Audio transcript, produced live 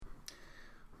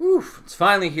Whew, it's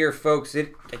finally here, folks.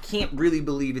 I can't really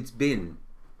believe it's been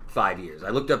 5 years. I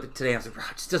looked up today and I was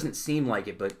like, it just doesn't seem like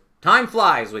it, but time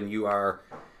flies when you are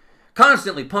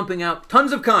constantly pumping out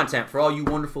tons of content for all you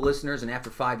wonderful listeners, and after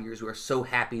 5 years, we are so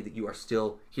happy that you are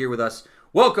still here with us.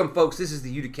 Welcome, folks. This is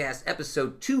the Uticast,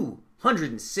 episode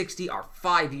 260, our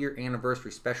 5-year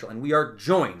anniversary special, and we are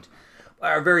joined by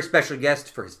our very special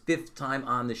guest for his 5th time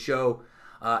on the show,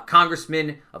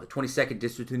 Congressman of the 22nd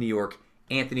District of New York,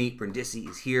 Anthony Brindisi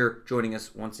is here joining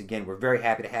us once again. We're very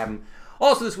happy to have him.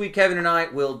 Also this week, Kevin and I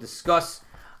will discuss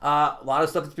a lot of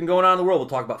stuff that's been going on in the world. We'll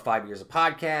talk about 5 years of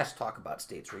podcast, talk about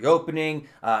states reopening,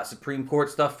 Supreme Court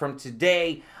stuff from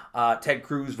today, Ted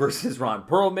Cruz versus Ron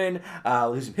Perlman,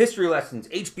 we'll do some history lessons,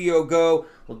 HBO Go,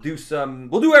 we'll do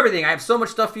everything. I have so much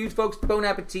stuff for you folks. Bon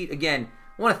Appetit. Again,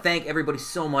 I want to thank everybody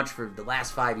so much for the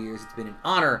last 5 years. It's been an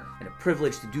honor and a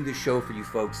privilege to do this show for you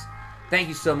folks. Thank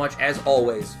you so much. As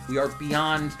always, we are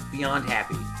beyond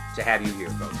happy to have you here,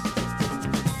 folks.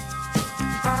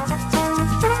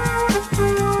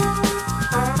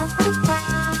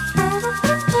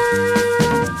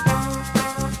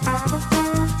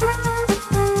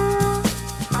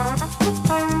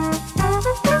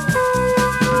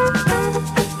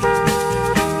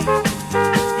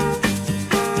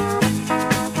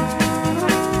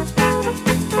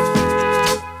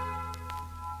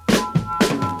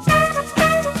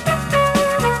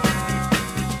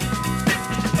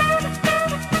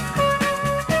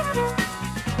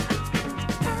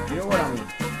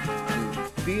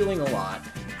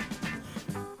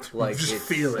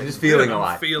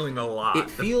 I'm feeling a lot. It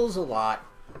feels a lot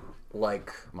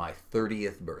like my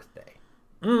 30th birthday.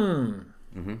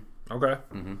 Okay.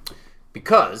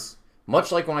 Because,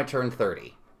 much like when I turned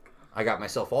 30, I got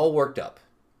myself all worked up,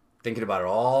 thinking about it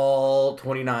all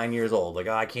 29 years old. Like,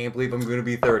 I can't believe I'm going to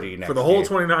be 30 next year. For the whole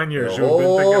 29 years, you've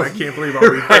been thinking, I can't believe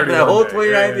I'll be 30 the whole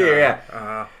 29th year,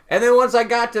 yeah. And then once I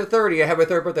got to 30, I had my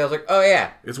 3rd birthday, I was like, oh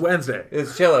yeah. It's Wednesday.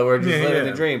 It's chilling. We're just living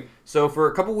the dream. So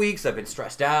for a couple weeks, I've been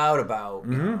stressed out about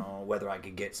you know, whether I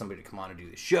could get somebody to come on and do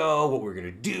the show, what we're going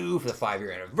to do for the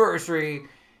 5-year anniversary.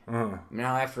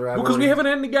 Now after because we haven't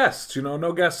had any guests,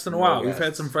 no guests in a while. Guests. We've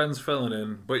had some friends filling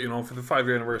in, but for the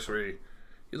 5-year anniversary,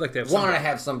 you'd like to have somebody. Want to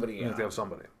have somebody. You'd like to have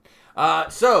somebody.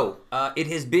 So it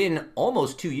has been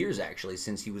almost 2 years, actually,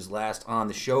 since he was last on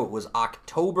the show. It was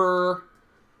October...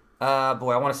 I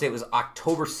want to say it was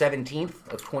October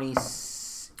 17th of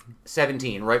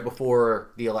 2017, right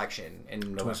before the election in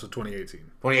November. So 2018.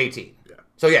 2018. Yeah.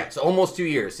 So almost 2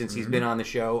 years since he's been on the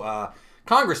show.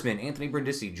 Congressman Anthony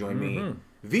Brindisi joined me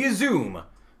via Zoom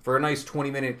for a nice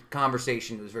 20-minute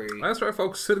conversation. It was very... That's right,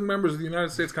 folks. Sitting members of the United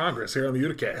States Congress here on the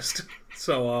Uticast.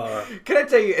 So, Can I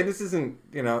tell you, and this isn't,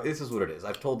 this is what it is.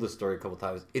 I've told this story a couple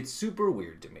times. It's super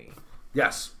weird to me.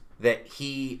 Yes. That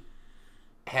he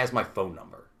has my phone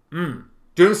number. Do you know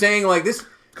what I'm saying? Like this...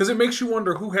 Because it makes you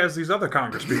wonder who has these other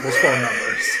Congress people's phone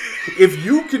numbers. If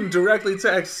you can directly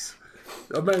text...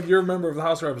 you're a member of the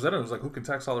House of Representatives, like who can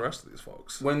text all the rest of these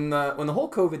folks? When the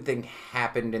whole COVID thing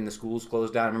happened and the schools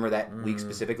closed down, I remember that week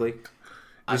specifically.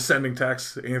 Just sending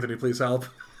texts, Anthony, please help.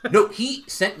 No, he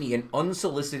sent me an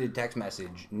unsolicited text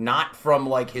message, not from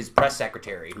like his press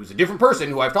secretary, who's a different person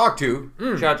who I've talked to.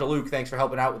 Shout out to Luke, thanks for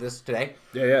helping out with this today.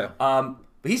 Yeah.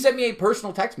 But he sent me a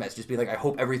personal text message, just being like, I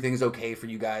hope everything's okay for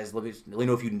you guys. Let me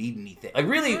know if you need anything. Like,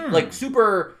 really, like,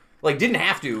 super, like, didn't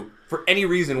have to for any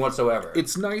reason whatsoever.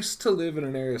 It's nice to live in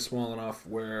an area small enough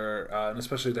where, and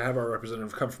especially to have our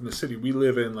representative come from the city we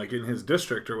live in, like, in his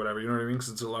district or whatever, you know what I mean? Because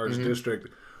it's a large district.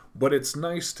 But it's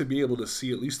nice to be able to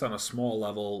see, at least on a small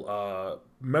level,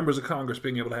 members of Congress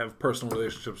being able to have personal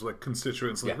relationships, like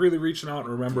constituents, like really reaching out and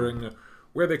remembering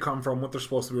where they come from, what they're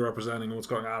supposed to be representing, and what's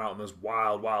going on out in this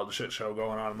wild shit show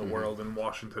going on in the world and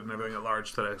Washington and everything at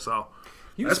large today. So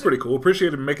that's pretty cool.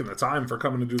 Appreciate him making the time for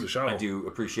coming to do the show. I do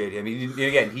appreciate him. He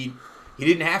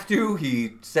didn't have to.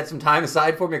 He set some time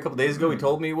aside for me a couple days ago. He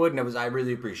told me he would, and I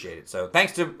really appreciate it. So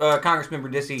thanks to Congressman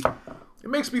Brindisi. It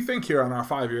makes me think here on our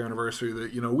 5-year anniversary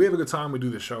that, we have a good time. We do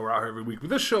this show. We're out here every week. But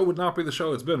this show would not be the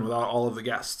show it's been without all of the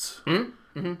guests.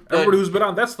 Everybody who's been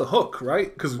on, that's the hook,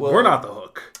 right? Because we're not the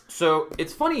hook. So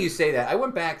it's funny you say that. I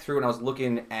went back through and I was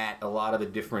looking at a lot of the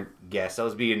different guests. I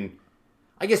was being,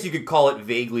 I guess you could call it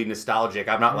vaguely nostalgic.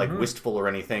 I'm not like wistful or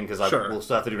anything because we'll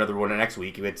still have to do another one next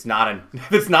week if it's not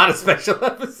a special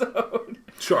episode.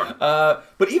 Sure.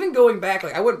 But even going back,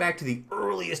 like I went back to the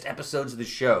earliest episodes of the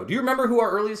show. Do you remember who our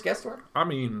earliest guests were? I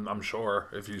mean, I'm sure.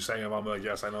 If you say them, I'm like,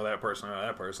 yes, I know that person, I know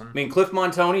that person. I mean, Cliff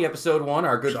Montoni, episode 1,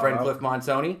 our good friend Cliff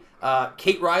Montoni.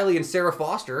 Kate Riley and Sarah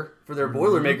Foster for their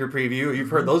Boilermaker preview.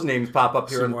 You've heard those names pop up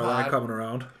here on the pod. More of that coming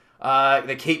around.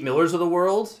 The Kate Millers of the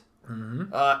world.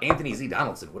 Anthony Z.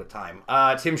 Donaldson, what a time.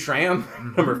 Tim Schramm,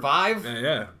 number 5.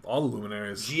 Yeah, all the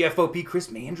luminaries. GFOP Chris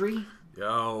Mandry.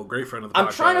 Yo, great friend of the podcast.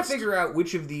 I'm trying to figure out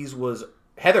which of these was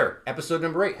Heather, episode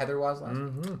number 8. Heather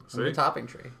Wasielewski. See? The topping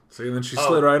tree. See, and then she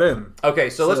slid right in. Okay,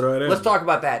 so let's talk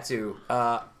about that too.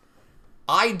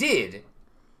 I did,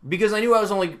 because I knew I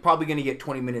was only probably going to get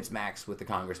 20 minutes max with the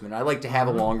congressman. I like to have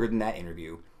a longer than that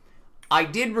interview. I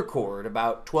did record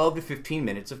about 12 to 15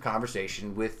 minutes of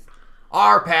conversation with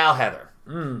our pal Heather.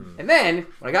 And then,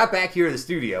 when I got back here to the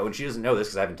studio, and she doesn't know this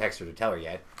because I haven't texted her to tell her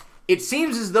yet, it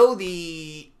seems as though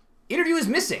the interview is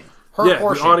missing. Her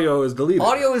portion. The audio is deleted.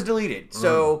 Audio is deleted.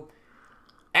 So,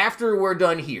 after we're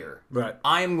done here,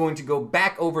 I am going to go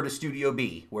back over to Studio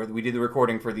B, where we did the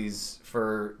recording for these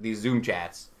Zoom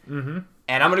chats. And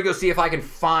I'm going to go see if I can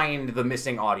find the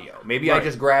missing audio. Maybe I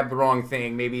just grabbed the wrong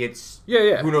thing. Maybe it's...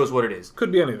 Who knows what it is.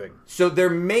 Could be anything. So there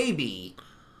may be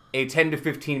a 10 to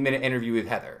 15 minute interview with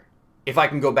Heather, if I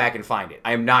can go back and find it.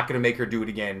 I am not going to make her do it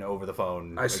again over the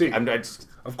phone. I see.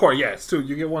 Of course, it's two.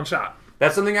 You get one shot.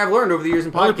 That's something I've learned over the years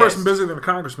in podcasts. The only person busier than a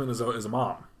congressman is a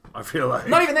mom, I feel like.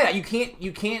 Not even that. You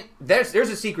can't. There's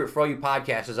a secret for all you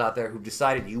podcasters out there who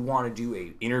decided you want to do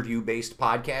a interview-based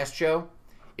podcast show.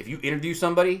 If you interview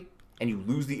somebody and you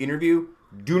lose the interview,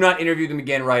 do not interview them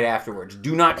again right afterwards.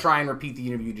 Do not try and repeat the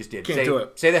interview you just did. Can't do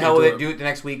it. Say the hell with it. Do it the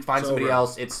next week. Find somebody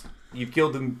else. You've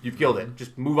killed them. You've killed it.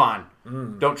 Just move on.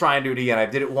 Don't try and do it again. I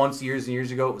did it once years and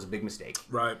years ago. It was a big mistake.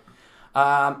 Right.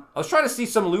 I was trying to see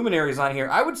some luminaries on here.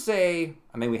 I would say,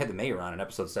 we had the mayor on in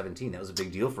episode 17. That was a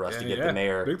big deal for us to get the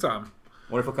mayor. Big time.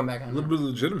 What if he'll come back on? A little bit of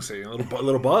legitimacy, a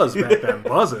little buzz back then,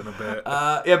 buzzing a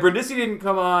bit. Brindisi didn't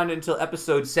come on until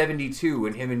episode 72,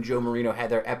 when him and Joe Marino had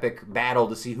their epic battle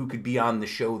to see who could be on the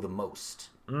show the most.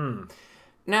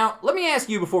 Now, let me ask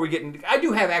you before we get into... I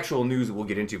do have actual news that we'll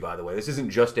get into, by the way. This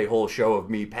isn't just a whole show of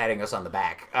me patting us on the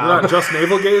back. You're not just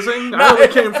navel-gazing? I only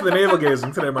came for the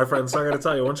navel-gazing today, my friend, so I got to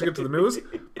tell you, once you get to the news,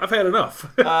 I've had enough.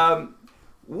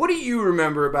 What do you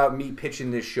remember about me pitching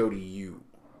this show to you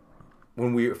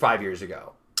when we were 5 years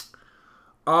ago?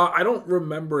 I don't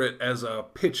remember it as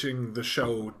pitching the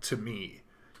show to me.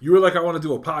 You were like, I want to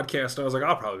do a podcast. I was like,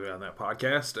 I'll probably be on that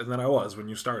podcast. And then I was when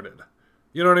you started.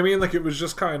 You know what I mean? Like, it was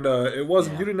just kind of, it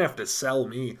wasn't, you didn't have to sell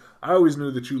me. I always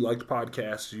knew that you liked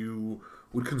podcasts. You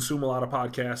would consume a lot of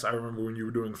podcasts. I remember when you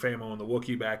were doing Famo and the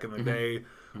Wookiee back in the day.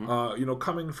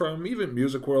 Coming from even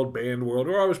music world, band world,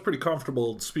 where I was pretty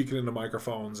comfortable speaking into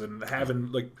microphones and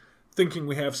having, thinking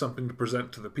we have something to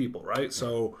present to the people, right?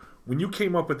 So when you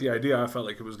came up with the idea, I felt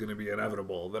like it was going to be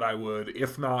inevitable that I would,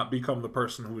 if not become the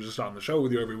person who was just on the show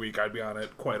with you every week, I'd be on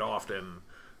it quite often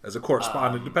as a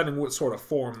correspondent, depending what sort of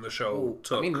form the show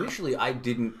took. Initially, I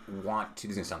didn't want to,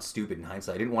 this is going to sound stupid in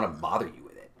hindsight, I didn't want to bother you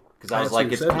with it. Because I was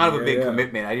like, it's kind of a big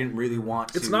commitment. I didn't really want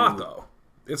to... It's not, though.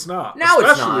 It's not. Now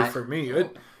it's not. Especially for me.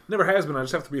 It never has been. I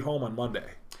just have to be home on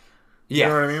Monday. You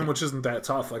know what I mean? Which isn't that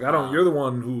tough. You're the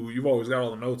one who, you've always got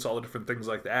all the notes, all the different things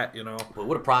like that, you know? But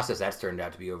what a process that's turned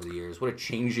out to be over the years. What a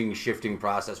changing, shifting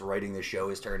process writing this show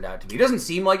has turned out to be. It doesn't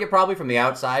seem like it probably from the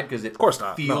outside, because it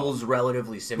feels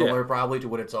relatively similar probably to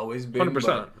what it's always been. 100%.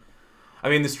 But, the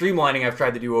streamlining I've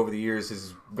tried to do over the years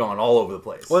has gone all over the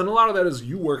place. Well, and a lot of that is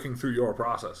you working through your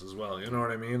process as well. You know what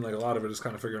I mean? A lot of it is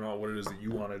kind of figuring out what it is that you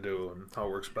want to do and how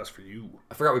it works best for you.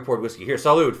 I forgot we poured whiskey here.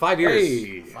 Salud. 5 years.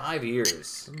 Hey. 5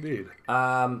 years. Indeed.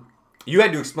 You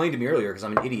had to explain to me earlier, because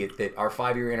I'm an idiot, that our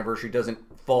 5-year anniversary doesn't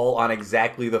fall on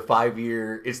exactly the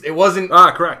 5-year... It wasn't...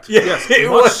 Correct. Yeah, yes. It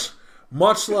was...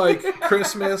 Much like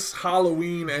Christmas,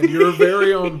 Halloween, and your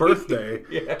very own birthday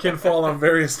can fall on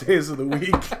various days of the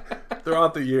week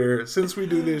throughout the year. Since we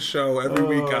do this show every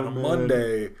week on a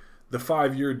Monday, the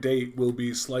 5-year date will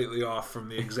be slightly off from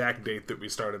the exact date that we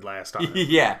started last time.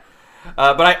 Yeah.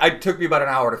 But it took me about an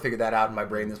hour to figure that out in my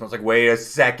brain. This one's like, wait a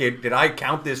second, did I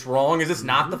count this wrong? Is this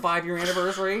not the 5-year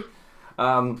anniversary?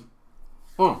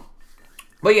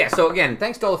 But yeah, so again,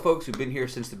 thanks to all the folks who've been here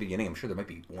since the beginning. I'm sure there might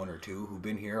be one or two who've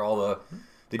been here. All the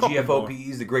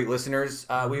GFOPs, the great listeners.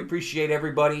 We appreciate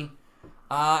everybody.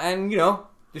 And,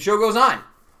 the show goes on.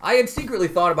 I had secretly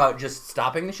thought about just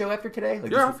stopping the show after today. I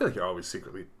feel like you're always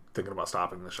secretly thinking about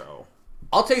stopping the show.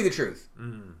 I'll tell you the truth.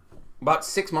 About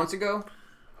 6 months ago,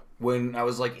 when I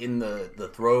was in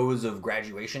the throes of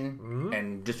graduation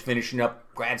and just finishing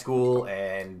up grad school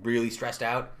and really stressed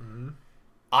out,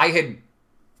 I had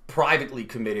privately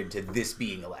committed to this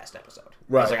being the last episode.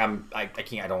 Right. I was like, I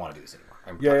can't, I don't want to do this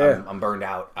anymore. I'm burned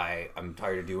out. I'm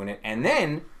tired of doing it. And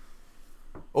then,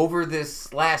 over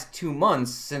this last 2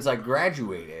 months since I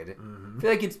graduated, I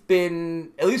feel like it's been,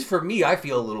 at least for me, I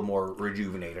feel a little more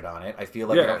rejuvenated on it. I feel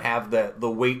like I don't have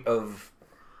the weight of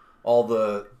all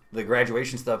the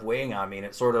graduation stuff weighing on me, and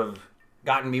it sort of,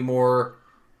 gotten me more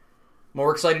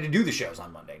excited to do the shows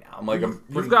on Monday now. I'm like,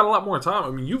 you've got a lot more time. I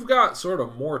mean, you've got sort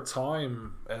of more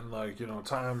time and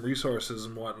time, resources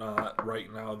and whatnot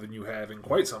right now than you have in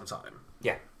quite some time.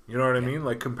 Yeah. You know what I mean?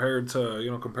 Like compared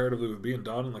to, comparatively with being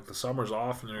done and like the summer's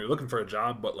off and you're looking for a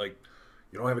job, but like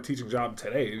you don't have a teaching job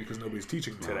today because nobody's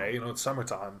teaching today. It's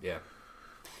summertime. Yeah.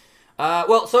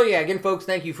 Again, folks,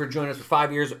 thank you for joining us for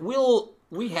 5 years.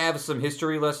 We have some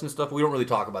history lesson stuff. We don't really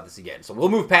talk about this again, so we'll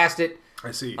move past it.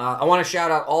 I see. I want to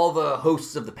shout out all the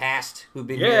hosts of the past who've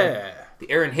been here. The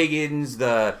Aaron Higgins,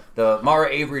 the Mara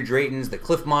Avery Draytons, the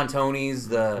Cliff Montonis,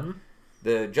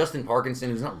 the Justin Parkinson,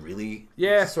 who's not really...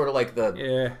 Yeah. Sort of like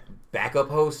the backup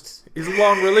host. He's a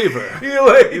long reliever.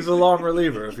 He's a long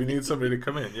reliever if you need somebody to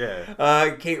come in,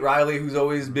 Kate Riley, who's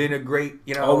always been a great,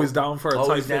 always down for a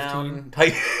tight 15.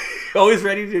 Always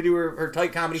ready to do her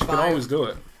tight comedy 5. She can always do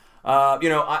it.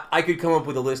 I could come up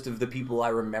with a list of the people I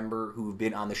remember who've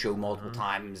been on the show multiple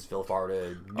times. Phil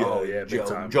Farda,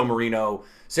 Joe Marino,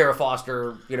 Sarah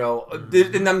Foster,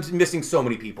 and I'm missing so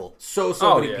many people. So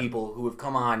many people who have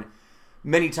come on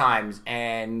many times.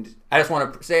 And I just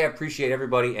want to say I appreciate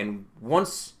everybody. And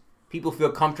once people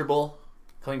feel comfortable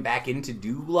coming back in to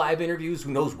do live interviews,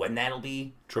 who knows when that'll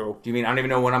be. True. Do you mean I don't even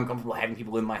know when I'm comfortable having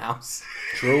people in my house?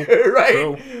 True. Right?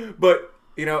 True. But,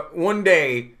 one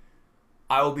day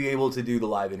I will be able to do the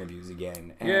live interviews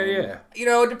again. And,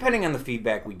 depending on the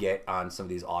feedback we get on some of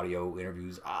these audio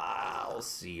interviews, I'll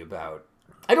see about...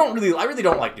 I really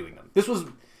don't like doing them. This was,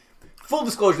 full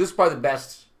disclosure, this is probably the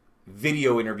best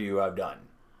video interview I've done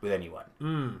with anyone.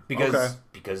 Because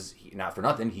not for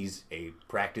nothing, he's a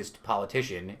practiced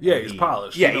politician. Yeah, he's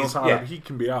polished. He knows how he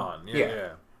can be on.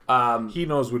 He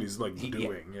knows what he's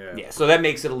doing. Yeah, so that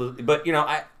makes it a little... But,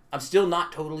 I'm still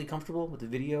not totally comfortable with the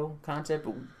video concept,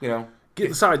 but, Get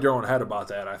inside your own head about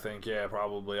that, I think. Yeah,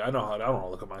 probably. I don't want to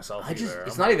look at myself either.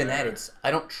 It's not even that. It's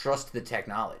I don't trust the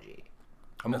technology.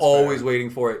 I'm always waiting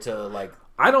for it to,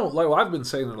 I don't like... Well, I've been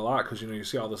saying it a lot because, you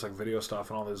see all this, video stuff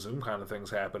and all this Zoom kind of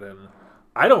things happening.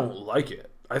 I don't like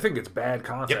it. I think it's bad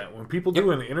content. Yep. When people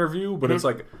do an interview, but it's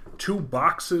 2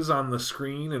 boxes on the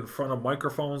screen in front of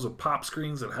microphones with pop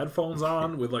screens and headphones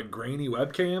on with, grainy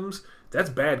webcams, that's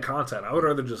bad content. I would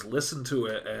rather just listen to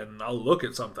it and I'll look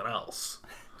at something else.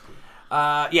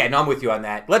 I'm with you on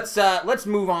that. Let's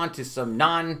move on to some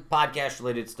non-podcast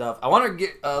related stuff. I want to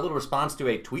get a little response to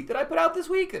a tweet that I put out this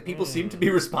week that people seem to be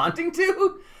responding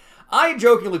to. I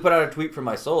jokingly put out a tweet from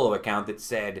my solo account that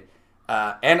said,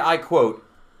 and I quote,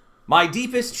 "My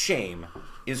deepest shame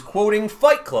is quoting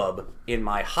Fight Club in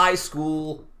my high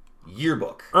school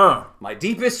yearbook." My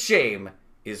deepest shame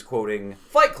is quoting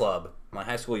Fight Club in my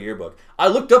high school yearbook. I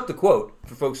looked up the quote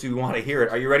for folks who want to hear it.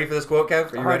 Are you ready for this quote,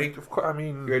 Kev? Are you ready? Of course.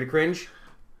 You ready to cringe?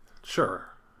 Sure.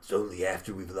 It's only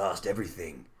after we've lost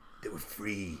everything that we're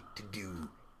free to do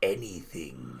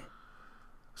anything.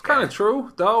 It's kind of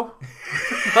true, though.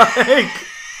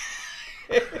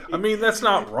 That's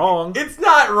not wrong. It's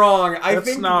not wrong. I think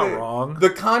it's not wrong. The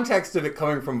context of it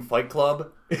coming from Fight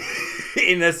Club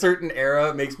in a certain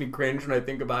era makes me cringe when I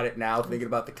think about it now, thinking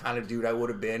about the kind of dude I would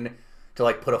have been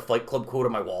to put a Fight Club quote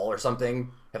on my wall or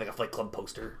something. Have a Fight Club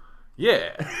poster.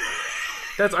 Yeah.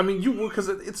 Because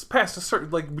it's past a certain,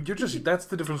 that's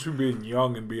the difference between being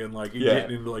young and being,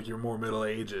 getting into, your more middle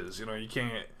ages. You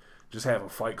can't just have a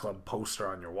Fight Club poster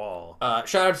on your wall.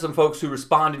 Shout out to some folks who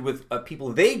responded with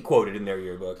people they quoted in their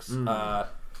yearbooks.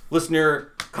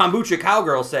 Listener Kombucha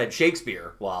Cowgirl said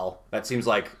Shakespeare. Well, that seems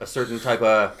like a certain type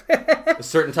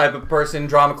of person,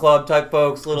 drama club type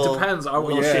folks. Depends.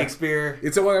 Shakespeare.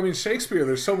 Shakespeare.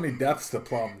 There's so many depths to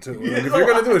plumb too. If you're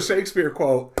gonna do a Shakespeare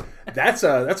quote, that's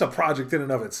a project in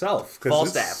and of itself.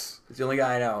 Falstaff. It's the only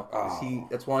guy I know.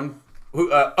 That's one.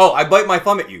 I bite my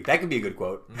thumb at you. That could be a good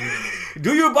quote.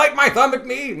 Do you bite my thumb at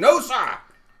me? No, sir.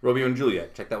 Romeo and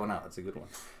Juliet. Check that one out. That's a good one.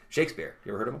 Shakespeare.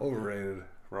 You ever heard of him? Overrated.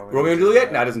 Romeo and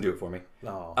Juliet? No, that doesn't do it for me.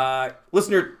 No.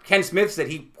 Listener Ken Smith said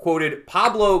he quoted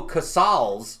Pablo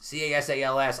Casals,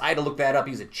 Casals. I had to look that up.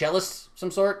 He's a cellist of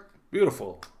some sort.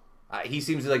 Beautiful. He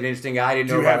seems like an interesting guy. I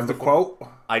didn't know about him. Do you have the quote?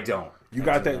 I don't. You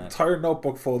got that entire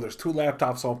notebook full. There's 2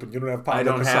 laptops open. You don't have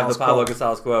Pablo Casals' have the Pablo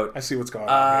Casals quote. I see what's going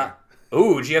on here.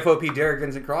 Ooh, GFOP Derek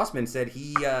Vincent Crossman said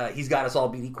he's got us all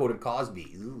beat. He quoted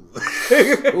Cosby. Ooh.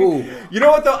 Ooh. You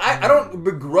know what, though? I don't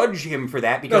begrudge him for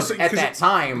that because at that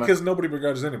time... Because nobody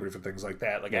begrudges anybody for things like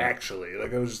that. Actually.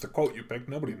 It was just a quote you picked.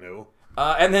 Nobody knew.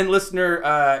 And then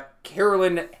listener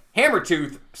Carolyn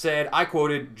Hammertooth said, I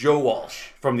quoted Joe Walsh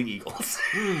from the Eagles.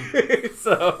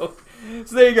 So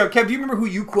there you go. Kev, do you remember who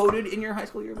you quoted in your high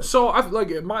school yearbook? So, at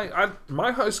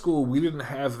my high school, we didn't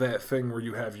have that thing where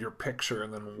you have your picture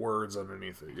and then words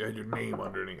underneath it. You had your name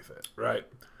underneath it, right?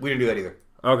 We didn't do that either.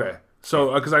 Okay.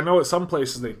 So, because I know at some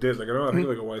places they did, like I think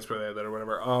like a Whitespread they had that or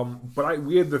whatever. But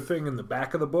we had the thing in the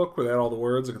back of the book where they had all the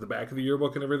words, like at the back of the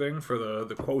yearbook and everything for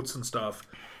the quotes and stuff.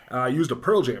 I used a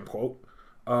Pearl Jam quote.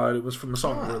 It was from the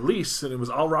song Release, and it was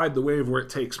 "I'll ride the wave where it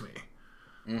takes me."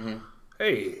 Mm-hmm.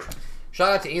 Hey,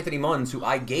 shout out to Anthony Munns, who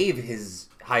I gave his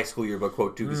high school yearbook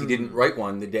quote to because he didn't write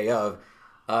one the day of.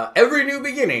 Every new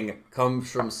beginning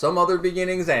comes from some other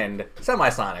beginning's end.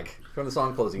 Semisonic. From the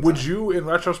song Closing Time. Would you, in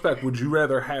retrospect, would you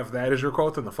rather have that as your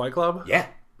quote than the Fight Club? Yeah.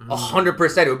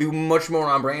 100%. It would be much more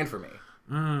on brand for me.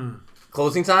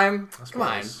 Closing Time? Come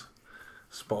on.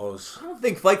 Suppose. I don't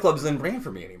think Fight Club's in brand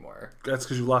for me anymore. That's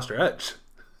because you lost your edge.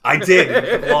 I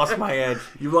did. Lost my edge.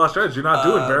 You lost your edge. You're not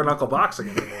doing bare knuckle boxing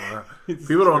anymore.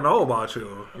 People don't know about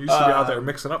you. You used to be out there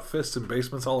mixing up fists in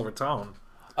basements all over town.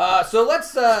 So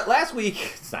let's, last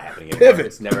week, it's not happening anymore. Pivot.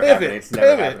 It's never happening. It's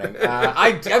never happening.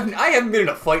 I haven't been in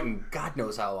a fight in God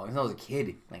knows how long. Since I was a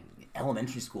kid, like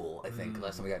elementary school, I think,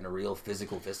 last time we got in a real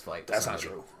physical fist fight. That's not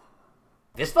true.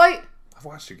 Fist fight? I've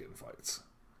watched you get in fights.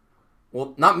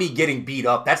 Well, not me getting beat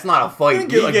up. That's not a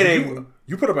fight.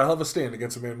 You put up a hell of a stand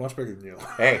against a man much bigger than you.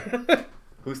 Hey.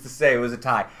 Who's to say it was a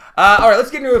tie? All right, let's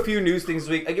get into a few news things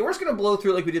this week. Again, we're just going to blow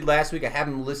through it like we did last week. I have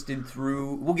them listed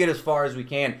through. We'll get as far as we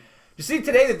can. You see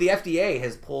today that the FDA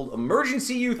has pulled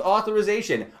emergency use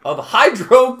authorization of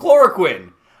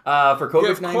hydrochloroquine for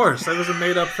COVID-19. Yeah, of course. That was a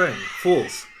made-up thing.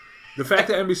 Fools. The fact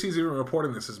that NBC is even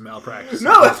reporting this is malpractice.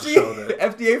 No,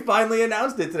 FDA finally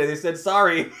announced it today. They said,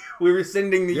 sorry, we're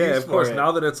rescinding the use for it. Yeah, of course.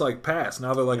 Now that it's like passed,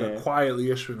 now they're like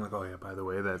quietly issuing like, oh yeah, by the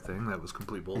way, that thing, that was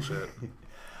complete bullshit.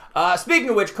 Speaking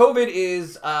of which, COVID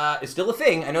is still a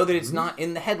thing. I know that it's not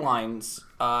in the headlines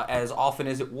as often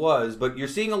as it was, but you're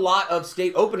seeing a lot of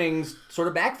state openings sort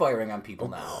of backfiring on people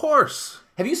now. Of course.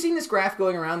 Have you seen this graph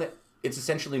going around that it's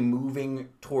essentially moving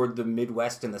toward the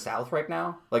Midwest and the South right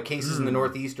now? Like cases in the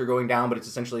Northeast are going down, but it's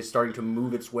essentially starting to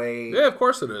move its way. Yeah, of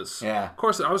course it is. Yeah. Of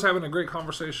course. I was having a great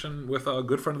conversation with a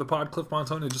good friend of the pod, Cliff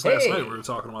Montoni, just last night. We were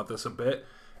talking about this a bit.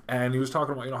 And he was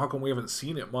talking about, how come we haven't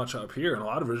seen it much up here? And a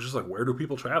lot of it is just like, where do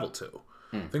people travel to?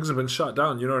 Things have been shut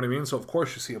down, you know what I mean? So, of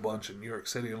course, you see a bunch in New York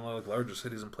City and a lot of larger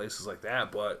cities and places like that.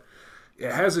 But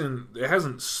it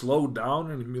hasn't slowed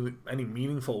down in any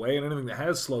meaningful way. And anything that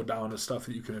has slowed down is stuff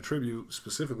that you can attribute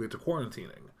specifically to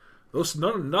quarantining.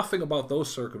 Nothing about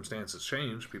those circumstances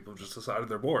changed. People just decided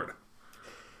they're bored.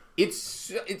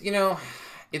 It's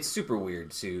super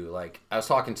weird, too. Like, I was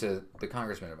talking to the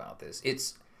congressman about this.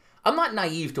 I'm not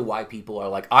naive to why people are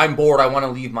like, I'm bored, I want to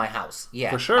leave my house.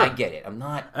 Yeah, for sure. I get it. I'm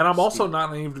not. And I'm also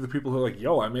not naive to the people who are like,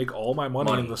 yo, I make all my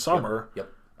money in the summer.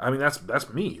 Yep. I mean,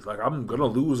 that's me. Like, I'm going to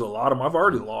lose a lot of... I've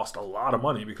already lost a lot of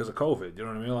money because of COVID. You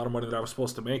know what I mean? A lot of money that I was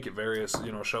supposed to make at various,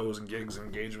 shows and gigs and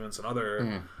engagements and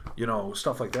other,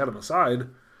 stuff like that on the side.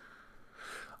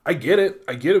 I get it.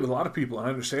 I get it with a lot of people, and I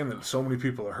understand that so many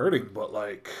people are hurting, but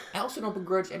like... I also don't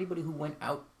begrudge anybody who went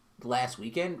out last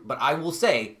weekend, but I will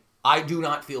say... I do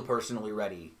not feel personally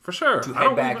ready for sure to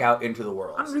head back out into the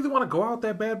world. I don't really want to go out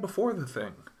that bad before the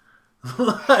thing.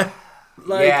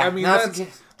 I mean,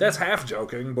 that's half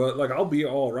joking, but like I'll be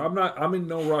all. I'm in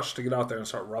no rush to get out there and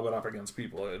start rubbing up against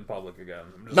people in public again.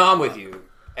 I'm with you.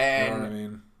 And you know what I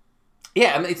mean?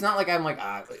 Yeah, I mean, it's not like I'm like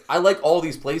I like all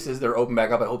these places that are open back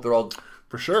up. I hope they're all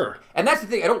for sure. And that's the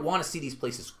thing. I don't want to see these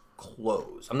places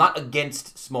close. I'm not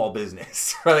against small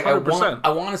business. Right? Like 100%.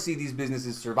 I want to see these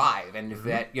businesses survive, and if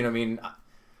that,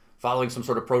 following some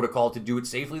sort of protocol to do it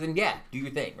safely, then yeah, do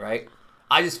your thing, right?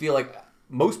 I just feel like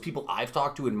most people I've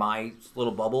talked to in my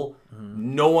little bubble,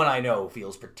 no one I know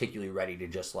feels particularly ready to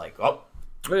just like, yeah,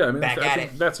 I mean, back at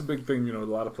it. That's a big thing, a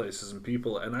lot of places and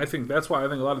people, and I think that's why I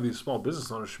think a lot of these small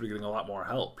business owners should be getting a lot more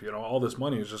help. All this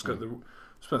money is just because they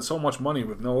spent so much money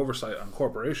with no oversight on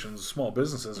corporations. Small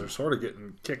businesses are sort of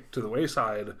getting kicked to the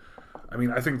wayside. I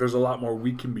mean, I think there's a lot more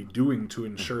we can be doing to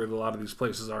ensure that a lot of these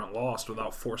places aren't lost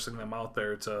without forcing them out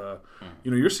there to,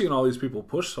 you're seeing all these people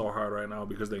push so hard right now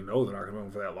because they know they're not going to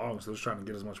be for that long, so they're just trying to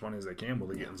get as much money as they can while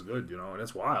the getting's good, and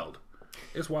it's wild.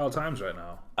 It's wild times right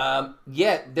now.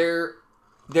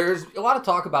 There's a lot of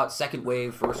talk about second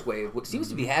wave, first wave. What seems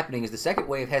to be happening is the second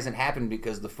wave hasn't happened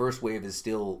because the first wave is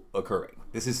still occurring.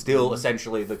 This is still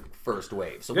essentially the first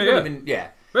wave. So we don't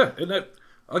even, and that,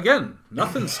 again,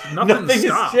 nothing nothing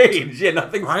stopped. Has changed. Yeah,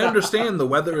 nothing stopped. I understand the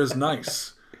weather is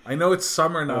nice. I know it's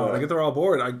summer now, and I get they're all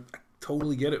bored. I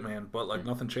totally get it, man. But like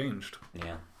nothing changed.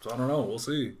 Yeah. So I don't know. We'll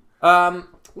see.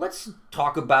 Let's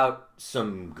talk about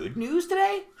some good news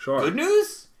today. Sure. Good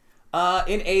news.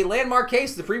 In a landmark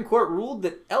case, the Supreme Court ruled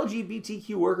that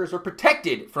LGBTQ workers are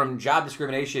protected from job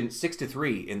discrimination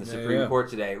 6-3 in the Supreme Court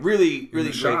today. Really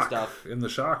great stuff. In the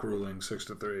shock ruling,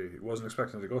 6-3. Wasn't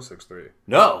expecting to go 6-3.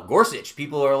 No, Gorsuch.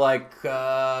 People are like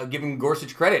giving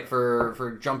Gorsuch credit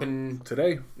for jumping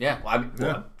today. Yeah,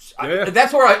 that's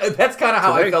kind of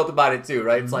how I felt about it too.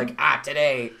 Right? It's like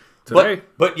today. Today.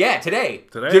 But yeah, today.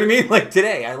 Do you know what I mean? Like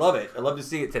today. I love it. I love to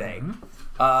see it today.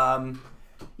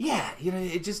 Yeah,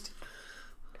 it just.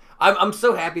 I'm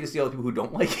so happy to see all the people who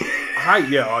don't like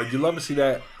it. You love to see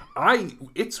that.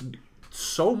 It's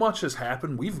so much has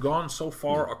happened. We've gone so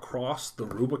far across the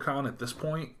Rubicon at this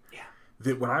point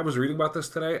that when I was reading about this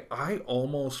today, I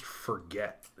almost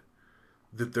forget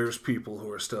that there's people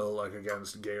who are still like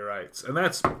against gay rights, and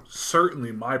that's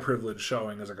certainly my privilege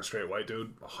showing as like a straight white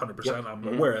dude. 100%, yep. I'm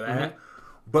aware of that.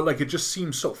 But like it just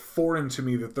seems so foreign to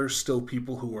me that there's still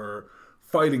people who are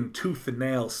fighting tooth and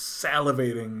nail,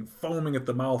 salivating, foaming at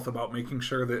the mouth about making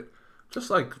sure that just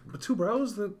like the two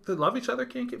bros that love each other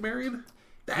can't get married.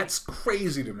 That's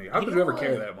crazy to me. How could you ever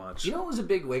care that much? You know what was a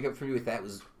big wake-up for me with that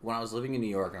was when I was living in New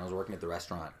York and I was working at the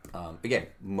restaurant. Again,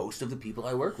 most of the people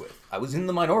I work with, I was in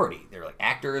the minority. They're like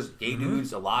actors, gay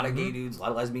dudes, a lot of gay dudes, a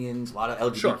lot of lesbians, a lot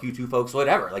of LGBTQ2 folks,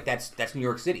 whatever. Like that's New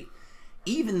York City.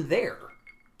 Even there,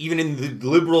 even in the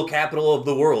liberal capital of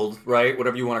the world, right,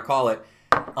 whatever you want to call it,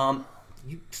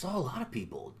 you saw a lot of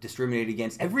people discriminated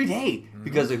against every day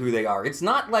because of who they are. It's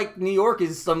not like New York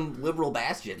is some liberal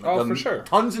bastion. Like, for sure.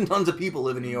 Tons and tons of people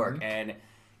live in New York. And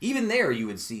even there you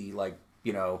would see, like,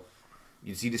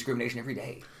 you'd see discrimination every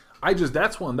day.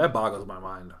 That's one that boggles my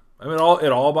mind. I mean,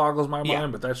 it all boggles my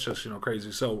mind, but that's just,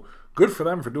 crazy. So good for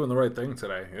them for doing the right thing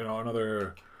today.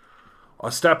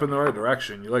 A step in the right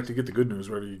direction. You like to get the good news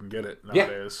wherever you can get it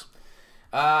nowadays.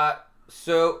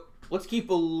 So let's keep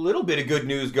a little bit of good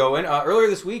news going. Earlier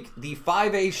this week, the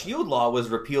 5A Shield Law was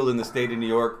repealed in the state of New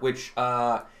York, which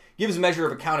gives a measure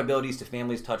of accountabilities to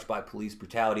families touched by police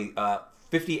brutality.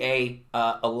 50A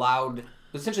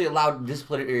essentially allowed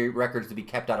disciplinary records to be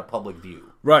kept out of public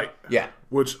view. Right. Yeah.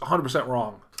 Which 100%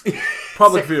 wrong.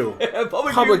 Public view.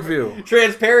 Public view.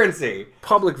 Transparency.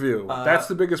 Public view. That's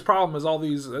the biggest problem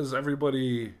is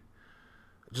everybody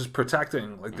just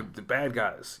protecting like the bad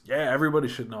guys. Yeah, everybody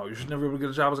should know. You should never be able to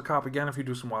get a job as a cop again if you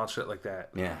do some wild shit like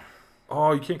that. Yeah.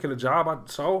 Oh, you can't get a job? I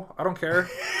don't care.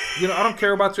 I don't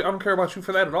care about you. I don't care about you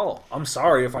for that at all. I'm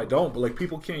sorry if I don't, but like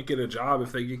people can't get a job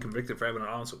if they get convicted for having an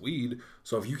ounce of weed.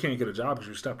 So if you can't get a job because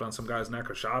you stepped on some guy's neck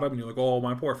or shot him and you're like, oh,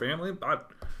 my poor family,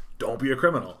 don't be a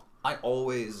criminal. I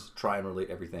always try and relate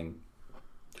everything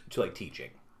to like teaching,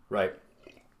 right?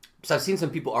 So I've seen some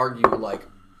people argue like,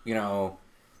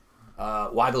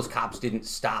 why those cops didn't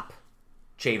stop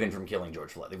Chavin from killing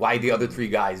George Floyd. Like, why the other three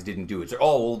guys didn't do it.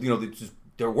 So,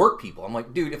 they're work people. I'm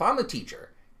like, dude, if I'm a teacher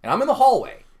and I'm in the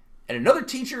hallway and another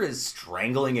teacher is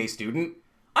strangling a student,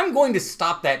 I'm going to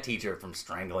stop that teacher from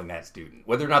strangling that student,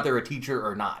 whether or not they're a teacher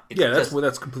or not.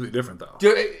 That's completely different, though.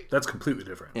 That's completely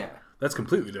different. Yeah. That's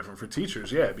completely different for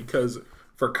teachers, yeah, because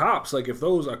for cops, like if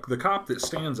the cop that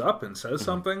stands up and says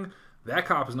something, that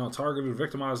cop is now targeted,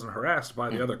 victimized, and harassed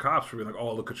by the other cops for being like,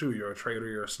 oh, look at you, you're a traitor,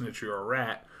 you're a snitch, you're a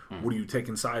rat. What are you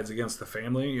taking sides against the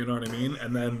family? You know what I mean?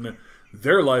 And then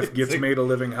their life gets made a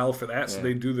living hell for that, so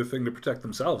they do the thing to protect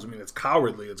themselves. I mean, it's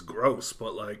cowardly, it's gross,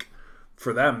 but like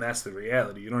for them, that's the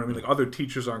reality. You know what I mean? Like other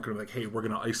teachers aren't going to be like, hey, we're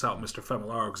going to ice out Mr.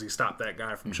 Femilaro because he stopped that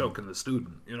guy from choking the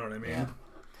student. You know what I mean?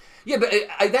 Yeah, but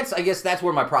I guess that's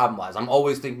where my problem lies. I'm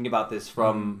always thinking about this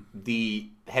from the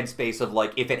headspace of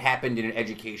like if it happened in an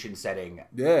education setting.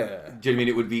 Yeah. Do you know what I mean?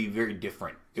 It would be very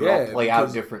different. It would all play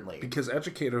out differently. Because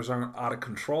educators aren't out of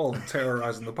control and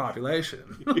terrorizing the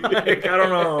population. Like, I don't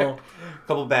know. A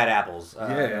couple bad apples.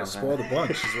 Spoil the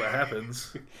bunch is what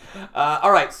happens.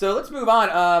 All right, so let's move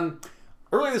on.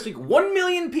 Earlier this week, 1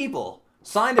 million people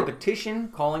signed a petition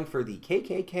calling for the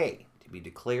KKK to be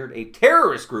declared a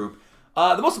terrorist group.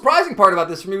 The most surprising part about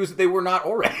this for me was that they were not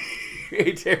already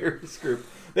a terrorist group.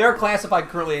 They are classified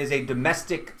currently as a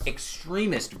domestic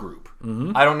extremist group.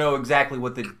 I don't know exactly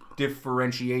what the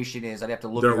differentiation is. I'd have to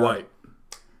look They're it up. white.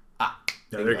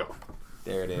 There you go.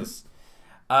 There it is.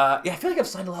 I feel like I've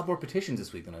signed a lot more petitions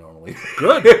this week than I normally do.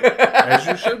 Good. As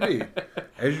you should be.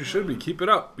 As you should be. Keep it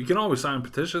up. We can always sign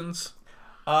petitions.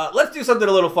 Let's do something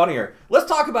a little funnier. Let's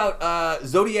talk about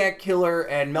Zodiac Killer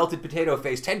and Melted Potato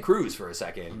Face Ted Cruz for a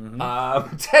second.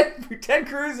 Ted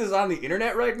Cruz is on the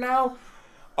internet right now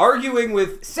arguing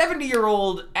with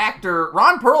 70-year-old actor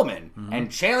Ron Perlman and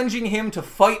challenging him to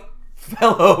fight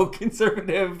fellow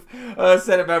conservative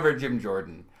Senate member Jim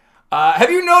Jordan. Have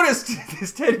you noticed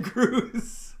this Ted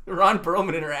Cruz Ron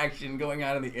Perlman interaction going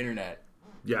on the internet?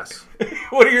 Yes.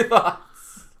 What are your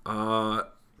thoughts?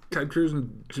 Ted Cruz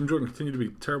and Jim Jordan continue to be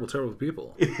terrible, terrible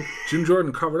people. Jim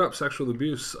Jordan covered up sexual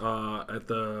abuse at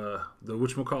the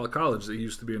whatchamacallit college that he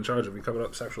used to be in charge of. He covered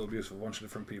up sexual abuse of a bunch of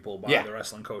different people by the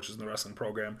wrestling coaches in the wrestling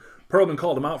program. Perlman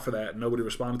called him out for that, and nobody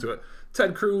responded to it.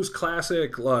 Ted Cruz,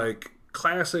 classic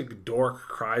dork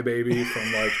crybaby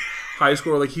from like high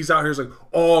school. Like he's out here, he's like,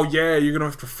 oh yeah, you're gonna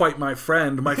have to fight my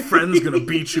friend. My friend's gonna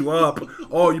beat you up.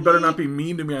 Oh, you better not be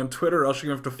mean to me on Twitter, or else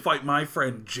you're gonna have to fight my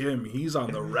friend Jim. He's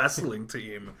on the wrestling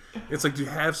team. It's like, do you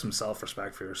have some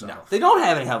self-respect for yourself? No, they don't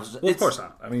have any help. Well, of course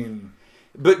not. I mean,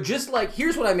 but just like,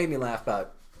 here's what made me laugh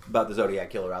about the Zodiac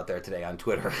Killer out there today on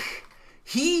Twitter.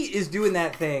 He is doing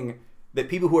that thing that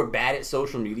people who are bad at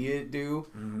social media do,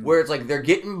 where it's like they're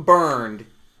getting burned.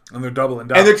 And they're doubling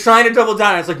down. And they're trying to double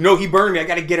down. It's like, no, he burned me. I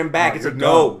got to get him back. It's like,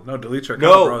 no. No, delete your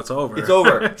account, bro. It's over. It's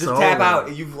over. It's Just over. tap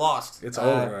out. You've lost. It's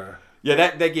over.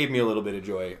 Yeah, that gave me a little bit of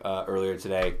joy earlier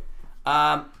today.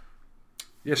 Yeah,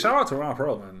 shout out to Ron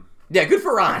Perlman. Yeah, good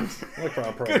for Ron. I like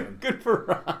Ron Perlman. Good for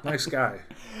Ron. Nice guy.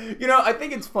 You know, I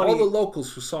think it's funny. All the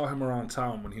locals who saw him around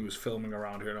town when he was filming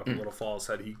around here in Upper Little Falls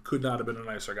said he could not have been a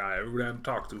nicer guy. Everybody I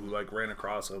talked to who like ran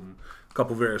across him, a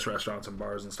couple various restaurants and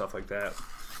bars and stuff like that.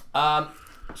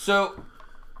 So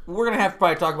we're going to have to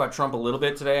probably talk about Trump a little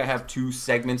bit today. I have two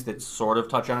segments that sort of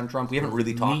touch on Trump. We haven't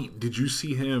really talked. Neat. Did you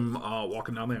see him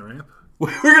walking down that ramp?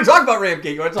 We're going to talk about Ramp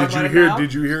Gate. You want to talk about it now?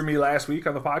 Did you hear me last week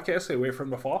on the podcast say wait for him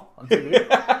to fall on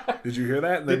TV? Did you hear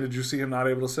that? And then did you see him not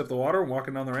able to sip the water and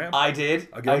walking down the ramp? I did.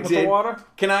 Again with the water?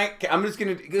 I'm just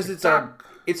going to, because it's our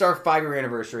 5-year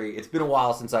anniversary. It's been a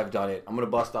while since I've done it. I'm going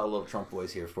to bust out a little Trump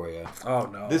voice here for you. Oh,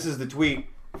 no. This is the tweet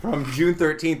from June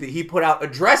 13th that he put out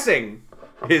addressing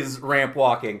his ramp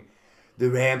walking.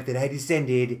 The ramp that I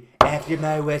descended after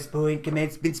my West Point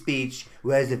commencement speech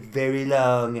was very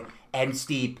long and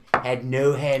steep, had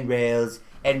no handrails,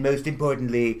 and most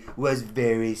importantly, was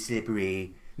very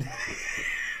slippery.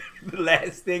 The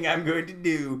last thing I'm going to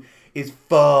do is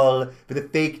fall for the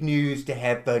fake news to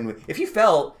have fun with. If he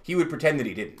fell, he would pretend that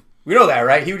he didn't. We know that,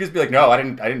 right? He would just be like, no, I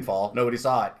didn't fall. Nobody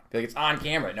saw it. Be like, it's on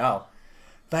camera. No.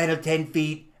 Final 10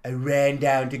 feet. I ran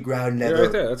down to ground level. Yeah,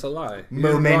 right there. That's a lie.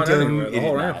 Momentum. The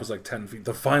whole ramp was like 10 feet.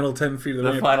 The final 10 feet of the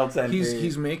ramp. The final 10 feet.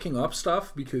 He's making up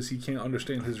stuff because he can't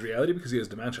understand his reality because he has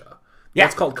dementia. Yeah.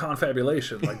 That's called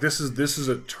confabulation. Like this is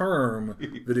a term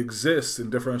that exists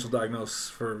in differential diagnosis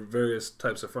for various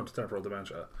types of frontotemporal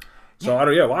dementia. So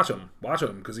watch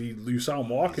him because you saw him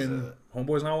walking.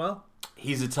 Homeboy's not well.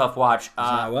 He's a tough watch. He's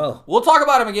not well. We'll talk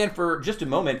about him again for just a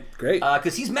moment. Great,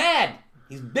 because he's mad.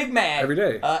 He's big mad every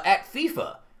day at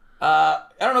FIFA. I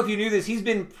don't know if you knew this. He's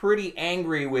been pretty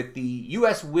angry with the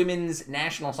U.S. women's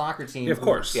national soccer team. Yeah, of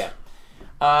course. Yeah.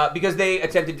 Because they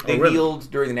kneeled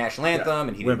during the national anthem,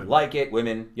 and he didn't like it.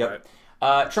 Women. Yep.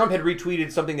 Right. Trump had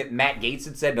retweeted something that Matt Gaetz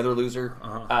had said, another loser.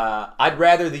 I'd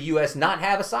rather the U.S. not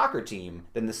have a soccer team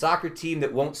than the soccer team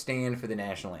that won't stand for the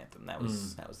national anthem. That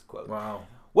was the quote. Wow.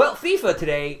 Well, FIFA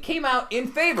today came out in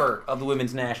favor of the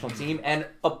women's national team and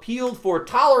appealed for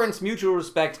tolerance, mutual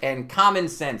respect, and common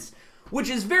sense, which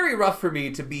is very rough for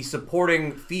me to be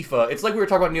supporting FIFA. It's like we were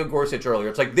talking about Neil Gorsuch earlier.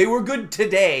 It's like they were good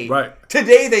today. Right.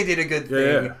 Today they did a good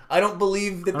thing. Yeah. I don't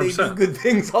believe that 100%. They do good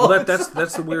things all the time.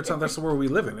 That's the weird time. That's the world we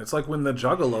live in. It's like when the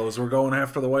Juggalos were going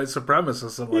after the white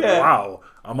supremacists. I'm like, wow,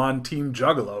 I'm on Team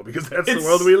Juggalo because that's the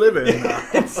world we live in.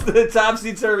 It's the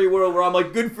topsy-turvy world where I'm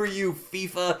like, good for you,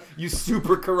 FIFA, you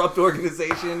super corrupt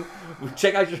organization.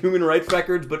 Check out your human rights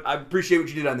records, but I appreciate what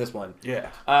you did on this one. Yeah.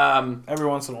 Every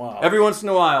once in a while. Every once in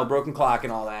a while, broken clock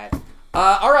and all that.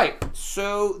 All right,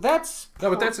 so that's... No,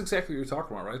 but that's exactly what you're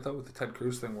talking about, right? Though, with the Ted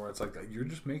Cruz thing where it's like, you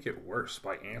just make it worse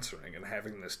by answering and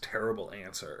having this terrible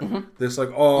answer. This like,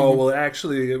 well,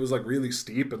 actually, it was like really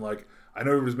steep and like, I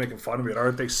know everybody's making fun of me.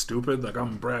 Aren't they stupid? Like,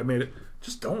 I made it.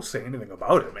 Just don't say anything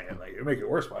about it, man. Like, you make it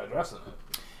worse by addressing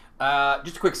it.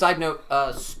 Just a quick side note.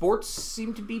 Sports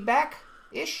seem to be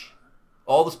back-ish.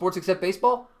 All the sports except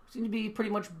baseball seem to be pretty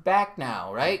much back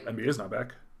now, right? NBA's not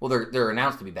back. Well, they're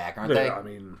announced to be back, aren't they? Yeah, I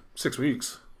mean, 6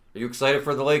 weeks. Are you excited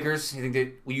for the Lakers? You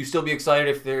think will you still be excited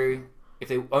if they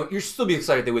you'll still be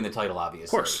excited if they win the title, obviously.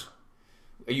 Of course.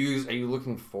 Are you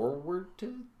looking forward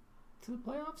to the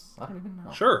playoffs? I don't even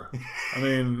know. Sure. I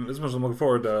mean, as much as I'm looking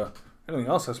forward to anything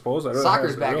else, I suppose.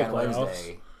 Soccer's back on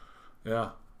Wednesday. Yeah.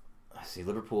 I see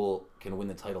Liverpool can win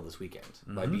the title this weekend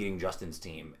by beating Justin's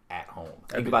team at home.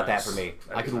 Think about that for me.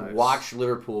 I could watch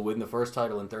Liverpool win the first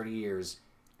title in 30 years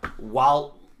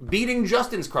while beating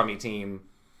Justin's crummy team.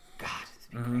 God,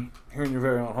 it'd be great. Here in your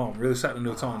very own home. Really setting a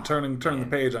new tone. Turning the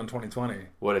page on 2020.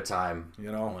 What a time.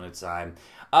 You know? What a time.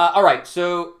 All right,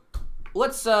 so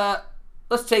let's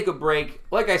take a break.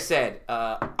 Like I said,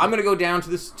 I'm going to go down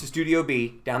to Studio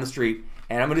B, down the street,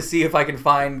 and I'm going to see if I can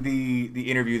find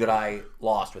the interview that I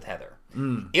lost with Heather.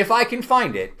 If I can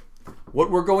find it,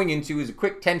 what we're going into is a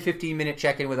quick 10-15 minute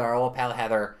check-in with our old pal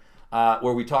Heather,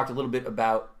 where we talked a little bit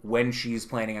about when she's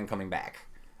planning on coming back.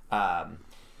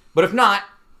 But if not,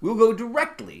 we'll go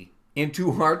directly into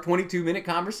our 22-minute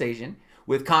conversation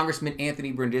with Congressman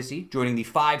Anthony Brindisi, joining the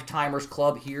Five Timers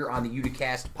Club here on the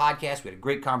Uticast podcast. We had a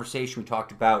great conversation. We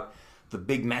talked about the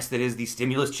big mess that is the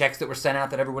stimulus checks that were sent out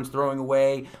that everyone's throwing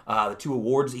away, the 2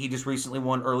 awards that he just recently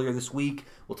won earlier this week.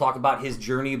 We'll talk about his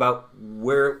journey, about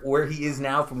where he is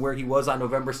now from where he was on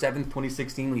November 7th,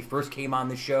 2016, when he first came on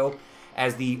the show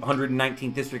as the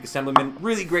 119th District Assemblyman.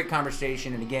 Really great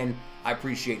conversation, and again, I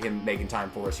appreciate him making time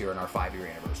for us here on our 5-year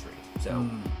anniversary. So,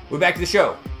 we're back to the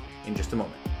show in just a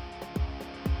moment.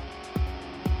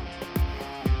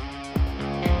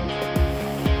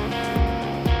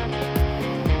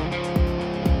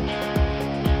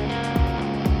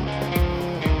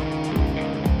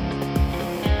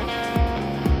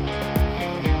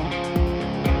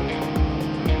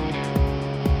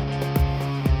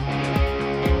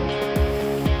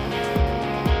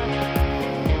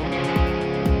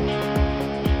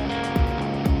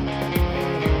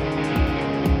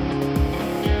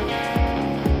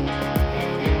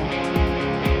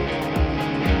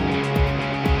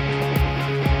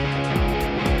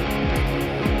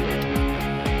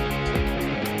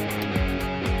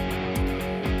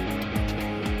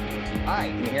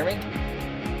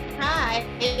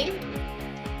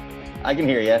 I can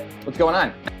hear you. What's going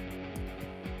on?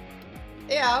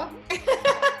 Yeah.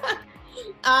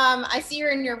 I see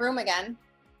you're in your room again.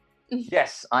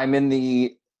 Yes, I'm in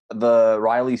the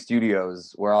Riley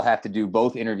Studios, where I'll have to do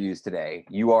both interviews today.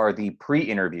 You are the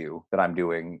pre-interview that I'm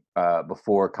doing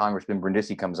before Congressman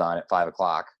Brindisi comes on at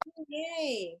 5:00.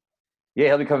 Yay. Yeah,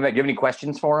 he'll be coming back. Do you have any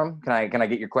questions for him? Can I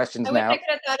get your questions I now? wish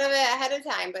I could have thought of it ahead of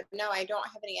time, but no, I don't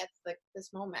have any at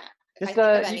this moment. If Just,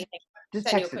 I think of anything, just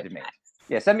send you a text it quick to me. text.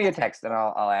 Yeah, send me a text and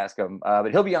I'll ask him.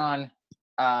 But he'll be on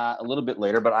a little bit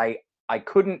later. But I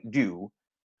couldn't do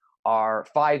our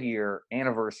 5-year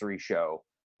anniversary show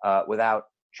without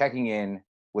checking in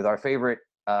with our favorite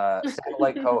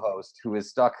satellite co-host who is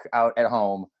stuck out at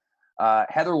home,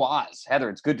 Heather Was. Heather,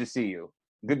 it's good to see you.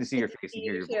 Good to see your face and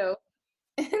hear your voice.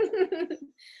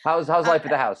 How's life at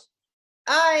the house?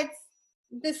 It's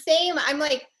the same. I'm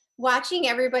like watching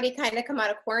everybody kind of come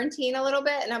out of quarantine a little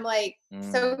bit, and I'm like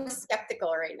so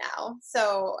skeptical right now.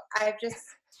 So I've just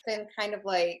been kind of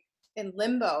like in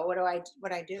limbo. What do I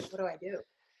do?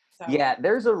 So. Yeah,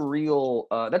 there's a real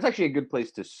that's actually a good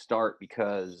place to start,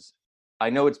 because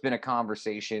I know it's been a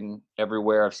conversation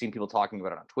everywhere. I've seen people talking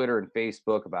about it on Twitter and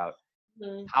Facebook about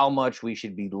how much we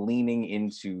should be leaning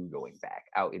into going back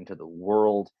out into the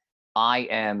world. I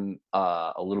am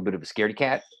a little bit of a scaredy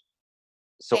cat,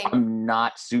 so Same. I'm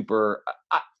not super.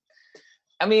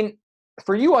 I mean,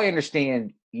 for you, I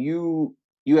understand you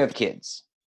have kids,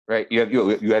 right? You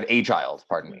have a child,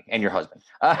 pardon me, and your husband.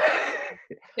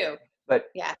 2. But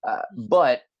yeah.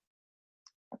 But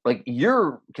like,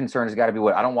 your concern has got to be,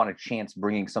 what, I don't want a chance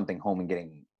bringing something home and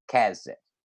getting Kaz sick,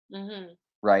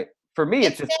 right? For me,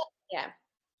 it's just yeah.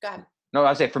 Go ahead. No,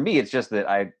 I say for me, it's just that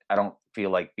I don't feel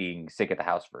like being sick at the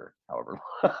house for however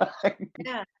long.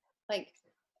 Yeah, like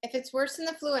if it's worse than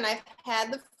the flu, and I've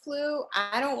had the flu,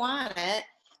 I don't want it.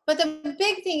 But the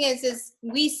big thing is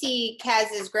we see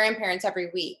Kaz's grandparents every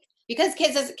week, because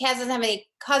Kaz doesn't have any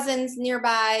cousins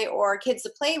nearby or kids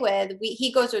to play with.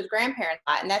 He goes to his grandparents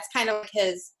a lot, and that's kind of like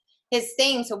his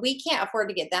thing. So we can't afford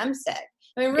to get them sick.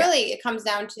 I mean, really, it comes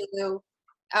down to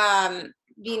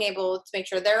being able to make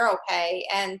sure they're okay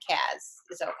and Kaz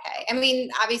is okay. I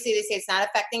mean, obviously they say it's not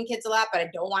affecting kids a lot, but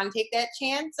I don't want to take that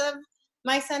chance of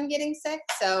my son getting sick.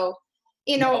 So,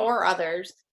 or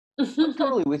others. I'm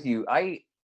totally with you. I'm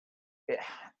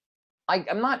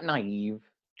not naive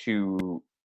to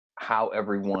how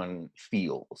everyone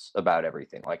feels about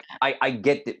everything. Like, I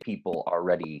get that people are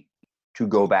ready to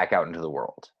go back out into the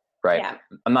world, right? Yeah.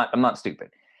 I'm not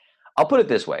stupid. I'll put it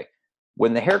this way.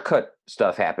 When the haircut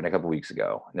stuff happened a couple weeks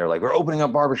ago, and they're like, we're opening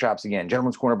up barbershops again,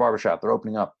 Gentleman's Corner Barbershop, they're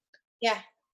opening up. Yeah.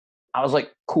 I was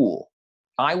like, cool.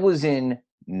 I was in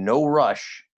no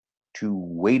rush to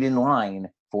wait in line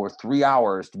for 3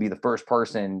 hours to be the first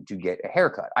person to get a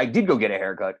haircut. I did go get a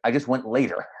haircut. I just went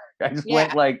later. I just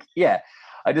went I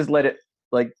just let it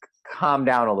like calm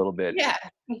down a little bit. Yeah.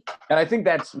 And I think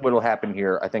that's what'll happen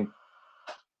here. I think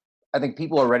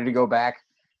people are ready to go back.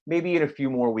 Maybe in a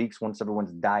few more weeks, once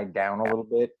everyone's died down a little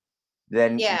bit,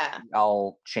 then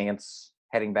I'll chance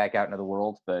heading back out into the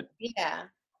world. But yeah,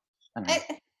 I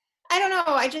don't know.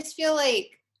 I just feel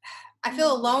like I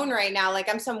feel alone right now. Like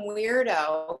I'm some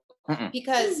weirdo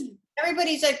because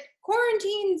everybody's like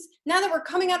quarantines, now that we're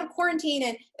coming out of quarantine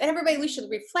and everybody, we should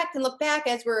reflect and look back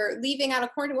as we're leaving out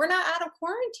of quarantine. We're not out of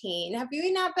quarantine. Have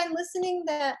you not been listening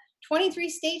that 23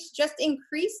 states just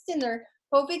increased in their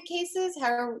COVID cases?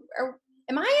 Am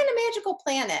I on a magical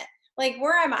planet? Like,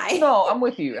 where am I? No, I'm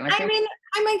with you. And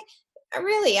I'm like,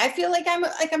 really, I feel like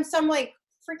I'm some like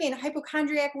freaking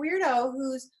hypochondriac weirdo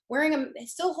who's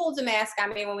still holds a mask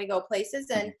on me when we go places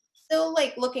and still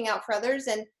like looking out for others.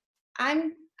 And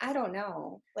I don't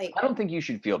know. Like, I don't think you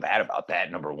should feel bad about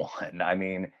that, number one. I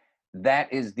mean,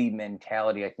 that is the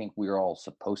mentality I think we're all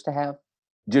supposed to have.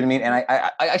 Do you know what I mean?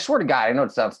 And I swear to God, I know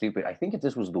it sounds stupid. I think if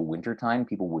this was the winter time,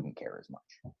 people wouldn't care as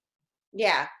much.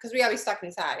 Yeah, because we always stuck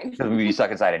inside. Because we'd be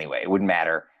stuck inside anyway. It wouldn't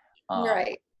matter.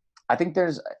 Right. I think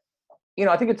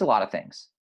I think it's a lot of things.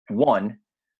 One,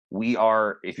 we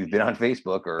are, if you've been on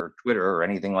Facebook or Twitter or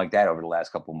anything like that over the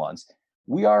last couple of months,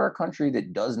 we are a country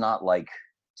that does not like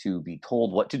to be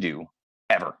told what to do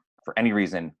ever for any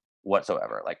reason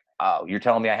whatsoever. Like, oh, you're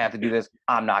telling me I have to do this?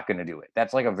 I'm not going to do it.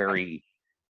 That's like a very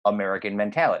American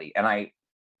mentality. And I'm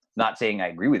not saying I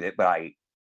agree with it, but I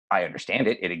understand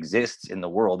it. It exists in the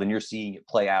world, and you're seeing it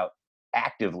play out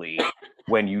actively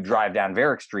when you drive down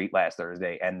Varick Street last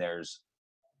Thursday and there's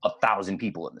 1,000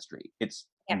 people in the street. It's,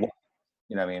 you know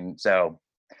what I mean? So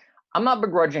I'm not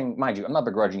begrudging, mind you, I'm not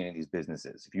begrudging any of these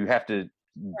businesses. If you have to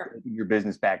open your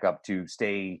business back up to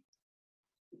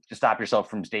stop yourself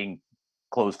from staying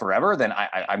closed forever, then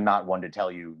I'm not one to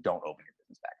tell you don't open your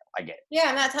business back up. I get it. Yeah,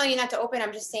 I'm not telling you not to open.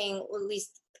 I'm just saying at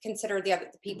least consider the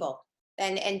people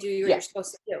and do what you're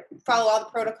supposed to do. Follow all the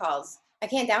protocols. I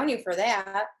can't down you for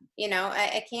that. You know,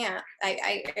 I can't.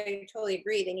 I totally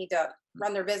agree. They need to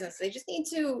run their business. They just need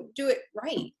to do it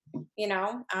right. You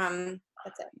know,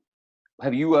 that's it.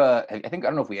 Have you, I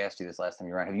don't know if we asked you this last time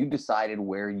you were on, have you decided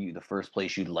where the first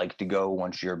place you'd like to go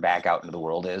once you're back out into the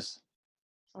world is?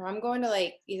 I'm going to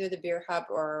like either the Beer Hub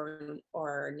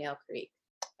or Nail Creek.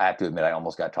 I have to admit, I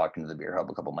almost got talked into the Beer Hub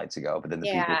a couple nights ago, but then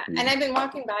and I've been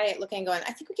walking by it looking, going,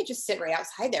 I think we could just sit right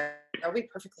outside there. It'll be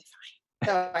perfectly fine.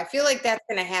 So I feel like that's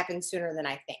going to happen sooner than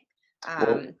I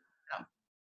think.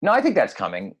 No, I think that's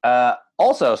coming.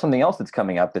 Also, something else that's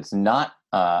coming up that's not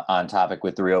on topic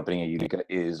with the reopening of Utica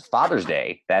is Father's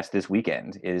Day. That's this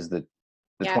weekend. It is the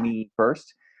 21st.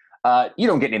 You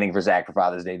don't get anything for Zach for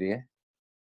Father's Day, do you?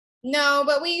 No,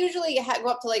 but we usually go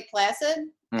up to Lake Placid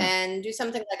and do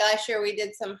something like last year. We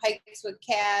did some hikes with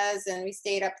Kaz and we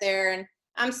stayed up there. And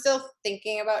I'm still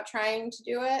thinking about trying to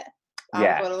do it.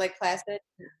 Go to Lake Placid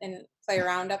and play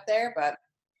around up there, but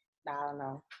I don't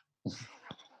know.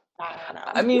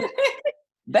 I mean,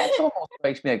 that almost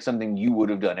makes me like something you would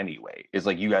have done anyway. Is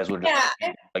like you guys would have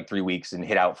done like 3 weeks and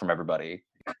hit out from everybody.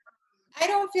 I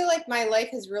don't feel like my life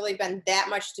has really been that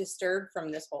much disturbed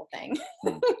from this whole thing.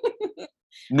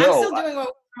 No, I'm still doing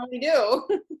what we normally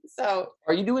do. So,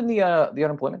 are you doing the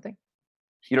unemployment thing?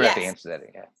 You don't have to answer that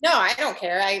yet. No, I don't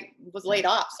care. I was laid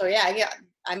off, so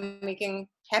I'm making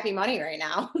happy money right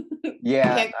now.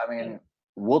 Yeah, I mean,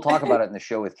 we'll talk about it in the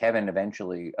show with Kevin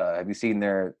eventually. Have you seen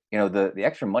the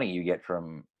extra money you get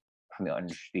from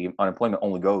the unemployment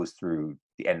only goes through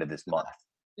the end of this month?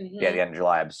 Mm-hmm. Yeah, the end of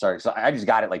July. I'm sorry. So I just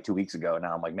got it like 2 weeks ago.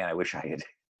 Now I'm like, man, I wish I had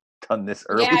done this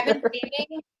earlier. Yeah, I've been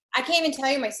saving. I can't even tell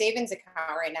you my savings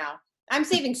account right now. I'm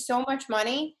saving so much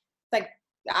money. Like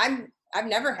I've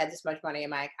never had this much money in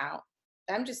my account.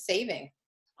 I'm just saving.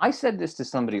 I said this to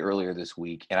somebody earlier this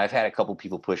week, and I've had a couple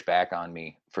people push back on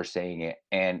me for saying it.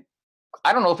 And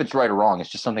I don't know if it's right or wrong.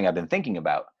 It's just something I've been thinking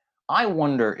about. I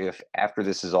wonder if after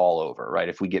this is all over, right,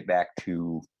 if we get back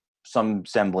to some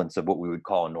semblance of what we would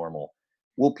call a normal,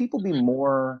 will people be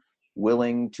more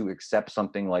willing to accept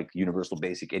something like universal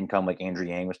basic income, like Andrew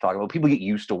Yang was talking about? People get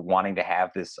used to wanting to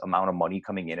have this amount of money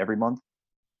coming in every month.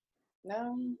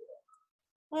 No.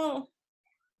 Well,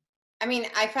 I mean,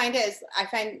 I find as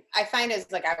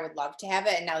like I would love to have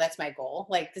it, and now that's my goal.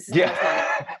 Like this is how much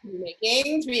money I'm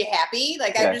making to be happy.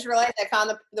 Like I just realized I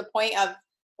found the point of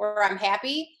where I'm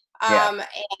happy.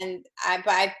 And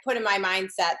I put in my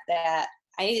mindset that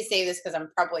I need to save this because I'm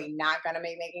probably not going to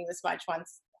be making this much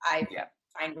once I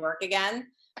find work again.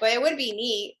 But it would be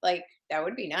neat. Like that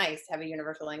would be nice to have a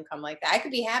universal income like that. I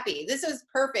could be happy. This is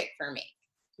perfect for me.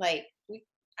 Like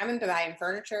I'm into buying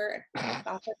furniture and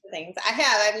all sorts of things. I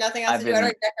have nothing else to do. I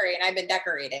don't decorate, and I've been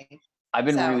decorating. I've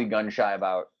been really gun shy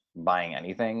about buying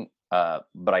anything,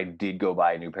 but I did go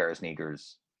buy a new pair of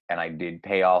sneakers, and I did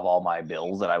pay off all my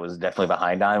bills that I was definitely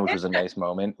behind on, which was a nice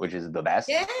moment, which is the best.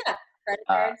 Yeah, credit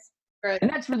cards. And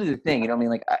that's really the thing, you know what I mean?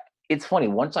 Like, it's funny.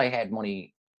 Once I had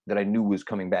money that I knew was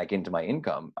coming back into my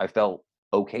income, I felt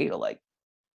okay to like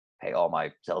pay all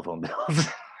my cell phone bills.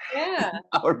 Yeah.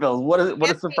 Our bills. What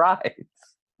a surprise.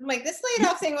 I'm like, this laid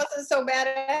off thing wasn't so bad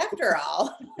after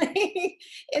all.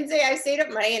 And say I saved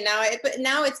up money, and but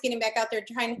now it's getting back out there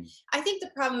trying. I think the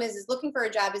problem is looking for a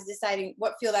job is deciding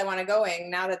what field I want to go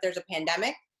in now that there's a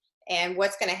pandemic and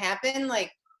what's going to happen.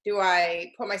 Like, do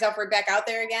I put myself right back out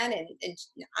there again? And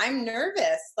I'm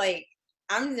nervous. Like,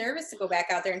 I'm nervous to go back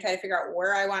out there and try to figure out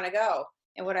where I want to go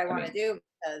and what I want to do,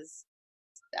 because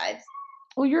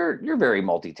well, you're very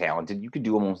multi-talented. You could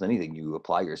do almost anything you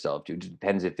apply yourself to. It just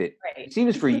depends if it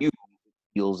seems for you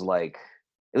feels like,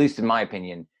 at least in my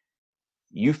opinion,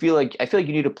 I feel like you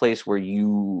need a place where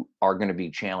you are going to be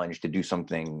challenged to do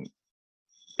something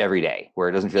every day, where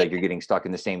it doesn't feel like you're getting stuck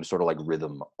in the same sort of like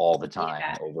rhythm all the time,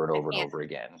 over and over and over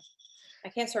again. I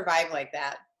can't survive like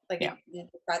that. Like it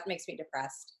makes me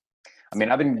depressed. I mean,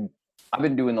 I've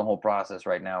been doing the whole process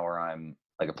right now where I'm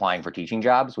like applying for teaching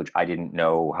jobs, which I didn't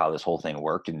know how this whole thing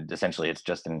worked, and essentially it's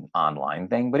just an online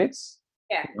thing, but it's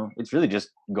it's really just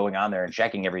going on there and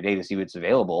checking every day to see what's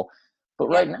available. But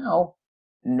right now,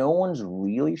 no one's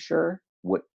really sure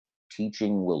what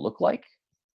teaching will look like.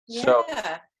 So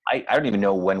I don't even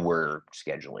know when we're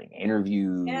scheduling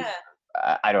interviews.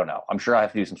 I don't know. I'm sure I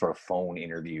have to do some sort of phone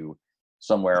interview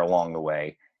somewhere along the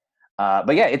way.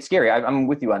 But yeah, it's scary. I'm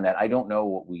with you on that. I don't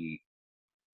know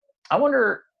I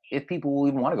wonder if people will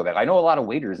even want to go back. I know a lot of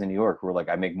waiters in New York who are like,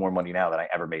 I make more money now than I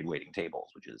ever made waiting tables,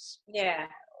 which is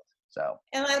so.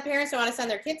 And a lot of parents don't want to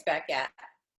send their kids back yet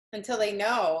until they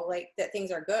know like that things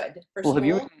are good for school.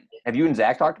 Have you and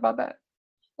Zach talked about that?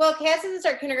 Well, Cass doesn't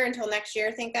start kindergarten until next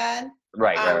year, thank God.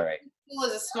 Right. School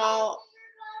is a small.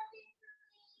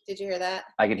 Did you hear that?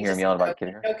 I can hear him yelling about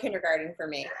kindergarten. No kindergarten for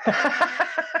me.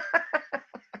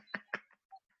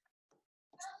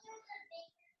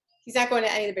 He's not going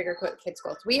to any of the bigger kids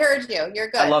schools. We heard you. You're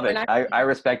good. I love it. I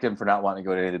respect him for not wanting to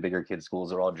go to any of the bigger kids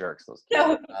schools. They're all jerks. Those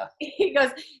kids. No, he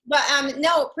goes, but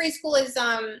no, preschool is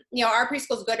our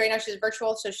preschool is good right now. She's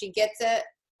virtual, so she gets it.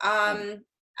 I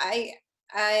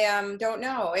don't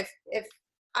know if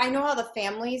I know all the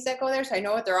families that go there, so I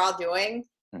know what they're all doing,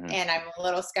 and I'm a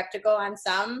little skeptical on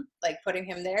some, like putting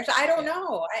him there. So I don't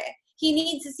know. He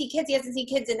needs to see kids. He hasn't seen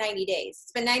kids in 90 days.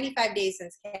 It's been 95 days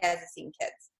since he hasn't seen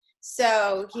kids.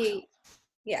 So so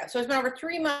it's been over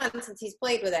 3 months since he's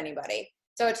played with anybody.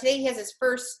 So today he has his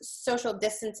first social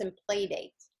distance and play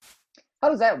date. How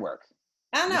does that work?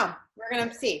 I don't know. We're going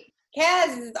to see.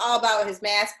 Kaz is all about his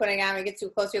mask putting on when he gets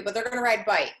too close to it, but they're going to ride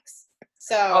bikes.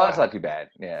 So that's not too bad.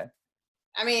 Yeah.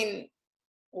 I mean,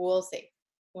 we'll see.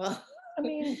 Well,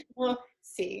 we'll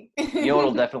see.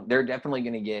 They're definitely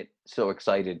going to get so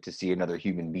excited to see another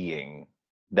human being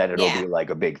that it'll be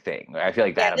like a big thing. I feel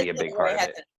like that'll be a big part of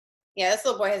it. Yeah, this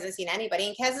little boy hasn't seen anybody.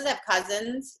 And Kaz does have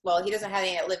cousins. Well, he doesn't have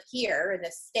any that live here in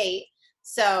this state.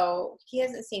 So he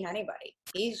hasn't seen anybody.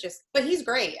 But he's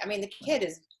great. I mean, the kid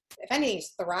is, if anything,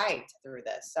 he's thrived through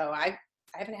this. So I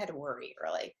haven't had to worry,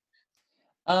 really.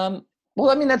 Well,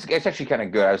 I mean, it's actually kind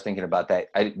of good. I was thinking about that.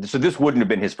 So this wouldn't have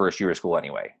been his first year of school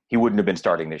anyway. He wouldn't have been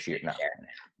starting this year. No.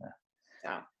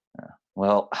 No.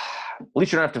 Well, at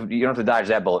least you don't have to dodge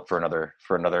that bullet for another.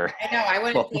 I know.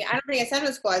 I don't think I sent him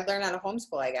to school. I'd learn how to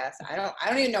homeschool, I guess. I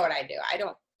don't even know what I do.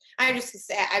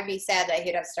 I'd be sad that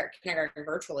he'd have to start kindergarten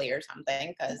virtually or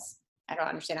something, because I don't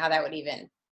understand how that would even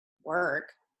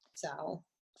work. So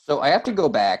I have to go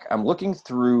back. I'm looking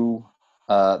through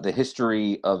the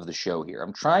history of the show here.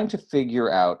 I'm trying to figure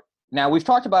out. Now, we've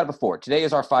talked about it before. Today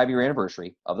is our 5-year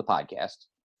anniversary of the podcast.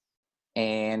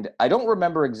 And I don't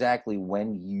remember exactly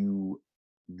when you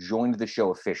joined the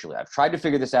show officially. I've tried to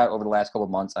figure this out over the last couple of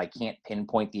months. I can't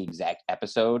pinpoint the exact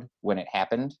episode when it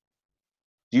happened.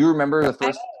 Do you remember the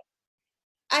first?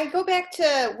 I go back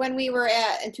to when we were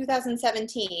in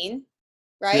 2017,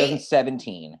 right?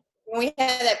 2017. When we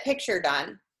had that picture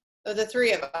done of the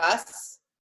three of us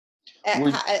at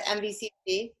MVCC.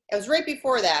 It was right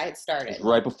before that had started.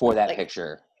 Right before that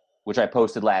picture, which I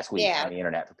posted last week on the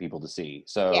internet for people to see.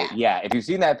 So if you've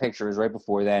seen that picture, it was right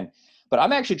before then. But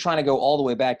I'm actually trying to go all the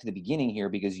way back to the beginning here,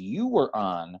 because you were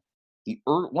on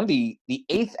the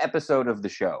 8th episode of the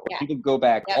show. Yeah. You could go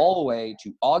back all the way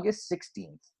to August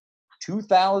 16th,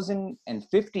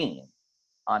 2015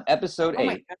 on episode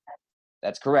 8.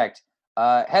 That's correct.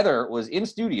 Heather was in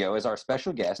studio as our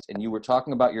special guest, and you were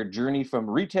talking about your journey from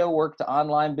retail work to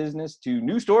online business to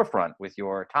new storefront with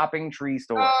your Topping Tree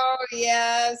store. Oh,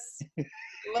 yes.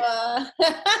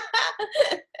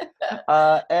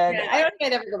 I don't think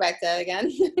I'd ever go back to that again.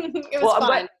 It was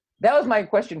fun. That was my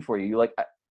question for you. Like,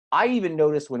 I even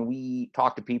notice when we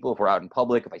talk to people, if we're out in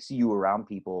public, if I see you around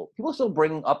people still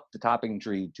bring up the Topping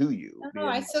Tree to you. No,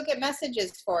 I still get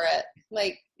messages for it,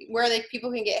 like where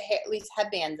people can get at least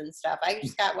headbands and stuff. I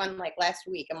just got one like last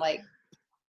week. I'm like,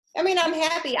 I mean, I'm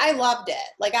happy. I loved it.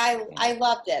 Like I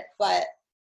loved it, but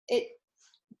I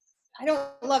don't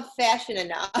love fashion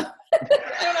enough. I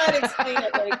don't know how to explain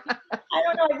it. Like, I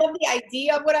don't know. I love the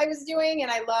idea of what I was doing,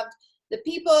 and I loved the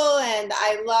people, and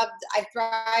I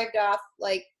thrived off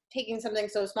like taking something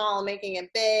so small and making it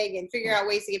big and figuring out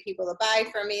ways to get people to buy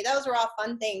from me. Those were all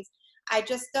fun things. I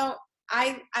just don't,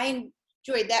 I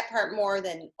enjoyed that part more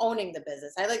than owning the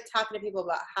business. I like talking to people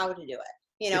about how to do it.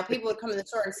 You know, people would come in the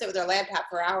store and sit with their laptop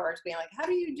for hours being like, how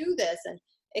do you do this? And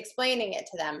explaining it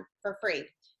to them for free.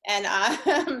 And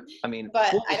I mean,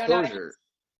 but full I don't know. disclosure.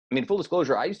 Full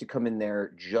disclosure. I used to come in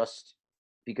there just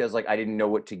because, like, I didn't know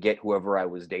what to get whoever I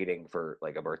was dating for,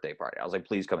 like, a birthday party. I was like,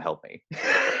 please come help me.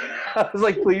 I was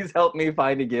like, please help me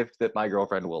find a gift that my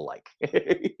girlfriend will like.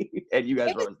 And you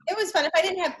guys it was fun. If I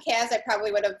didn't have Kaz, I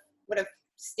probably would have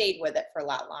stayed with it for a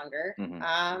lot longer.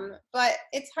 Mm-hmm. But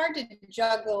it's hard to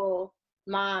juggle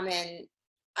mom, and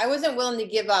I wasn't willing to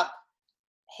give up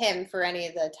him for any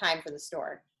of the time for the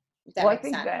store. If that makes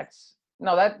sense.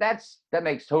 That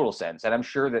makes total sense. And I'm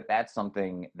sure that that's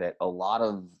something that a lot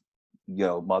of, you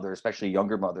know, mothers, especially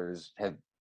younger mothers, have,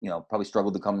 you know, probably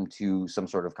struggled to come to some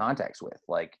sort of context with.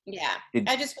 Like,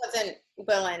 I just wasn't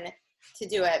willing to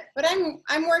do it. But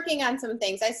I'm working on some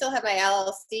things. I still have my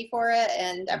LLC for it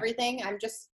and everything.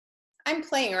 I'm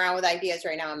playing around with ideas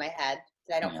right now in my head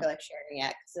that I don't feel like sharing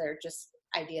yet, because they're just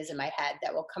ideas in my head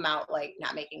that will come out like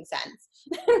not making sense.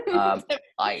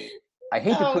 I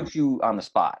hate to put you on the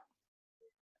spot.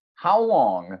 How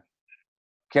long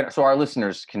so our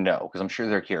listeners can know, because I'm sure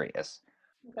they're curious.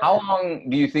 How long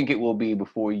do you think it will be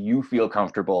before you feel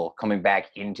comfortable coming back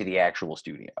into the actual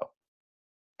studio?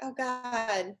 Oh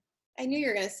God, I knew you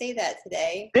were going to say that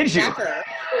today. Did you?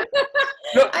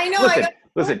 No, I know.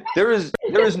 Listen. There is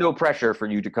no pressure for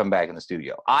you to come back in the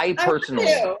studio. I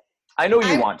personally, I know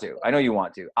you want to.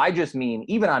 I just mean,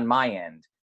 even on my end,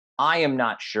 I am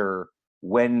not sure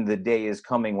when the day is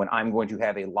coming when I'm going to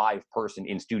have a live person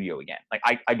in studio again. Like,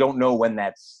 I don't know when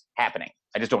that's happening.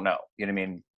 I just don't know. You know what I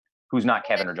mean? Who's not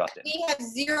Kevin or Justin? We have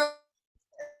 0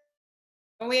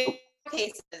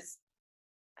 cases.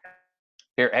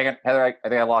 Here, hang on, Heather. I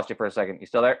think I lost you for a second. You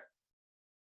still there?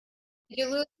 Did you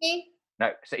lose me?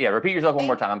 No. So, yeah. Repeat yourself one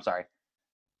more time. I'm sorry.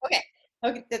 Okay,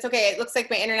 that's okay. It looks like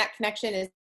my internet connection is.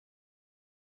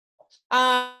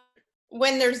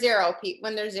 When there's 0 cases.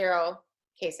 When there's 0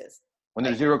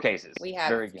 cases. We have.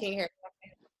 Very can good. you hear?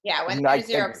 Yeah, when there's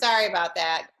 0. Sorry about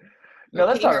that. No,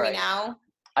 that's all right. Can you hear me now?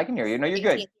 I can hear you. No, you're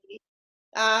good.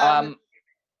 I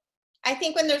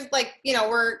think when there's, like, you know,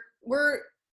 we're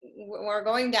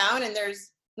going down, and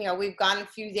there's, you know, we've gone a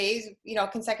few days, you know,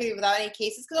 consecutive without any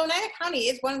cases, because Oneida County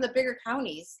is one of the bigger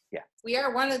counties. Yeah. We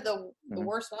are one of the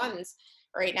worst ones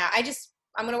right now.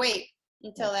 I'm going to wait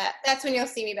until that's when you'll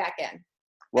see me back in.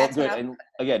 Well, good. And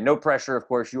again, no pressure, of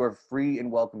course. You are free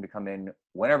and welcome to come in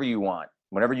whenever you want,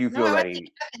 whenever you feel ready.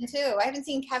 Kevin too. I haven't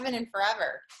seen Kevin in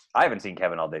forever. I haven't seen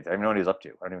Kevin all day. I don't even know what he's up to.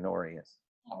 I don't even know where he is.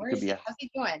 Where is he? How's he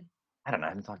doing? I don't know. I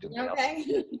haven't talked to him.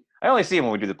 Okay. I only see him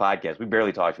when we do the podcast. We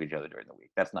barely talk to each other during the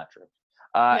week. That's not true.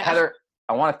 Heather,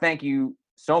 I want to thank you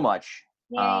so much.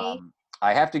 Yay.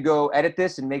 I have to go edit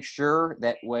this and make sure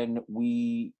that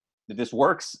that this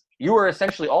works. You are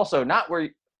essentially also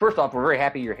first off, we're very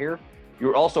happy you're here.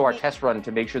 You're also our test run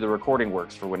to make sure the recording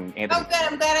works for when Anthony. Oh, good.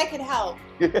 I'm glad I could help.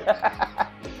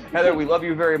 Heather, we love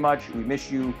you very much. We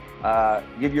miss you.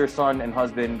 Give your son and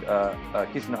husband a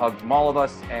kiss and a hug from all of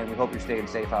us, and we hope you're staying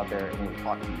safe out there, and we'll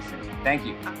talk to you soon. Thank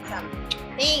you. Awesome.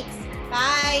 Thanks.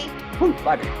 Bye. Woo,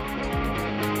 bye, baby.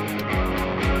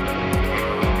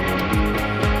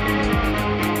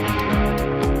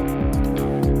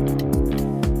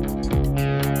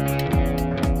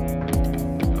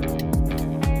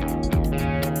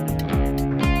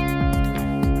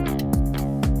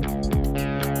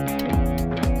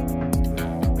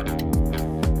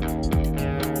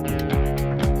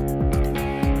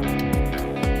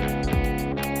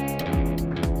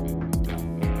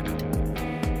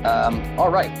 All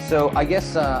right, so I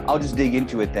guess I'll just dig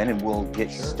into it then, and we'll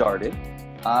get started.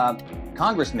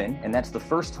 Congressman, and that's the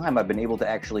first time I've been able to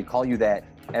actually call you that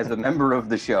as a member of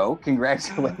the show.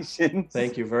 Congratulations.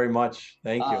 Thank you very much.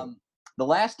 Thank you.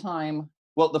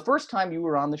 The first time you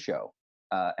were on the show,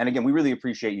 and again, we really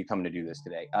appreciate you coming to do this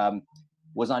today,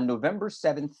 was on November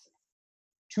 7th,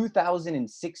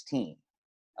 2016.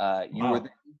 You were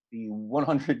the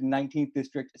 119th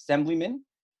District Assemblyman.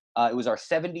 It was our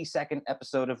 72nd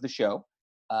episode of the show.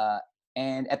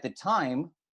 And at the time,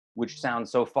 which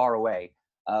sounds so far away,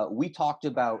 we talked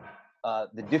about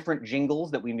the different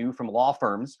jingles that we knew from law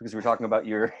firms, because we were talking about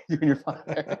you and your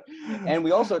father. And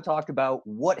we also talked about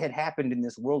what had happened in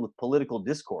this world with political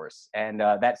discourse. And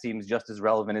that seems just as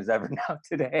relevant as ever now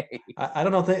today. I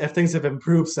don't know if things have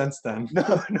improved since then. No,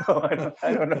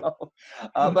 I don't know.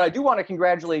 But I do want to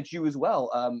congratulate you as well.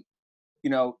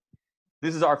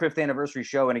 This is our 5th anniversary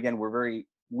show. And again,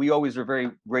 we always are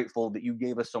very grateful that you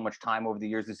gave us so much time over the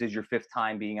years. This is your 5th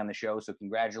time being on the show. So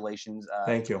congratulations.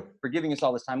 Thank you for giving us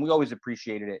all this time. We always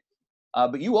appreciated it.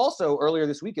 But you also, earlier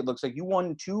this week, it looks like you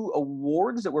won 2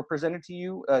 awards that were presented to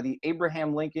you, the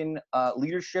Abraham Lincoln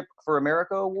Leadership for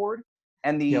America Award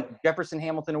and the Jefferson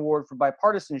Hamilton Award for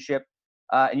Bipartisanship.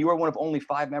 And you are one of only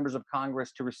 5 members of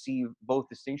Congress to receive both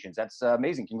distinctions. That's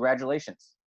amazing.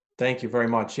 Congratulations. Thank you very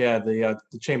much. Yeah, the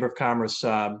Chamber of Commerce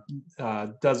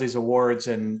does these awards,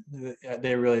 and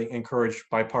they really encourage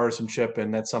bipartisanship,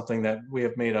 and that's something that we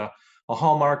have made a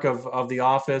hallmark of the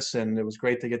office. And it was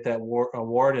great to get that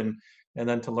award, and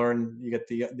then to learn you get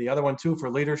the other one too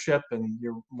for leadership, and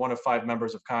you're one of 5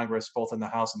 members of Congress, both in the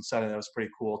House and Senate. That was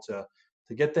pretty cool to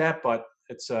get that, but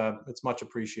it's much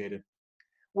appreciated.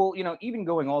 Well, even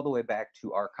going all the way back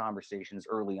to our conversations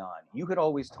early on, you had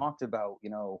always talked about,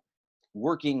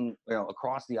 working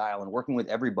across the aisle and working with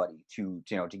everybody to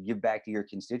give back to your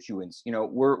constituents.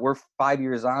 We're 5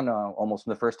 years on almost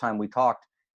from the first time we talked.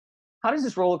 How does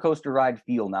this roller coaster ride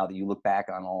feel now that you look back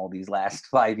on all these last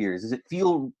 5 years? How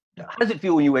does it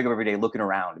feel when you wake up every day looking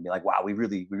around and be like, wow, we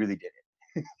really did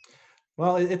it?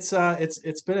 Well, it's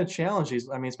been a challenge.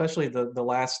 I mean, especially the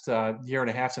last year and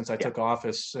a half since I took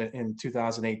office in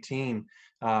 2018,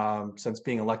 since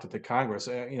being elected to Congress.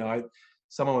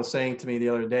 Someone was saying to me the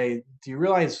other day, do you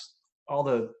realize all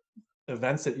the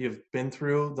events that you've been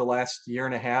through the last year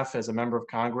and a half as a member of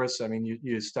Congress? I mean,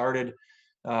 you started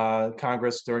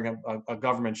Congress during a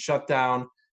government shutdown.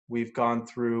 We've gone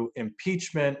through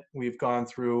impeachment. We've gone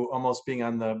through almost being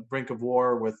on the brink of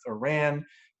war with Iran.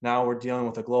 Now we're dealing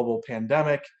with a global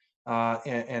pandemic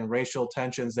and racial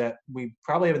tensions that we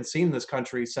probably haven't seen in this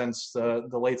country since the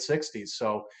late 60s.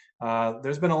 So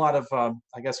there's been a lot of,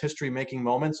 history-making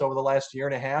moments over the last year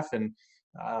and a half, and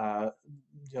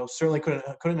certainly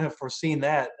couldn't have foreseen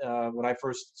that when I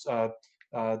first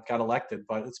got elected.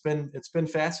 But it's been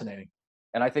fascinating.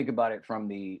 And I think about it from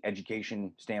the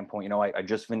education standpoint. I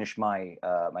just finished my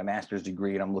my master's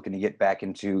degree, and I'm looking to get back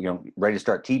into ready to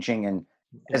start teaching. And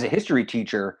as a history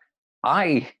teacher,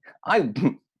 I'm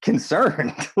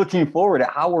concerned looking forward to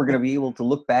how we're going to be able to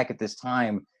look back at this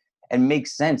time and make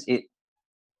sense.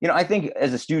 I think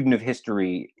as a student of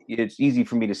history, it's easy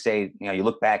for me to say, you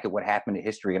look back at what happened to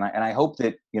history, and I hope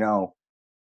that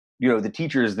the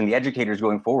teachers and the educators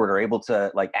going forward are able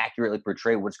to accurately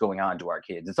portray what's going on to our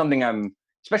kids. It's something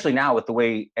especially now with the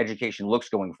way education looks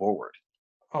going forward.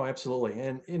 Oh, absolutely.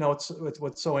 And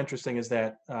what's so interesting is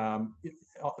that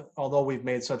although we've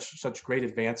made such great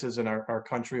advances in our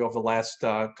country over the last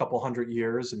couple hundred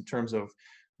years in terms of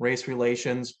race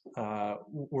relations,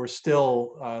 we're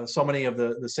still so many of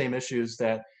the same issues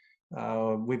that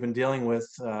we've been dealing with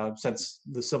since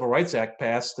the Civil Rights Act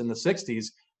passed in the 60s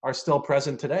are still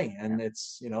present today. And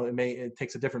it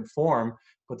takes a different form,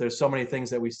 but there's so many things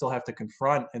that we still have to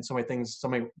confront, and so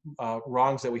many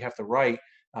wrongs that we have to right.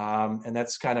 And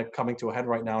that's kind of coming to a head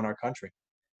right now in our country.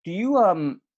 Do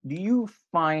you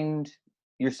find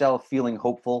yourself feeling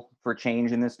hopeful for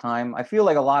change in this time? I feel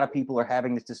like a lot of people are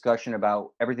having this discussion about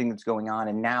everything that's going on,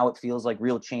 and now it feels like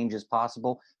real change is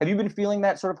possible. Have you been feeling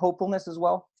that sort of hopefulness as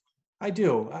well? I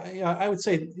do. I would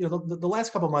say the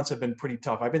last couple of months have been pretty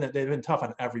tough. They've been tough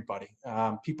on everybody.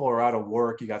 People are out of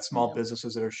work. You got small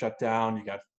businesses that are shut down. You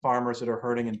got farmers that are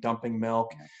hurting and dumping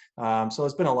milk. So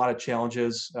there's been a lot of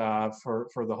challenges for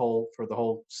the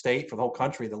whole state, for the whole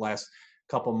country, the last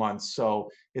couple of months. So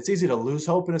it's easy to lose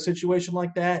hope in a situation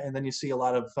like that, and then you see a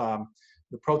lot of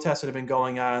the protests that have been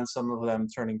going on. Some of them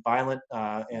turning violent,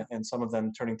 and some of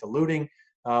them turning to looting.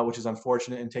 Which is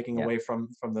unfortunate and taking away from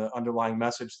the underlying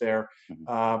message there.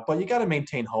 But you got to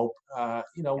maintain hope.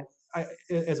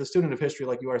 As a student of history,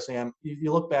 like you are, Sam,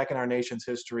 you look back in our nation's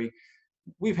history,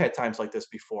 we've had times like this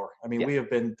before. I mean, we have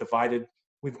been divided.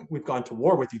 We've gone to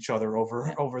war with each other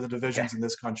over the divisions in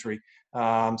this country.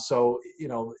 So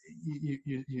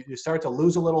you start to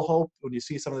lose a little hope when you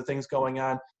see some of the things going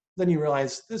on. Then you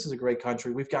realize this is a great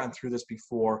country. We've gotten through this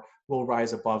before. We'll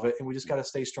rise above it, and we just got to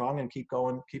stay strong and keep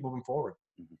going, keep moving forward.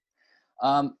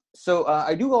 So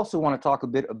I do also want to talk a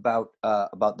bit about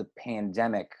the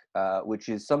pandemic, which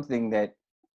is something that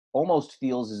almost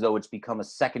feels as though it's become a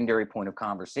secondary point of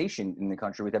conversation in the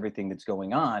country with everything that's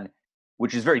going on,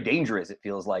 which is very dangerous. It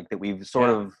feels like that we've sort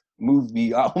of moved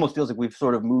beyond, almost feels like we've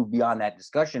sort of moved beyond that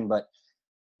discussion. But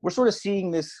we're sort of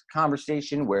seeing this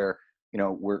conversation where,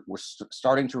 we're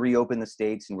starting to reopen the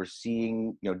states, and we're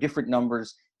seeing, different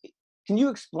numbers. Can you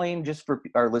explain, just for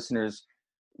our listeners,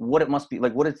 what it must be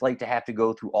like, what it's like to have to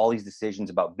go through all these decisions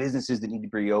about businesses that need to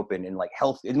be reopened and like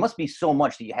health? It must be so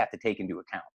much that you have to take into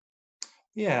account.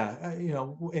 Yeah,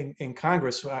 in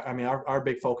Congress, I mean, our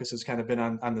big focus has kind of been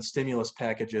on the stimulus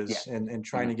packages and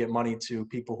trying to get money to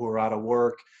people who are out of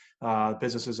work,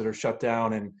 businesses that are shut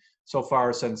down. And so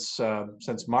far, since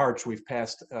March, we've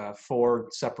passed 4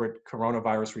 separate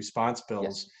coronavirus response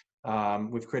bills.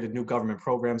 We've created new government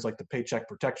programs like the Paycheck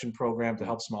Protection Program to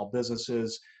help small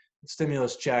businesses,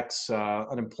 stimulus checks,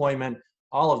 unemployment,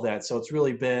 all of that. So it's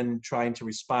really been trying to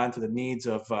respond to the needs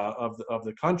of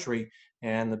the country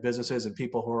and the businesses and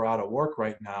people who are out of work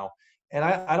right now. And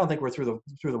I don't think we're through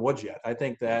the woods yet. I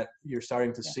think that you're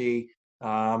starting to see,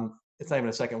 it's not even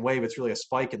a second wave, it's really a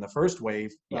spike in the first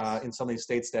wave in some of these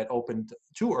states that opened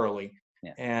too early.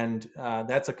 Yeah. And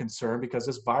that's a concern because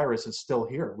this virus is still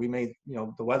here. We may,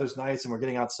 the weather's nice and we're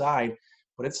getting outside,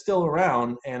 but it's still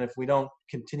around. And if we don't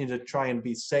continue to try and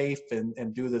be safe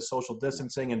and do the social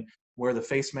distancing and wear the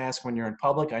face mask when you're in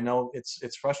public, I know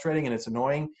it's frustrating and it's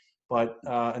annoying, but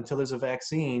until there's a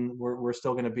vaccine, we're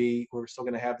still going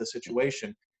to have the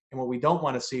situation. And what we don't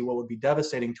want to see, what would be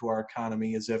devastating to our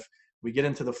economy, is if we get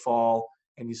into the fall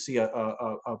and you see a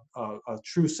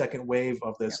true second wave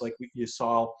of this, like you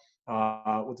saw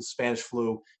with the Spanish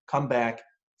flu, come back,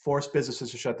 force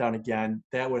businesses to shut down again.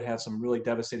 That would have some really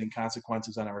devastating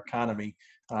consequences on our economy.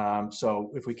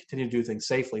 So if we continue to do things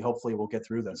safely, hopefully we'll get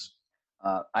through this.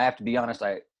 I have to be honest,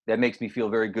 that makes me feel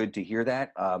very good to hear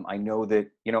that. I know that,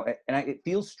 it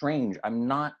feels strange.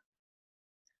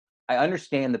 I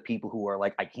understand the people who are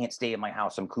like, I can't stay in my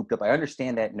house, I'm cooped up. I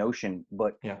understand that notion,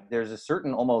 but there's a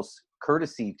certain almost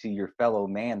courtesy to your fellow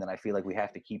man that I feel like we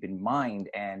have to keep in mind.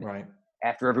 And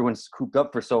after everyone's cooped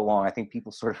up for so long, I think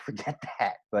people sort of forget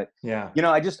that. But,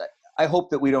 I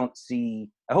hope that we don't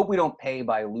pay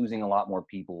by losing a lot more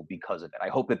people because of it. I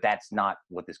hope that that's not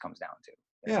what this comes down to.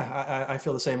 Yeah, I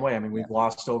feel the same way. I mean, we've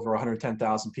lost over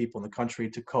 110,000 people in the country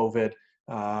to COVID.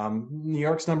 New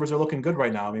York's numbers are looking good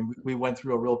right now. I mean, we went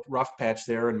through a real rough patch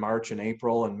there in March and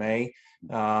April and May,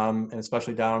 and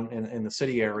especially down in the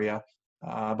city area.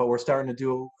 But we're starting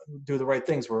to do the right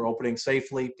things. We're opening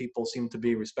safely. People seem to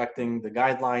be respecting the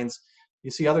guidelines.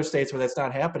 You see other states where that's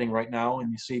not happening right now,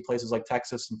 and you see places like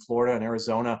Texas and Florida and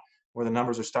Arizona where the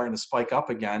numbers are starting to spike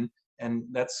up again, and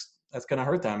that's going to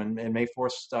hurt them and may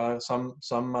force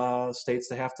some states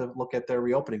to have to look at their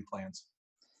reopening plans.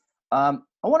 I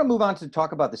want to move on to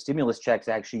talk about the stimulus checks.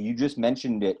 Actually, you just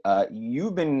mentioned it.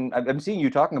 I'm seeing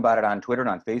you talking about it on Twitter and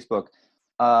on Facebook.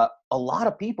 A lot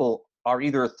of people are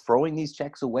either throwing these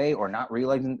checks away or not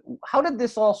realizing. How did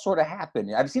this all sort of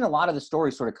happen? I've seen a lot of the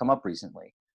stories sort of come up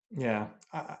recently. Yeah,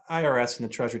 IRS and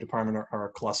the Treasury Department are a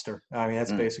cluster. I mean,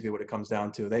 that's basically what it comes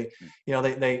down to. They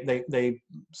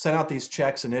sent out these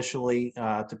checks initially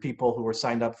to people who were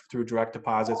signed up through direct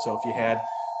deposit. So if you had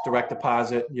direct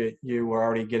deposit, you were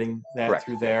already getting that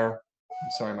through there.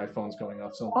 I'm sorry, my phone's going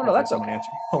off. So that's someone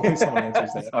hopefully someone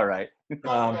answers that. All right.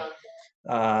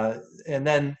 And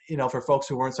then, for folks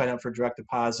who weren't signed up for direct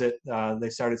deposit, they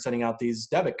started sending out these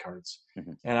debit cards.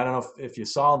 Mm-hmm. And I don't know if you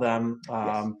saw them,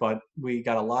 but we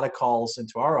got a lot of calls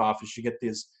into our office. You get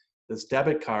this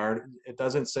debit card. It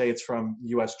doesn't say it's from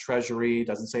U.S. Treasury. It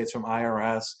doesn't say it's from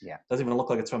IRS. Yeah. It doesn't even look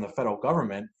like it's from the federal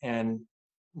government. And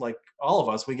like all of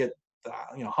us, we get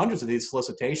hundreds of these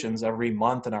solicitations every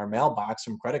month in our mailbox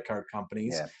from credit card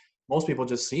companies. Yeah. Most people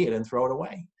just see it and throw it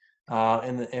away.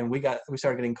 And we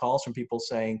started getting calls from people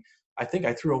saying, I think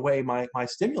I threw away my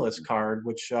stimulus card,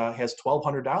 which has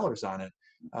 $1,200 on it.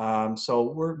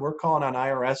 So we're calling on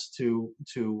IRS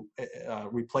to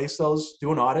replace those,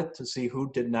 do an audit to see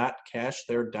who did not cash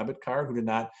their debit card, who did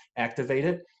not activate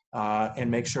it,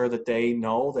 and make sure that they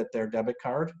know that their debit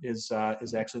card is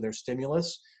actually their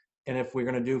stimulus. And if we're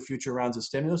going to do future rounds of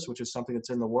stimulus, which is something that's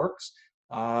in the works,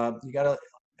 you got to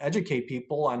educate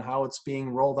people on how it's being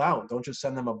rolled out. Don't just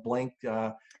send them a blank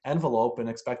envelope and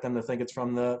expect them to think it's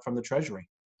from the Treasury.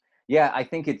 Yeah, I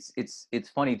think it's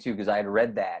funny too, because I had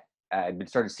read that. I'd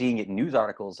started seeing it in news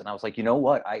articles, and I was like, you know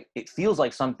what? It feels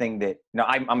like something that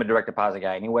I'm a direct deposit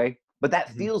guy anyway, but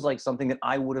that feels like something that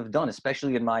I would have done,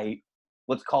 especially in my,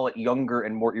 let's call it, younger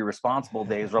and more irresponsible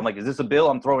days, where I'm like, is this a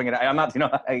bill? I'm throwing it. I'm not,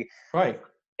 right.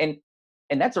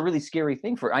 And that's a really scary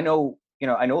thing I know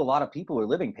a lot of people are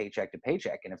living paycheck to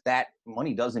paycheck, and if that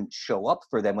money doesn't show up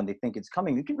for them when they think it's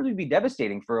coming, it can really be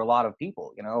devastating for a lot of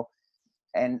people,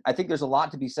 And I think there's a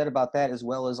lot to be said about that, as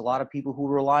well as a lot of people who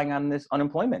are relying on this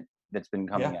unemployment that's been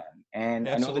coming in. And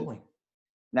absolutely.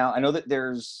 I know that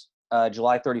there's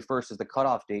July 31st is the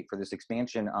cutoff date for this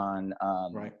expansion on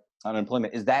Right.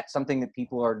 unemployment. Is that something that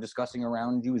people are discussing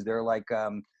around you? Is there like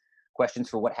questions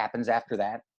for what happens after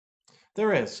that?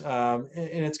 There is, and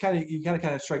it's you kind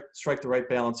of strike the right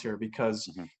balance here, because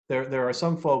Mhm. there are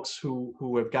some folks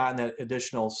who have gotten that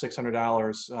additional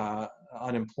 $600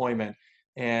 unemployment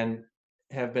and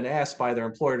have been asked by their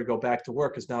employer to go back to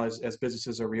work, because now as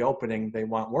businesses are reopening, they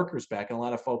want workers back, and a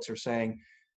lot of folks are saying,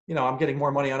 I'm getting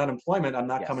more money on unemployment, I'm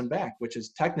not Yes. coming back, which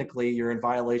is technically you're in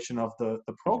violation of the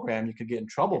program. You could get in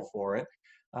trouble for it.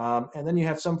 And then you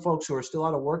have some folks who are still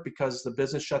out of work because the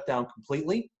business shut down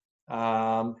completely.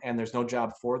 And there's no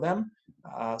job for them.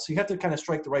 So you have to kind of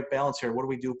strike the right balance here. What do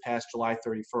we do past July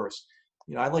 31st?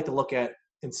 I'd like to look at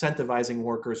incentivizing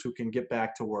workers who can get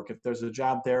back to work. If there's a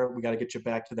job there, we got to get you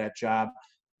back to that job.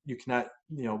 You cannot,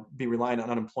 be reliant on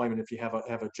unemployment if you have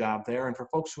a job there. And for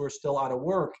folks who are still out of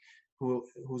work,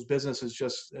 whose business is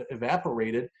just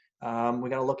evaporated, we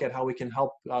got to look at how we can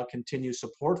help continue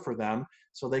support for them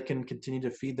so they can continue to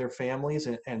feed their families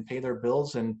and pay their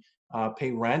bills and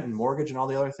pay rent and mortgage and all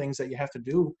the other things that you have to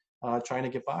do trying to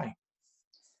get by.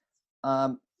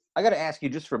 I got to ask you,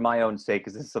 just for my own sake,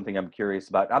 because this is something I'm curious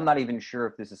about. I'm not even sure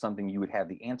if this is something you would have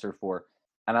the answer for,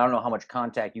 and I don't know how much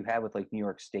contact you have with like New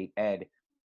York State Ed.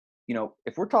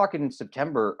 If we're talking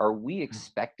September, are we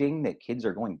expecting that kids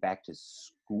are going back to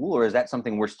school, or is that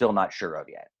something we're still not sure of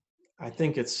yet? I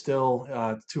think it's still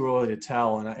too early to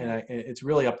tell, and it's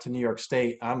really up to New York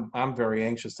State. I'm very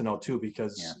anxious to know too,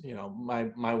 because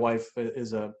my wife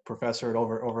is a professor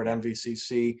over at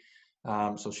MVCC,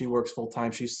 so she works full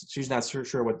time. She's not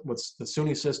sure what the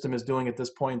SUNY system is doing at this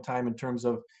point in time in terms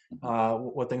of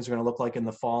what things are going to look like in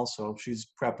the fall. So she's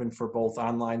prepping for both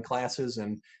online classes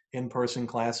and in-person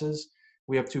classes.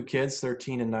 We have two kids,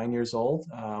 13 and 9 years old,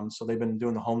 so they've been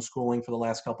doing the homeschooling for the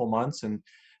last couple months, and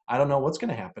I don't know what's going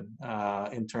to happen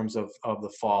in terms of the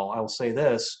fall. I will say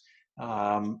this: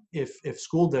 if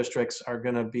school districts are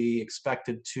going to be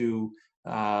expected to,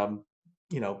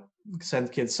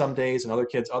 send kids some days and other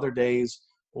kids other days,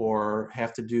 or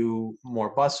have to do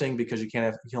more busing because you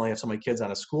only have so many kids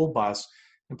on a school bus,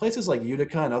 in places like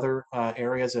Utica and other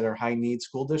areas that are high need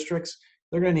school districts,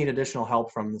 they're going to need additional help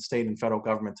from the state and federal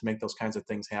government to make those kinds of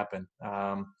things happen.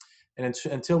 And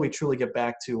until we truly get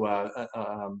back to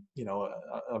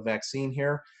a vaccine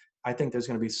here, I think there's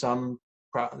probably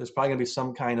going to be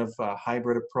some kind of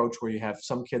hybrid approach where you have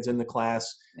some kids in the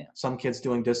class, some kids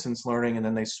doing distance learning, and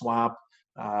then they swap.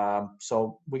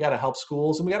 So we got to help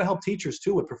schools, and we got to help teachers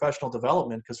too with professional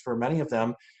development, because for many of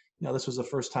them, this was the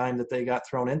first time that they got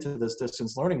thrown into this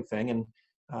distance learning thing, and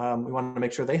we want to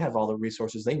make sure they have all the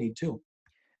resources they need too.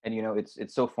 And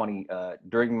it's so funny.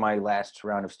 During my last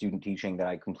round of student teaching that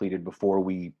I completed before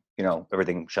we,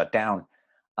 everything shut down,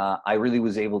 I really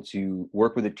was able to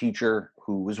work with a teacher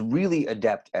who was really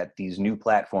adept at these new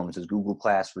platforms, this Google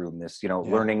Classroom, this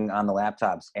learning on the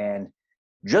laptops, and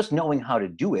just knowing how to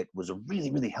do it was a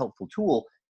really, really helpful tool.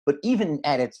 But even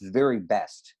at its very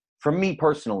best, for me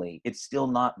personally, it's still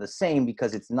not the same,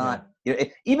 because it's not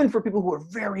even for people who are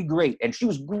very great. And she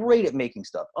was great at making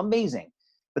stuff, amazing.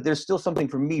 But there's still something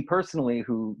for me personally,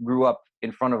 who grew up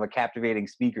in front of a captivating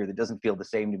speaker, that doesn't feel the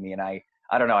same to me. And I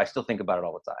don't know, I still think about it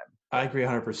all the time. I agree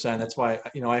 100%. That's why,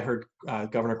 I heard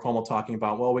Governor Cuomo talking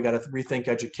about, well, we got to rethink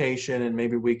education, and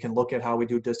maybe we can look at how we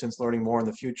do distance learning more in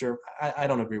the future. I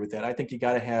don't agree with that. I think you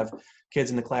got to have kids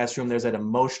in the classroom. There's that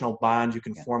emotional bond you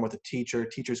can form with a teacher.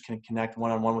 Teachers can connect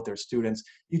one-on-one with their students.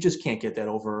 You just can't get that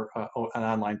over an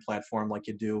online platform like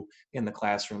you do in the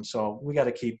classroom. So we got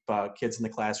to keep kids in the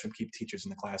classroom, keep teachers in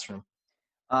the classroom.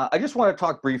 I just want to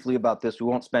talk briefly about this. We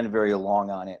won't spend very long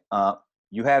on it.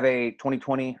 You have a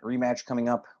 2020 rematch coming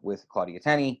up with Claudia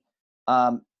Tenney.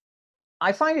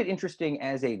 I find it interesting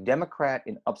as a Democrat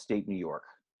in upstate New York,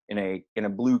 in a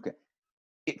blue.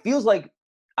 It feels like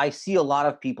I see a lot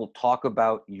of people talk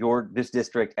about this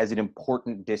district as an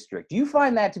important district. Do you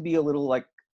find that to be a little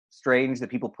strange that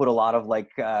people put a lot of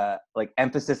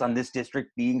emphasis on this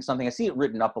district being something? I see it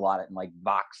written up a lot in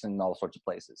Vox and all sorts of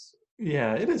places.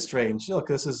 Yeah, it is strange. Look,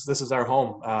 this is our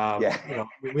home.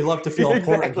 We love to feel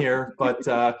important here, but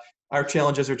our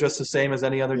challenges are just the same as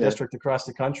any other district across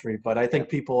the country. But I think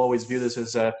people always view this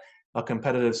as a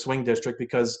competitive swing district,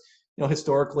 because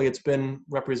historically it's been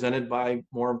represented by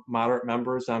more moderate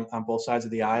members on both sides of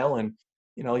the aisle, and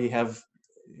you have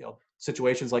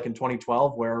situations like in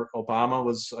 2012 where Obama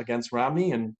was against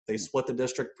Romney and they split the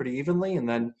district pretty evenly, and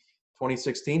then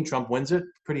 2016, Trump wins it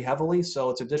pretty heavily.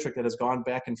 So it's a district that has gone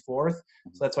back and forth.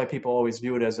 So that's why people always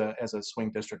view it as a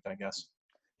swing district, I guess.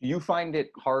 Do you find it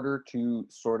harder to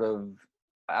sort of,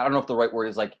 I don't know if the right word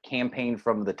is campaign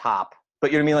from the top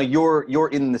But you know what I mean? Like you're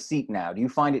in the seat now. Do you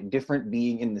find it different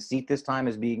being in the seat this time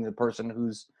as being the person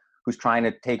who's trying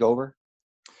to take over?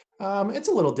 It's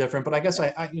a little different, but I guess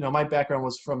I my background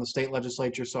was from the state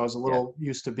legislature, so I was a little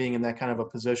used to being in that kind of a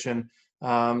position.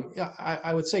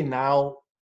 I would say now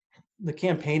the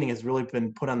campaigning has really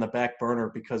been put on the back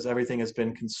burner because everything has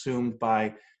been consumed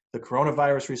by the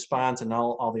coronavirus response and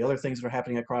all the other things that are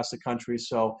happening across the country.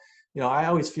 So, I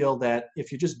always feel that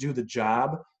if you just do the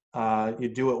job, you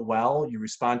do it well, you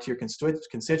respond to your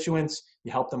constituents,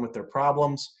 you help them with their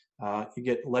problems, you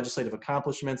get legislative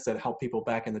accomplishments that help people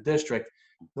back in the district.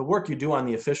 The work you do on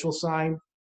the official side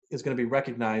is going to be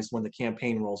recognized when the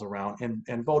campaign rolls around,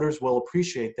 and voters will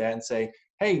appreciate that and say,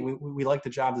 hey, we like the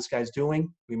job this guy's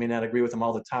doing. We may not agree with him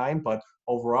all the time, but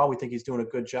overall we think he's doing a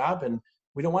good job, and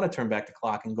we don't want to turn back the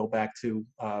clock and go back to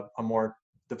a more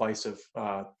divisive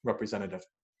representative.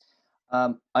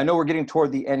 I know we're getting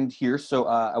toward the end here, so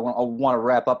I want to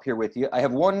wrap up here with you. I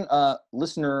have one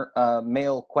listener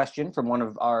mail question from one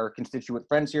of our constituent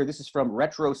friends here. This is from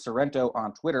Retro Sorrento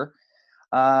on Twitter.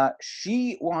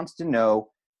 She wants to know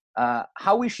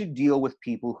how we should deal with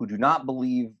people who do not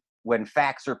believe when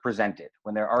facts are presented,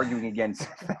 when they're arguing against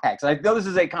facts. I know this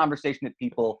is a conversation that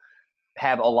people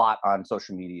have a lot on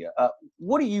social media.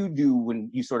 What do you do when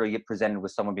you sort of get presented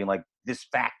with someone being like, this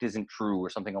fact isn't true or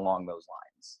something along those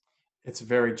lines? It's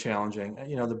very challenging.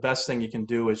 The best thing you can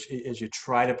do is you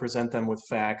try to present them with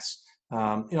facts.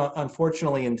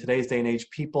 Unfortunately, in today's day and age,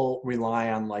 people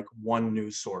rely on like one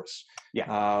news source,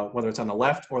 whether it's on the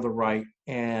left or the right,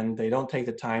 and they don't take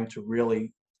the time to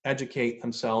really educate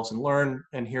themselves and learn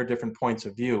and hear different points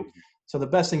of view. So the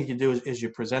best thing you can do is you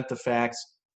present the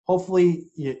facts. Hopefully,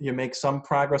 you make some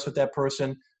progress with that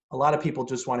person. A lot of people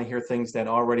just want to hear things that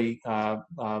already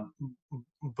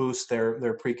boost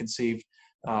their preconceived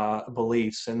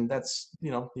beliefs, and that's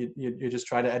you just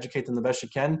try to educate them the best you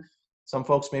can. Some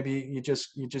folks maybe you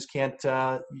just can't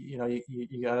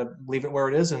you gotta leave it where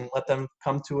it is and let them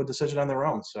come to a decision on their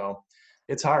own. So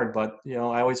it's hard, but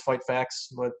I always fight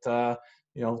facts, but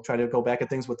try to go back at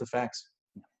things with the facts.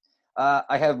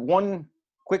 I have one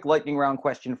quick lightning round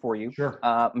question for you. Sure.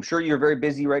 I'm sure you're very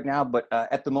busy right now, but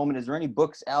at the moment, is there any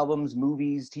books, albums,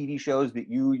 movies, TV shows that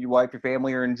you, your wife, your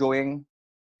family are enjoying?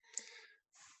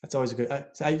 That's always a good.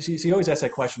 You always ask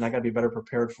that question. I got to be better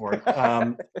prepared for it.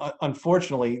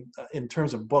 Unfortunately, in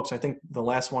terms of books, I think the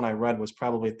last one I read was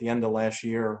probably at the end of last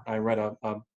year. I read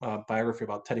a biography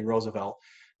about Teddy Roosevelt.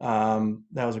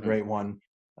 That was a great one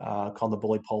called The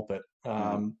Bully Pulpit.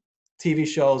 TV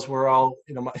shows, we're all,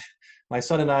 my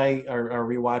son and I are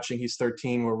rewatching. He's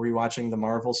 13. We're rewatching the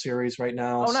Marvel series right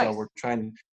now. Oh, nice. So we're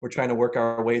trying to work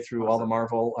our way through all the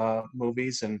Marvel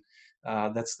movies, and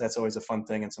that's always a fun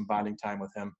thing and some bonding time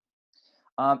with him.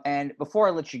 And before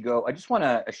I let you go, I just want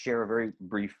to share a very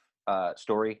brief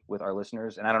story with our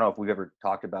listeners. And I don't know if we've ever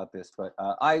talked about this, but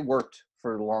I worked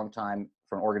for a long time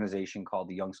for an organization called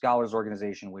the Young Scholars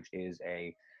Organization, which is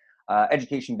a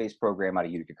education-based program out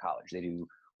of Utica College. They do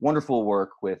wonderful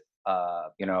work with,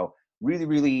 really,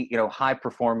 really, high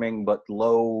performing, but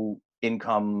low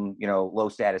income, low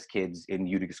status kids in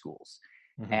Utica schools.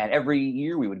 Mm-hmm. And every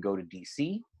year we would go to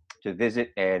DC to visit,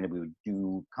 and we would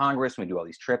do Congress, and we'd do all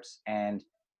these trips. And,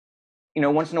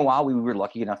 once in a while we were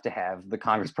lucky enough to have the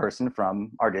congressperson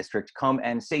from our district come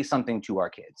and say something to our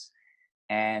kids.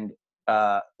 And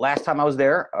last time I was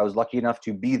there, I was lucky enough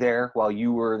to be there while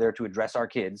you were there to address our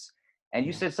kids. And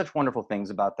you said such wonderful things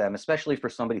about them, especially for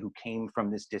somebody who came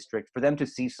from this district, for them to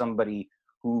see somebody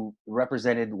who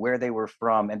represented where they were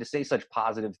from and to say such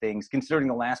positive things, considering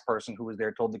the last person who was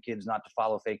there told the kids not to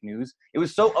follow fake news. It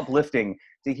was so uplifting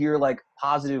to hear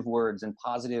positive words and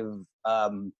positive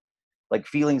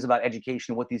feelings about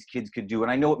education, what these kids could do.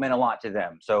 And I know it meant a lot to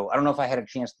them. So I don't know if I had a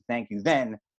chance to thank you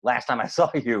then, last time I saw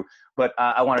you, but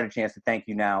I wanted a chance to thank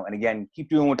you now. And again, keep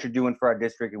doing what you're doing for our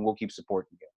district, and we'll keep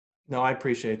supporting you. No, I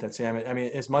appreciate that, Sam. I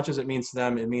mean, as much as it means to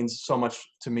them, it means so much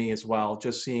to me as well.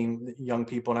 Just seeing young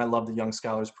people, and I love the Young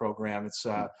Scholars program. It's,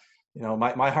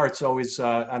 my heart's always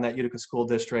on that Utica school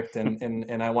district,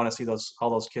 and I want to see all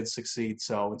those kids succeed.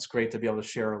 So it's great to be able to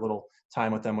share a little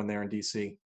time with them when they're in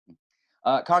DC.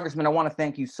 Congressman, I want to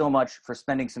thank you so much for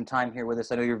spending some time here with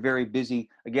us. I know you're very busy.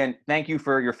 Again, thank you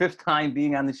for your 5th time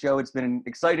being on the show. It's been an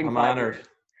exciting. I'm honored.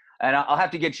 And I'll have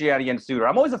to get you out again sooner.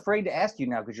 I'm always afraid to ask you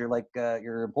now because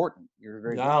you're important. You're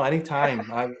very. No,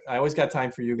 anytime. I always got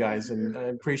time for you guys, and I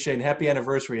appreciate it. Happy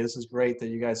anniversary. This is great that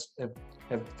you guys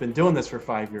have been doing this for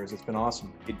 5 years. It's been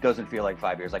awesome. It doesn't feel like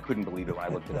 5 years. I couldn't believe it when I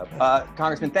looked it up.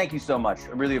 Congressman, thank you so much.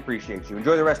 I really appreciate you.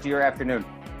 Enjoy the rest of your afternoon.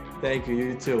 Thank you.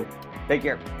 You too. Take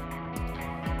care.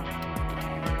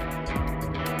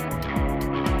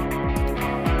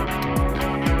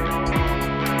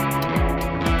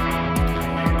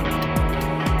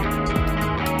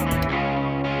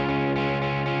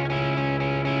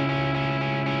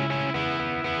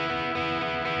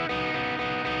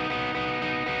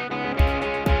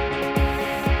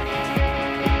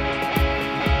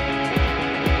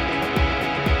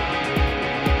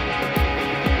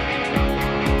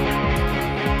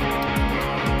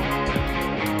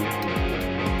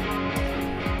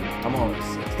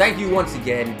 folks. Thank you once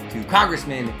again to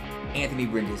Congressman Anthony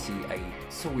Brindisi.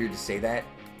 It's so weird to say that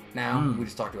now. We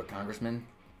just talked to a congressman.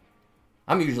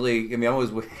 I usually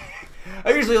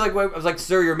like, I was like,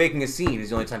 sir, you're making a scene. It's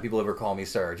the only time people ever call me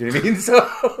sir. Do you know what I mean? So,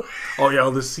 oh yeah,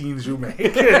 all the scenes you make.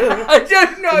 I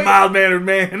don't know. Mild-mannered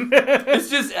man. It's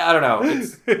just, I don't know.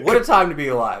 What a time to be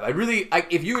alive.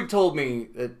 If you had told me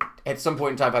that at some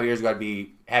point in time 5 years ago I'd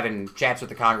be having chats with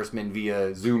the congressman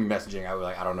via Zoom messaging, I was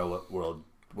like, I don't know what world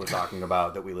we're talking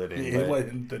about that we live in. What,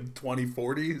 in the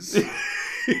 2040s?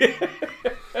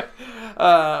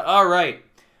 All right.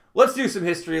 Let's do some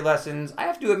history lessons. I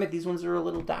have to admit these ones are a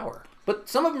little dour. But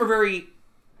some of them are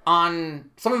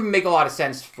some of them make a lot of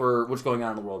sense for what's going on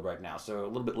in the world right now. So a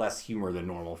little bit less humor than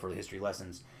normal for the history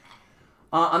lessons.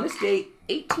 On this date,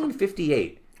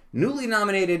 1858, newly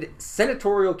nominated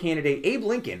senatorial candidate Abe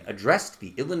Lincoln addressed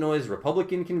the Illinois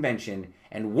Republican Convention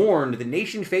and warned the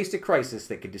nation faced a crisis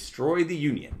that could destroy the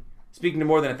Union. Speaking to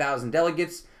more than 1,000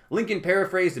 delegates, Lincoln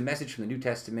paraphrased a message from the New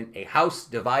Testament, "A house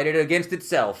divided against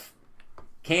itself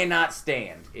cannot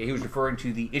stand." He was referring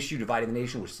to the issue dividing the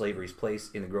nation with slavery's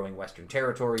place in the growing Western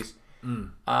territories.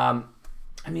 I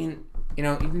mean,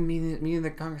 even me and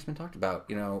the congressman talked about,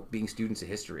 being students of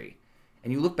history.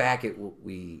 And you look back at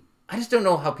I just don't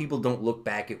know how people don't look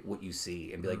back at what you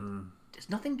see and be like, has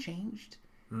nothing changed?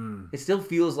 It still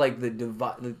feels like the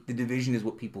division is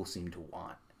what people seem to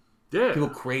want. Yeah. People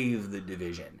crave the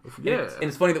division. Yeah. And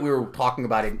it's funny that we were talking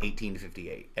about it in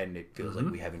 1858, and it feels like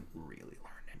we haven't really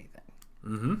learned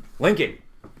anything. Lincoln.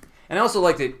 And I also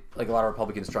like that, a lot of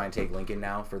Republicans try and take Lincoln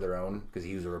now for their own, because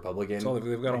he was a Republican. So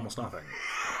they've got almost nothing.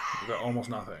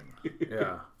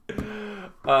 Yeah.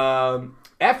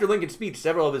 After Lincoln's speech,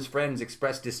 several of his friends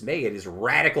expressed dismay at his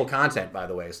radical content, by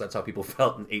the way. So that's how people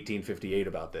felt in 1858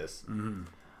 about this.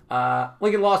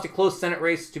 Lincoln lost a close Senate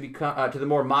race to the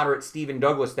more moderate Stephen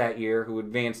Douglas that year, who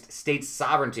advanced states'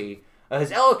 sovereignty.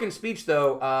 His eloquent speech,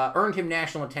 though, earned him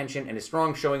national attention, and his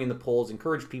strong showing in the polls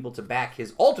encouraged people to back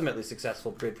his ultimately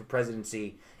successful bid for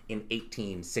presidency in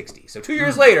 1860. So 2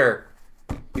 years later,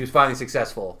 he was finally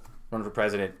successful running for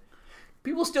president.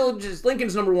 People still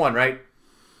Lincoln's number one, right?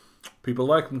 People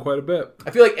like him quite a bit. I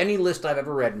feel like any list I've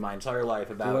ever read in my entire life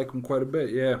about... They like him quite a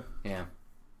bit, yeah. Yeah.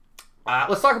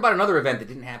 Let's talk about another event that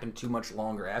didn't happen too much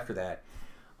longer after that.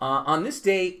 On this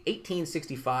day,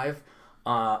 1865...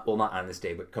 well, not on this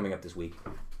day, but coming up this week.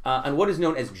 On what is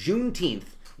known as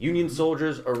Juneteenth, Union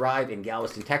soldiers arrive in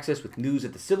Galveston, Texas with news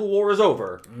that the Civil War is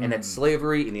over and that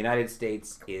slavery in the United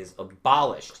States is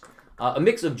abolished. A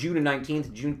mix of June and 19th,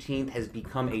 Juneteenth has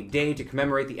become a day to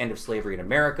commemorate the end of slavery in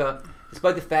America,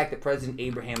 despite the fact that President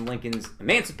Abraham Lincoln's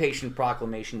Emancipation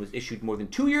Proclamation was issued more than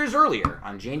 2 years earlier,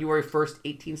 on January 1st,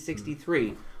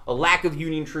 1863. A lack of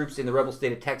Union troops in the rebel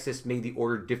state of Texas made the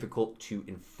order difficult to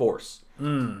enforce.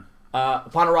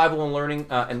 Upon arrival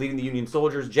and leading the Union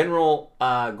soldiers, General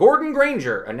Gordon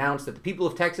Granger announced that the people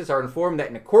of Texas are informed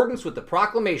that in accordance with the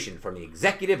proclamation from the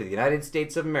Executive of the United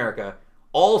States of America,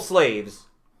 all slaves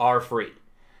are free.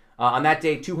 On that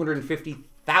day,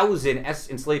 250,000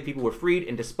 enslaved people were freed,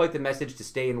 and despite the message to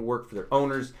stay and work for their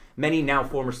owners, many now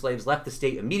former slaves left the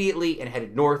state immediately and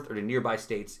headed north or to nearby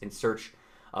states in search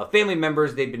of family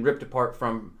members they'd been ripped apart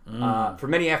from. For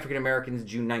many African Americans,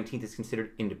 June 19th is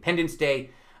considered Independence Day.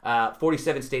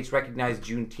 47 states recognize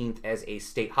Juneteenth as a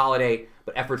state holiday,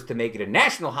 but efforts to make it a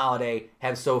national holiday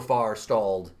have so far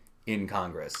stalled in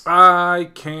Congress.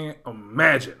 I can't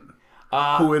imagine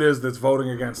who it is that's voting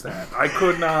against that. I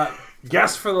could not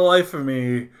guess for the life of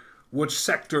me which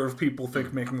sector of people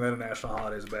think making that a national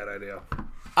holiday is a bad idea.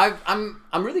 I'm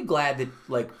really glad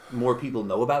that more people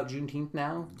know about Juneteenth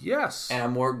now. Yes, and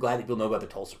I'm more glad that people know about the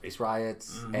Tulsa race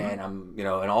riots and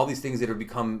and all these things that have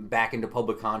become back into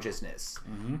public consciousness.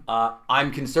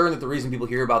 I'm concerned that the reason people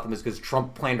hear about them is because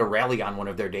Trump planned a rally on one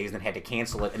of their days and then had to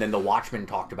cancel it, and then the Watchmen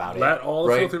talked about it. Let all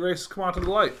the filthy races come out to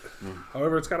the light.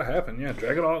 However, it's got to happen. Yeah,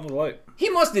 drag it all into the light. He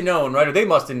must have known, right? Or they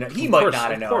must have known. He might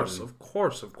not have known. Of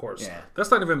course. Yeah. That's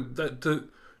not even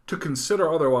to consider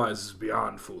otherwise is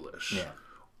beyond foolish. Yeah.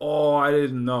 Oh, I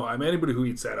didn't know. I mean, anybody who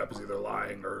eats that up is either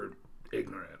lying or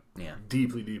ignorant. Yeah.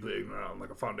 Deeply, deeply ignorant on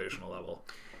a foundational level.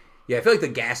 Yeah, I feel like the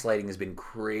gaslighting has been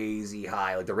crazy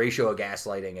high. The ratio of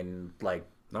gaslighting and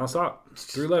nonstop.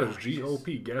 3 letters.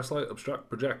 GOP. Gaslight, obstruct,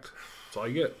 project. That's all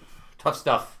you get. Tough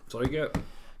stuff. That's all you get.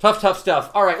 Tough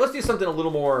stuff. All right, let's do something a little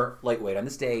more lightweight. On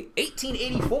this day,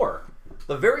 1884,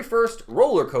 the very first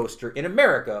roller coaster in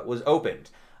America was opened.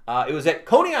 It was at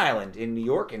Coney Island in New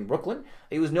York and Brooklyn.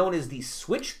 It was known as the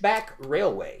Switchback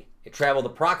Railway. It traveled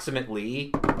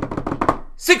approximately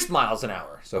 6 miles an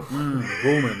hour. So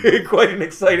booming. Quite an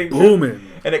exciting trip. Booming.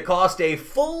 And it cost a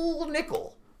full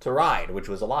nickel to ride, which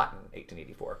was a lot in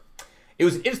 1884. It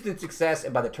was an instant success,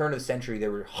 and by the turn of the century, there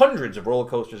were hundreds of roller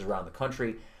coasters around the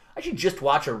country. I should just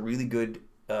watch a really good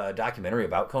documentary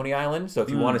about Coney Island. So if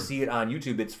you want to see it on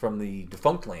YouTube, it's from the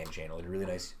Defunct Land channel. It's a really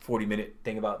nice 40-minute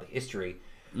thing about the history.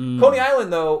 Coney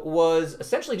Island, though, was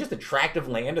essentially just a tract of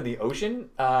land in the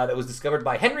ocean that was discovered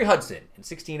by Henry Hudson in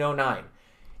 1609.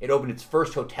 It opened its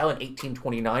first hotel in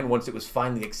 1829 once it was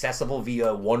finally accessible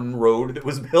via one road that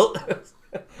was built.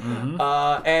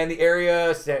 And the area,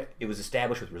 it was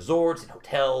established with resorts and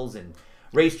hotels and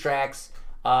racetracks.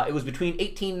 It was between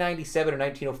 1897 and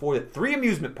 1904 that 3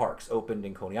 amusement parks opened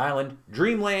in Coney Island: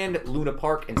 Dreamland, Luna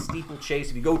Park, and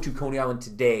Steeplechase. If you go to Coney Island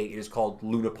today, it is called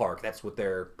Luna Park. That's what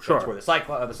that's where the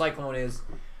cyclone is.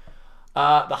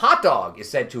 The hot dog is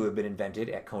said to have been invented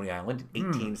at Coney Island in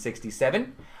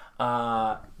 1867.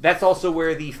 That's also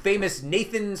where the famous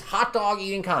Nathan's hot dog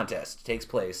eating contest takes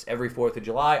place every 4th of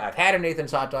July. I've had a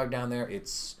Nathan's hot dog down there.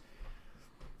 It's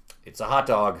a hot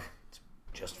dog.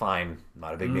 Just fine. I'm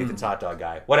not a big Nathan's hot dog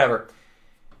guy. Whatever.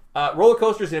 Roller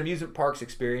coasters and amusement parks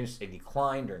experienced a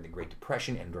decline during the Great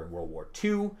Depression and during World War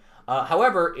II.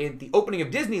 However, in the opening of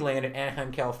Disneyland in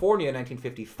Anaheim, California in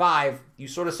 1955, you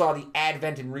sort of saw the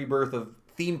advent and rebirth of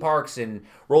theme parks and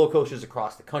roller coasters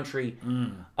across the country.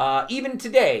 Even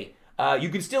today, you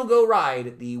can still go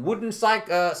ride the wooden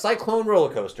Cyclone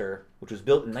roller coaster, which was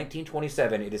built in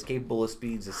 1927. It is capable of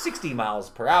speeds of 60 miles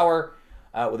per hour.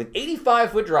 With an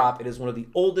 85-foot drop, it is one of the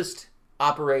oldest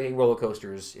operating roller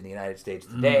coasters in the United States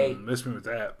today. Miss me with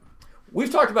that. We've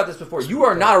talked about this before. You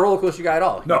are not a roller coaster guy at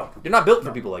all. No. They're not built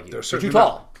for people like you. They're too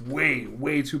tall.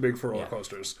 Way too big for roller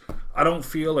coasters. I don't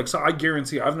feel like... So I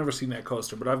guarantee... I've never seen that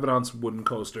coaster, but I've been on some wooden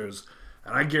coasters,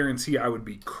 and I guarantee I would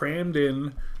be crammed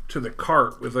in to the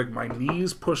cart with like my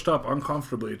knees pushed up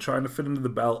uncomfortably, trying to fit into the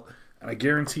belt, and I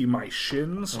guarantee my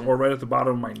shins, or right at the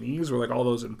bottom of my knees, where like all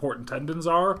those important tendons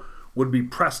are, would be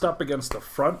pressed up against the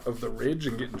front of the ridge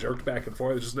and getting jerked back and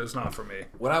forth. It's not for me.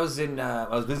 When I was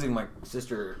visiting my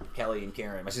sister Kelly and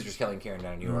Karen, my sisters Kelly and Karen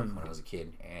down in New York when I was a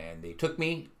kid, and they took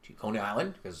me to Coney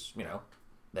Island because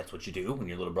that's what you do when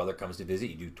your little brother comes to visit.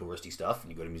 You do touristy stuff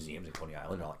and you go to museums in Coney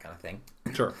Island and all that kind of thing.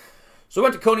 Sure. So I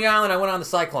went to Coney Island. I went on the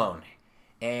Cyclone,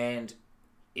 and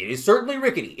it is certainly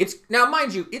rickety. Now,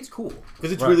 mind you, it's cool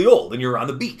because it's really old, and you're on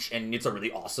the beach, and it's a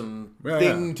really awesome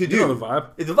thing to do. You know the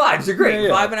vibe. The vibes are great.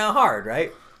 Vibing out hard,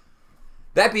 right?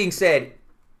 That being said,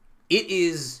 it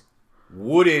is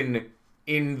wooden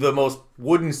in the most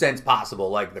wooden sense possible.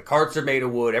 Like, the carts are made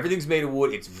of wood. Everything's made of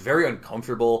wood. It's very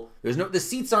uncomfortable. The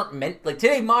seats aren't meant... Like,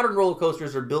 today, modern roller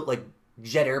coasters are built like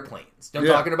jet airplanes. You know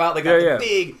what I'm talking about? They got the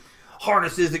big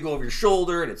harnesses that go over your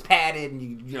shoulder, and it's padded, and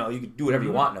you can do whatever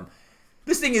you want in them.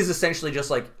 This thing is essentially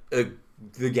just like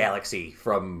the Galaxy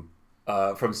from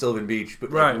Sylvan Beach,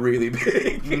 but like really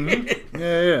big.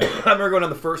 I remember going on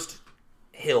the first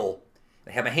hill.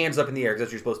 I had my hands up in the air because that's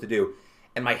what you're supposed to do,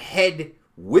 and my head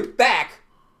whipped back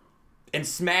and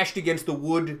smashed against the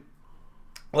wood,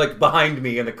 like behind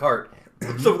me in the cart.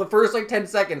 So for the first 10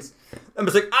 seconds, I'm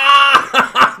just like,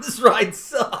 this ride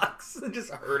sucks. I'm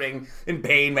just hurting, in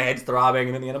pain, my head's throbbing,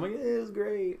 and in the end, I'm like, it was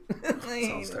great.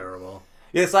 Sounds terrible.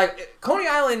 Yeah, it's like Coney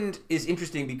Island is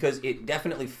interesting because it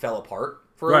definitely fell apart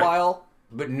for a while,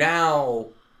 but now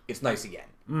it's nice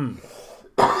again.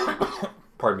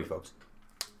 Pardon me, folks.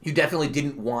 You definitely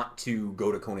didn't want to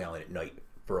go to Coney Island at night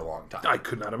for a long time. I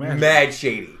could not imagine. Mad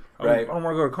shady, right? I don't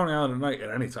want to go to Coney Island at night at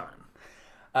any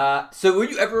time. So were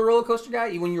you ever a roller coaster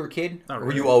guy when you were a kid? Not or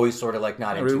really. were you always sort of like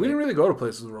not into it? We didn't really go to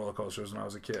places with roller coasters when I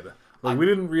was a kid. Like we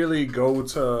didn't really go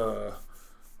to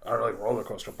roller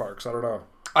coaster parks. I don't know.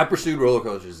 I pursued roller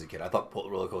coasters as a kid. I thought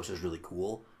roller coasters was really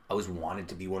cool. I always wanted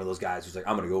to be one of those guys who's like,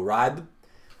 I'm going to go ride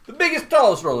the biggest,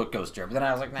 tallest roller coaster. But then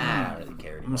I was like, nah, I don't really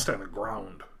care anymore. I'm going to stay on the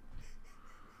ground.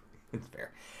 It's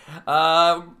fair.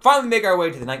 Finally make our way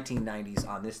to the 1990s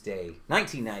on this day,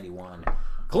 1991.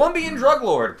 Colombian drug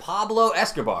lord Pablo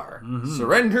Escobar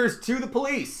surrenders to the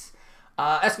police.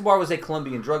 Escobar was a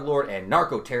Colombian drug lord and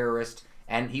narco-terrorist,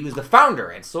 and he was the founder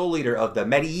and sole leader of the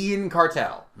Medellin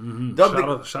cartel.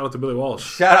 Shout out to Billy Walsh.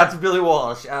 Shout out to Billy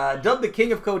Walsh. Dubbed the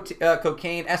king of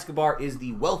cocaine, Escobar is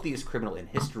the wealthiest criminal in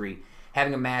history,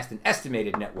 having amassed an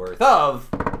estimated net worth of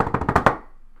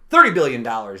 $30 billion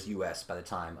U.S. by the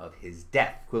time of his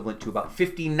death, equivalent to about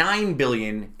 $59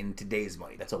 billion in today's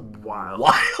money. That's a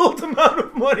wild amount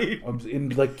of money. In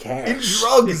like cash. In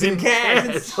drugs, in cash.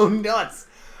 It's so nuts.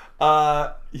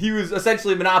 He was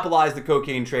essentially monopolized the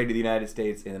cocaine trade to the United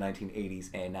States in the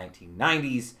 1980s and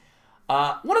 1990s.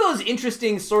 One of those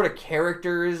interesting sort of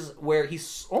characters where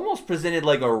he's almost presented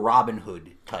like a Robin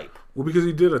Hood type. Well, because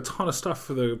he did a ton of stuff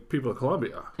for the people of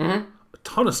Colombia. A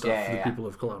ton of stuff for the people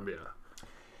of Colombia.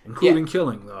 Including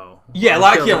killing, though. Yeah, a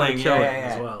lot of killing.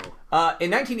 As well.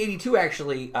 In 1982,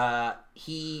 actually,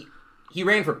 he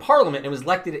ran for Parliament and was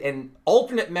elected an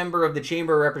alternate member of the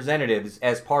Chamber of Representatives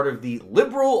as part of the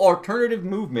Liberal Alternative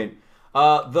Movement,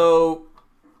 though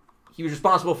he was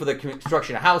responsible for the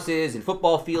construction of houses and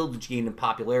football fields, which gained him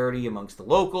popularity amongst the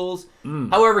locals.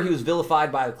 However, he was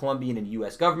vilified by the Colombian and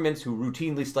U.S. governments, who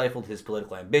routinely stifled his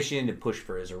political ambition and pushed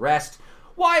for his arrest.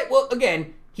 Why? Well,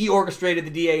 again, he orchestrated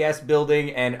the DAS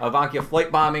building and Ivanka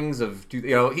flight bombings of,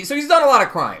 so he's done a lot of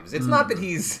crimes. It's not that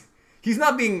he's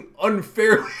not being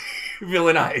unfairly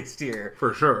villainized here.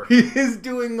 For sure. He is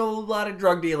doing a lot of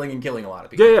drug dealing and killing a lot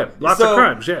of people. Yeah, lots of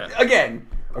crimes, yeah. Again,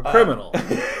 a criminal.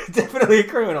 Definitely a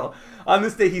criminal. On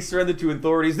this day, he surrendered to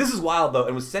authorities. This is wild, though,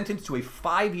 and was sentenced to a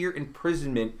 5-year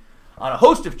imprisonment on a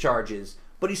host of charges,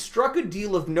 but he struck a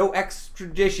deal of no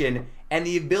extradition and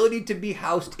the ability to be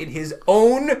housed in his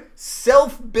own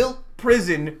self-built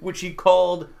prison, which he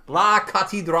called La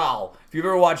Catedral. If you've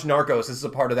ever watched Narcos, this is a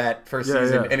part of that first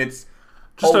season, and it's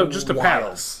just a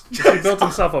palace. He built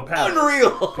himself a palace.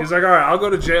 Unreal. He's like, all right, I'll go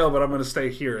to jail, but I'm going to stay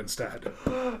here instead.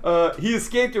 He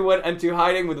escaped and went into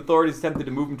hiding, with authorities attempted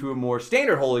to move him to a more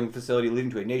standard holding facility,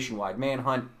 leading to a nationwide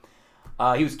manhunt.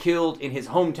 He was killed in his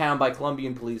hometown by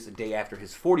Colombian police a day after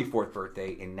his 44th birthday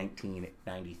in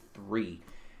 1993.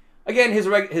 Again,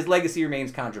 his legacy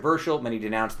remains controversial. Many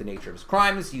denounce the nature of his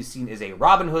crimes. He's seen as a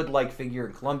Robin Hood-like figure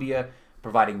in Colombia,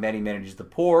 providing many amenities to the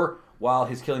poor, while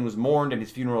his killing was mourned and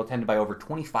his funeral attended by over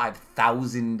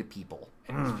 25,000 people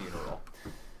at his funeral.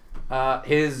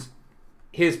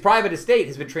 His private estate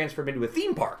has been transformed into a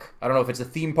theme park. I don't know if it's a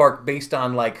theme park based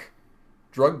on, like,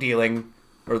 drug dealing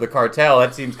or the cartel.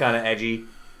 That seems kind of edgy.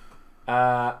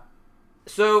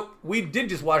 So we did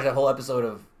just watch that whole episode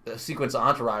of a sequence of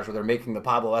Entourage where they're making the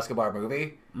Pablo Escobar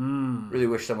movie. Really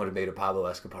wish someone had made a Pablo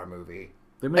Escobar movie.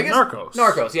 They made Narcos.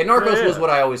 Narcos. Yeah, Narcos was what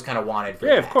I always kind of wanted for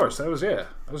that. Of course. That was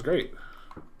great.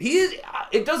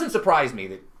 It doesn't surprise me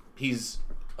that he's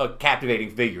a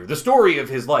captivating figure. The story of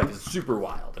his life is super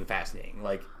wild and fascinating.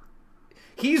 Like,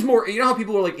 he's more, you know how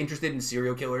people are like interested in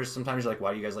serial killers? Sometimes you're like,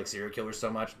 why do you guys like serial killers so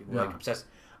much? People are like obsessed.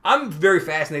 I'm very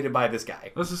fascinated by this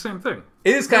guy. That's the same thing.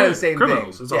 It is kind of the same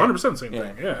criminals. thing. It's 100% the same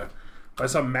thing, by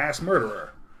some mass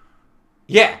murderer.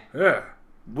 Yeah. Yeah.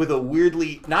 With a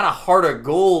weirdly, not a heart of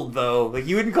gold, though. Like,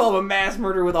 you wouldn't call him a mass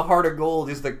murderer with a heart of gold.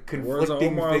 Just the conflicting Words of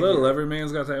Omar figure. Little, every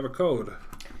man's got to have a code.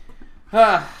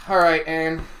 All right,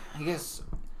 and I guess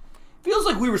feels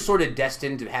like we were sort of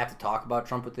destined to have to talk about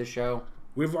Trump with this show.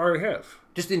 We've already have.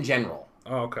 Just in general.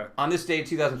 Oh, okay. On this day,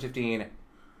 2015,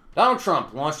 Donald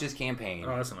Trump launched his campaign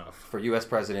that's enough. for U.S.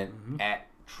 president at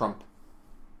Trump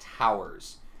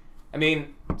Towers. I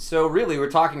mean, so really, we're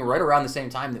talking right around the same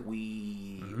time that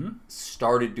we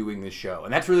started doing this show.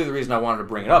 And that's really the reason I wanted to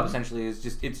bring it up, essentially, is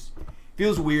just, it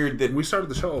feels weird that... We started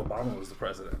the show, Obama was the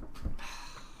president.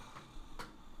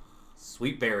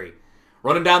 Sweet Barry.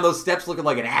 Running down those steps looking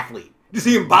like an athlete. You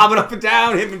see him bobbing up and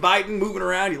down, him and Biden moving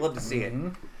around. You love to see it.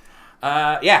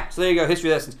 So there you go. History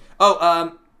lessons.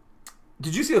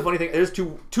 Did you see the funny thing? There's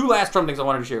two last Trump things I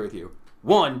wanted to share with you.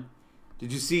 One,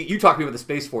 did you see, you talked to me about the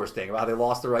Space Force thing, about how they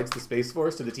lost the rights to Space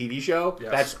Force, to the TV show?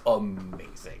 Yes. That's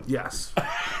amazing. Yes.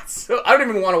 So I don't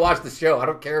even want to watch the show. I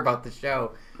don't care about the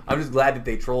show. I'm just glad that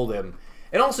they trolled him.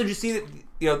 And also, did you see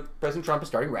that, President Trump is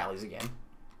starting rallies again.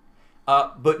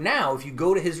 But now, if you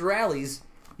go to his rallies,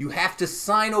 you have to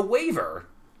sign a waiver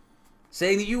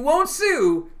saying that you won't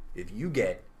sue if you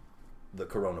get the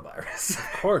coronavirus.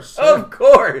 Of course. Of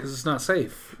course. Because it's not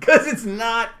safe. Because it's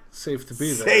not safe to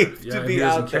be there. Safe to be he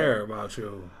out doesn't there. care about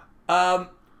you.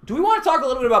 Do we want to talk a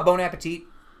little bit about Bon Appetit?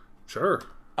 Sure.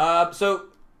 So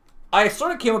I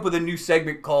sort of came up with a new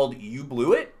segment called You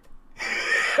Blew It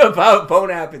about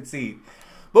Bon Appetit.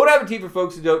 Bon Appetit, for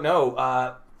folks who don't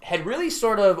know, had really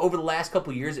sort of, over the last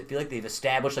couple of years, I feel like they've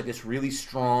established like this really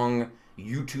strong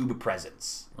YouTube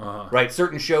presence. Right?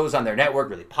 Certain shows on their network,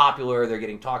 really popular. They're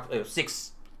getting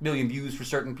 6 million views for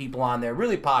certain people on there.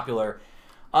 Really popular.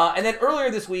 And then earlier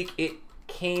this week, it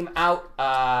came out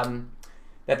that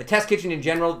the test kitchen in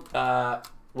general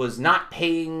was not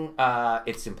paying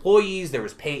its employees. There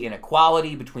was pay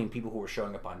inequality between people who were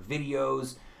showing up on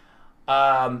videos.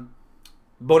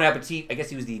 Bon Appetit, I guess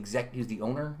he was the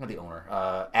owner, not the owner,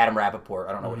 Adam Rappaport.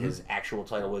 I don't know what his actual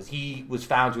title was. He was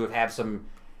found to have had some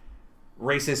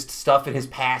racist stuff in his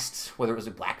past, whether it was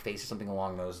a blackface or something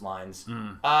along those lines.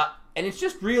 And it's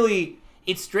just really,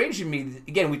 it's strange to me.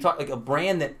 Again, we talk like a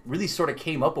brand that really sort of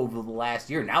came up over the last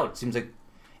year. Now it seems like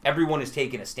everyone has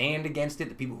taken a stand against it.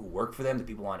 The people who work for them, the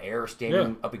people on air are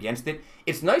standing up against it.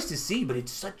 It's nice to see, but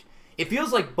it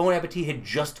feels like Bon Appetit had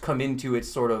just come into its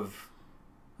sort of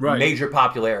major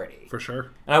popularity. For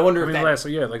sure. And I wonder in the last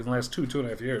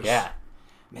 2.5 years. Yeah.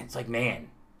 Man, it's like,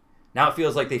 Now it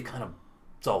feels like they've kind of,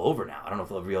 it's all over now. I don't know if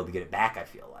they'll be able to get it back, I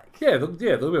feel like. Yeah, they'll be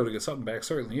able to get something back,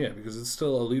 certainly, yeah, because it's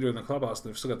still a leader in the clubhouse, and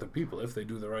they've still got the people if they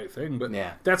do the right thing. But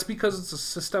that's because it's a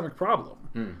systemic problem.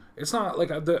 It's not like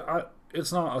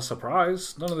it's not a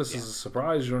surprise. None of this is a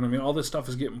surprise. You know what I mean? All this stuff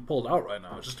is getting pulled out right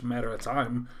now. It's just a matter of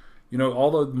time. You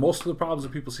know, most of the problems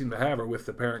that people seem to have are with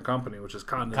the parent company, which is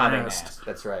Condé Nast.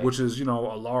 That's right. Which is, you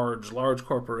know, a large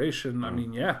corporation. I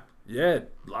mean, yeah, a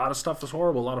lot of stuff is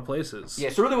horrible, a lot of places. Yeah,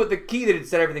 so really what the key that had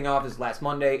set everything off is last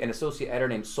Monday, an associate editor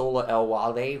named Sola El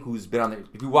Wale, who's been on there,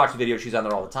 if you watch the video, she's on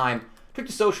there all the time, took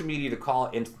to social media to call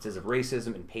instances of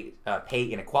racism and pay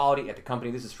inequality at the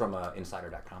company. This is from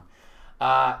Insider.com.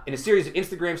 In a series of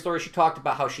Instagram stories, she talked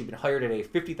about how she'd been hired at a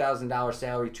 $50,000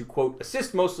 salary to, quote,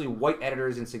 assist mostly white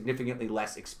editors and significantly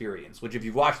less experience, which if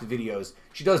you've watched the videos,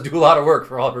 she does do a lot of work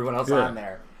for everyone else on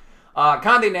there.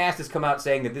 Condé Nast has come out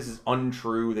saying that this is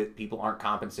untrue, that people aren't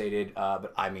compensated,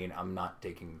 but I mean, I'm not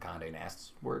taking Condé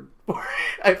Nast's word for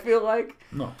it, I feel like.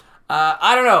 No.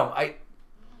 I don't know. It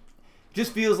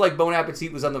just feels like Bon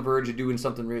Appetit was on the verge of doing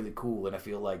something really cool, and I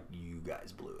feel like you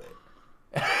guys blew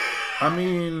it. I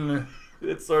mean...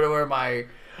 It's sort of where my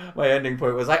ending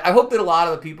point was. I hope that a lot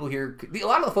of the people here, a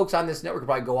lot of the folks on this network could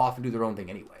probably go off and do their own thing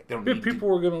anyway. They don't need people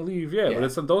were going to leave,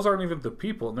 but those aren't even the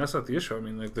people, and that's not the issue. I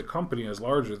mean, like, the company is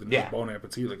larger than just Bon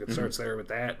Appetit. Like, it starts there with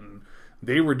that, and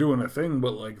they were doing a thing,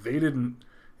 but, like, they didn't...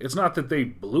 It's not that they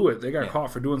blew it. They got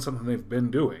caught for doing something they've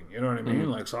been doing. You know what I mean?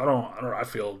 Like, so I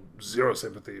feel zero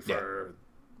sympathy for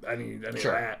any of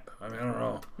that. I mean, I don't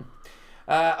know.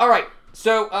 All right.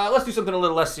 So let's do something a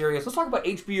little less serious. Let's talk about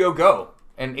HBO Go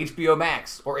and HBO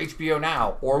Max or HBO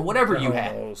Now or whatever you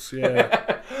have.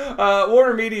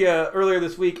 Warner Media earlier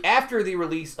this week, after the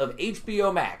release of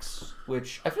HBO Max,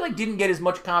 which I feel like didn't get as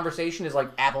much conversation as like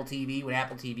Apple TV when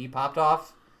Apple TV popped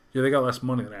off. Yeah, they got less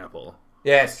money than Apple.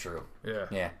 Yeah, it's true.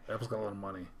 Yeah. Apple's got a lot of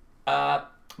money.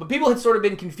 But people had sort of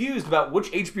been confused about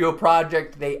which HBO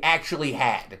project they actually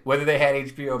had, whether they had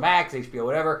HBO Max, HBO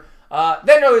whatever.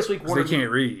 Then earlier this week, Warner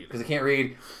Media... Because they can't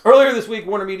read. Earlier this week,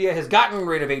 Warner Media has gotten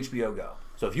rid of HBO Go.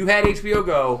 So if you had HBO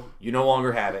Go, you no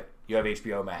longer have it. You have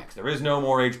HBO Max. There is no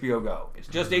more HBO Go. It's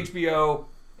just HBO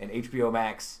and HBO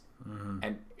Max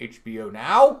and HBO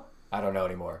Now? I don't know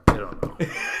anymore. I don't know.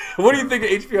 What do you think of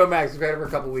HBO Max? We've had it for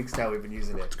a couple weeks now. We've been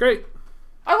using it. It's great.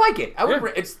 I like it.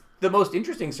 It's the most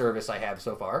interesting service I have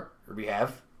so far. Or we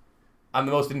have. I'm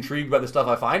the most intrigued by the stuff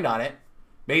I find on it.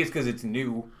 Maybe it's because it's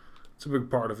new. It's a big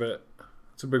part of it.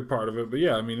 But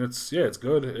yeah, I mean, it's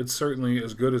good. It's certainly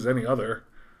as good as any other.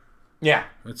 Yeah.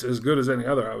 It's as good as any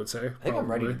other, I would say. I think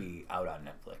I'm ready to be out on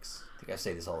Netflix. I think I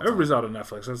say this all the time. Everybody's out on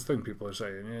Netflix. That's the thing people are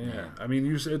saying. Yeah. I mean,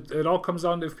 it all comes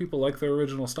down to if people like their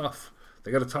original stuff.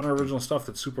 They got a ton of original stuff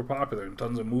that's super popular and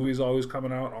tons of movies always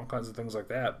coming out, all kinds of things like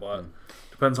that. But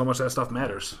depends how much that stuff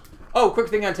matters. Oh, quick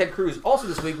thing on Ted Cruz. Also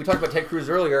this week, we talked about Ted Cruz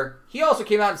earlier. He also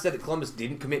came out and said that Columbus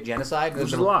didn't commit genocide. Which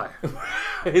is a lie.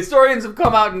 Historians have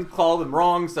come out and called him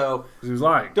wrong, so he was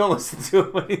lying. Don't listen to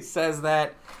him when he says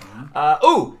that.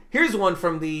 Here's one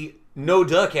from the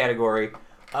no-duh category.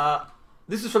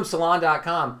 This is from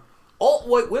Salon.com.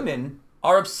 Alt-white women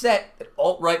are upset that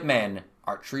alt-right men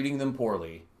are treating them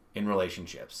poorly in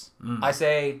relationships. I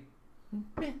say,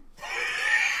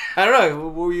 I don't know.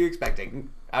 What were you expecting?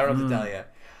 I don't know what to tell you.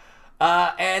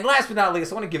 And last but not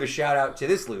least, I want to give a shout out to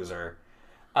this loser.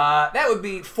 That would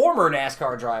be former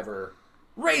NASCAR driver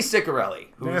Ray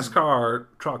Ciccarelli. NASCAR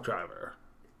truck driver.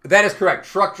 That is correct.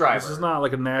 Truck driver. This is not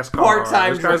like a NASCAR.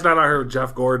 Part-time. This guy's not out here with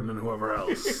Jeff Gordon and whoever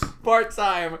else.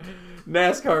 Part-time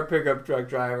NASCAR pickup truck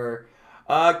driver.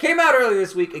 Came out earlier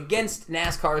this week against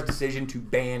NASCAR's decision to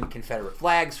ban Confederate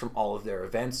flags from all of their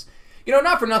events. You know,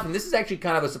 not for nothing, this is actually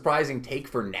kind of a surprising take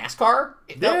for NASCAR.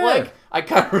 It felt like I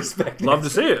kind of respect it. Love to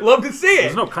see it. Love to see it.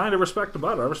 There's no kind of respect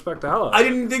about it. I respect the hell out of it. I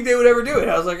didn't think they would ever do it.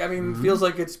 I was like, I mean, it feels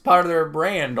like it's part of their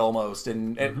brand almost.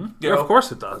 And you know, of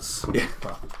course it does.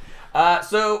 Yeah.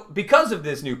 So, because of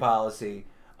this new policy,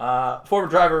 former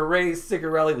driver Ray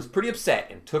Ciccarelli was pretty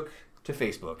upset and took to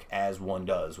Facebook, as one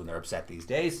does when they're upset these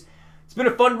days. It's been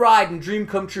a fun ride and dream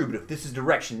come true, but if this is the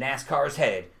direction NASCAR is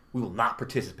headed, we will not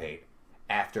participate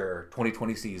after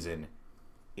 2020 season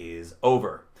is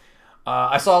over.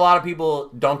 I saw a lot of people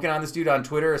dunking on this dude on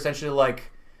Twitter, essentially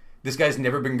like, this guy's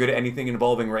never been good at anything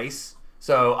involving race.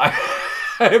 So I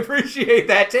appreciate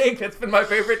that take. That's been my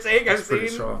favorite take I've seen.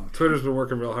 Pretty strong. Twitter's been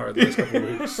working real hard the last couple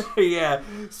of weeks. Yeah.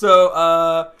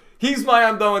 So he's my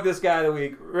I'm done with this guy of the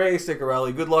week, Ray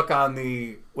Ciccarelli. Good luck on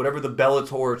the whatever the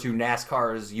Bellator to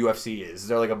NASCAR's UFC is. Is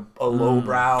there like a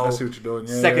lowbrow I see what you're doing.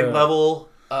 second level?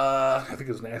 I think it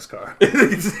was NASCAR.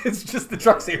 It's just the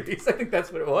truck series. I think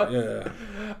that's what it was.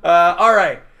 Yeah. All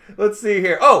right. Let's see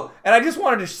here. Oh, and I just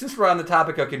wanted to, since we're on the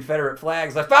topic of Confederate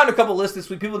flags, I found a couple lists this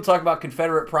week. People have been talking about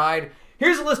Confederate pride.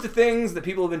 Here's a list of things that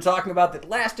people have been talking about that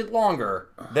lasted longer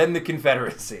than the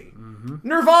Confederacy.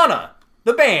 Nirvana,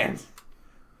 the band.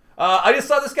 I just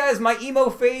saw this guy as my emo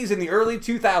phase in the early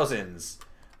 2000s.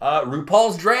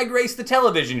 RuPaul's Drag Race, the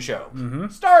television show.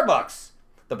 Starbucks.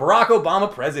 The Barack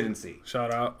Obama presidency.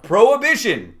 Shout out.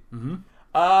 Prohibition.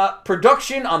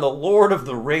 Production on the Lord of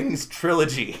the Rings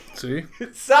trilogy. See?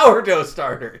 Sourdough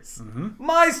starters.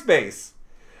 MySpace.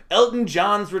 Elton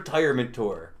John's retirement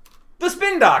tour. The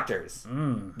Spin Doctors.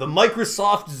 The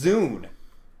Microsoft Zune.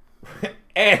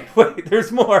 And wait,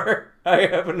 there's more. I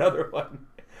have another one.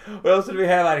 What else did we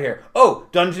have out of here? Oh,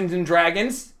 Dungeons and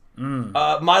Dragons.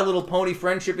 My Little Pony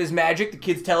Friendship is Magic, the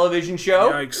kids' television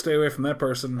show. Yikes, stay away from that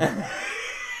person.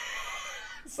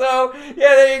 So, yeah,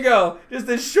 there you go. Just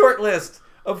a short list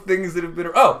of things that have been...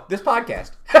 Oh, this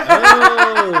podcast.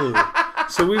 Oh!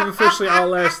 So we've officially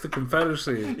outlasted the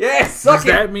Confederacy. Yes, suck Does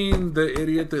that mean the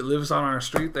idiot that lives on our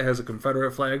street that has a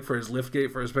Confederate flag for his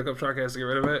liftgate for his pickup truck has to get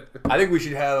rid of it? I think we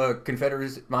should have a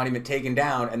Confederate monument taken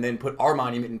down and then put our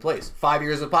monument in place. 5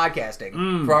 years of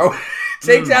podcasting. For our...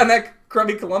 Take down that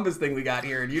crummy Columbus thing we got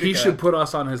here in Utica. He should put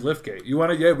us on his liftgate. You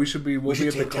want to? Yeah, we should be. We'll be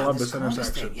at the Columbus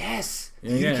intersection. Thing. Yes.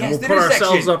 Yeah, and we'll put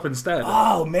ourselves up instead.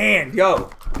 Oh man, yo,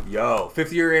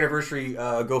 5th year anniversary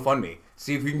GoFundMe.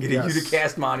 See if we can get a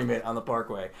Uticast monument on the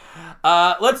Parkway.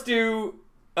 Let's do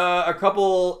a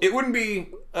couple. It wouldn't be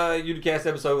a Uticast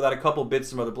episode without a couple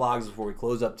bits from other blogs before we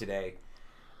close up today.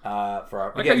 For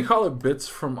our, again, you call it bits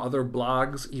from other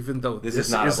blogs, even though this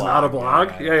is not a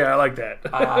blog. Yeah, I like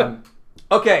that.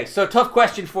 Okay, so tough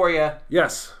question for you.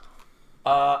 Yes.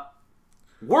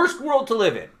 Worst world to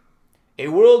live in. A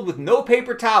world with no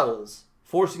paper towels,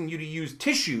 forcing you to use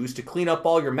tissues to clean up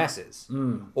all your messes.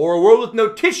 Or a world with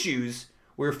no tissues,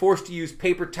 where you're forced to use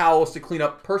paper towels to clean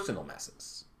up personal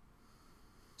messes.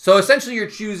 So essentially you're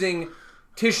choosing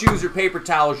tissues or paper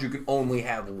towels, you can only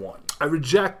have one. I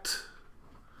reject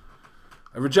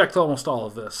almost all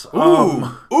of this.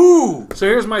 Ooh! So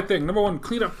here's my thing. Number one,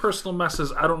 clean up personal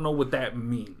messes. I don't know what that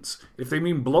means. If they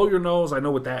mean blow your nose, I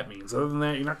know what that means. Other than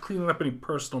that, you're not cleaning up any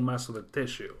personal mess with a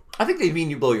tissue. I think they mean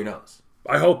you blow your nose.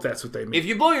 I hope that's what they mean. If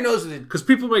you blow your nose with it... Because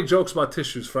people make jokes about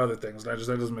tissues for other things, and that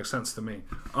doesn't make sense to me.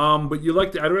 But you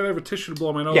like I'd rather have a tissue to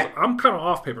blow my nose. Yeah. I'm kind of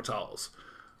off paper towels.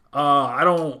 I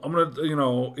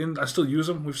still use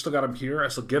them. We've still got them here. I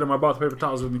still get them. I bought the paper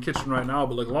towels in the kitchen right now,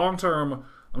 but like long term...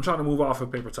 I'm trying to move off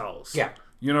of paper towels. Yeah.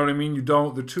 You know what I mean?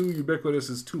 They're too ubiquitous,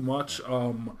 is too much.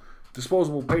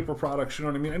 Disposable paper products, you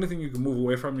know what I mean? Anything you can move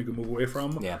away from, you can move away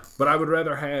from. Yeah. But I would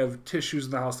rather have tissues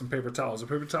in the house than paper towels. The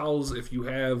paper towels, if you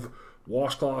have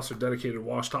washcloths or dedicated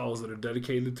wash towels that are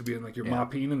dedicated to being like your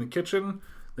mopping in the kitchen,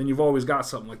 then you've always got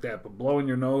something like that. But blowing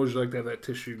your nose, you like to have that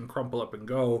tissue you can crumple up and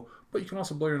go. But you can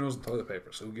also blow your nose in toilet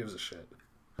paper, so who gives a shit?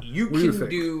 You can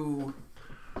do...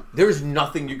 There's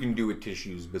nothing you can do with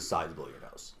tissues besides blow your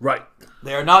nose. Right.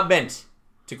 They are not meant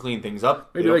to clean things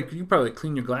up. Maybe like you probably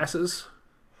clean your glasses.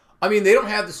 I mean, they don't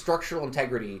have the structural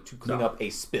integrity to clean up a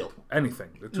spill.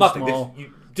 Anything. They're too Nothing. small.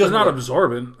 They're not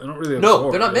absorbent. They don't really absorb.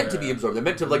 No, they're not meant to be absorbed. They're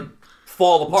meant to like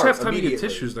fall apart half the time immediately. you get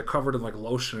tissues, they're covered in like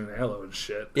lotion and aloe and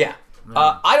shit. Yeah.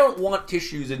 I don't want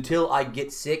tissues until I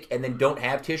get sick and then don't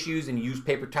have tissues and use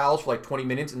paper towels for like 20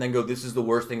 minutes and then go, this is the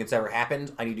worst thing that's ever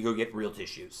happened. I need to go get real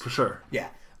tissues. For sure. Yeah.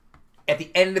 At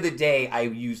the end of the day, I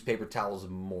use paper towels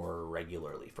more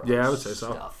regularly for I would say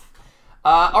stuff.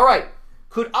 All right.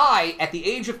 Could I, at the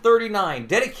age of 39,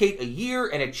 dedicate a year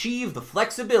and achieve the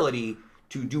flexibility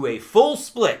to do a full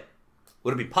split?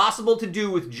 Would it be possible to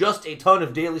do with just a ton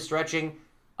of daily stretching?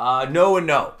 No and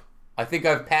no. I think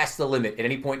I've passed the limit at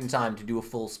any point in time to do a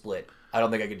full split. I don't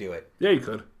think I could do it. Yeah, you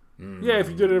could. Yeah, if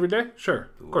you did it every day, sure.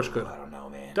 Of course you could. I don't know,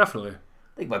 man. Definitely.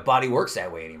 I think my body works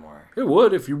that way anymore. It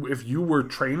would if you were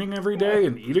training every day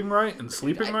and eating right and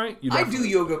sleeping right. I do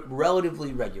yoga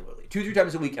relatively regularly, 2-3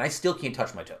 times a week, and I still can't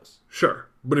touch my toes. Sure,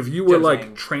 but if you were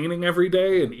like training every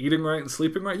day and eating right and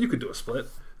sleeping right, you could do a split.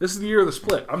 This is the year of the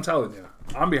split. I'm telling you,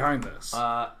 I'm behind this.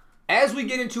 As we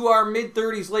get into our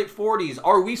mid-30s, late 40s,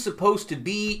 are we supposed to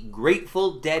be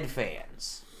Grateful Dead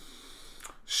fans?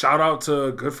 Shout out to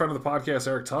a good friend of the podcast,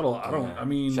 Eric Tuttle. Shout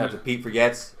out to Pete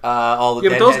Forgets. All the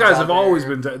but those guys have always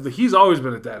been dead. He's always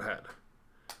been a deadhead.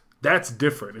 That's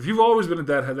different. If you've always been a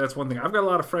deadhead, that's one thing. I've got a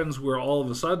lot of friends who are all of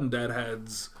a sudden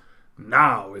deadheads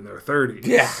now in their 30s.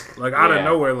 Yeah. Like out of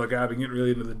nowhere, like I've been getting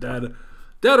really into the dead.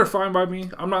 Dead are fine by me.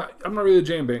 I'm not really a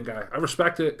jam band guy. I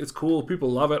respect it. It's cool. People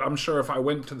love it. I'm sure if I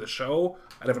went to the show,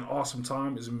 I'd have an awesome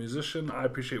time as a musician. I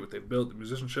appreciate what they built, the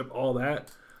musicianship, all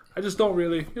that. I just don't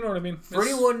really, you know what I mean? For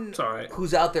anyone it's all right.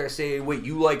 who's out there saying, wait,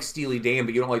 you like Steely Dan,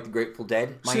 but you don't like the Grateful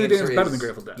Dead? My Steely answer Dan's is better than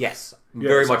Grateful Dead. Yes, Yeah,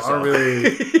 very much so. I don't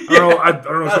know. I don't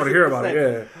know what you want to hear about it.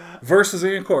 Yeah, verses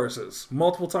and choruses,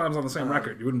 multiple times on the same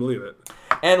record. You wouldn't believe it.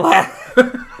 And last,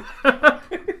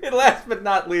 and last but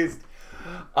not least,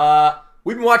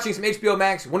 we've been watching some HBO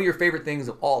Max. One of your favorite things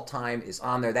of all time is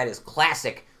on there. That is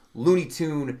classic Looney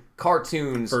Tune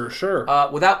cartoons. For sure.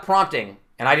 Without prompting,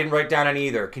 and I didn't write down any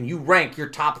either, can you rank your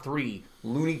top 3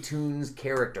 Looney Tunes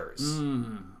characters?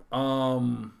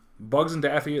 Bugs and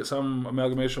Daffy at some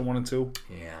amalgamation 1 and 2.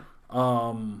 Yeah.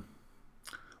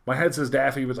 My head says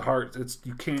Daffy, but the heart,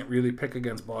 you can't really pick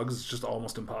against Bugs. It's just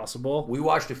almost impossible. We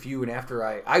watched a few, and after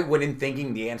I went in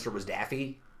thinking the answer was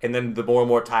Daffy, and then the more and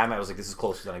more time, I was like, this is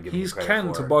closer than I'm giving you credit for. He's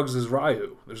Ken to Bugs'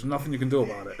 Ryu. There's nothing you can do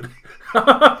about it.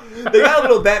 They got a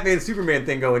little Batman-Superman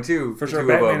thing going, too. For sure,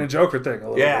 Batman and Joker thing. A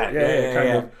little bit.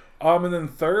 Yeah. And then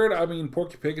third, I mean,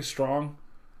 Porky Pig is strong.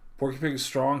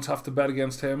 Tough to bet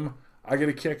against him. I get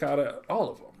a kick out of all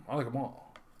of them. I like them all.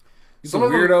 Some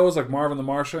weirdos like Marvin the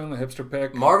Martian, the hipster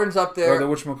pick. Marvin's up there. Or the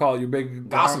whatchamacallit, your big...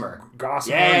 Gossamer.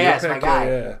 Yeah, that's my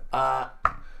guy. Yeah.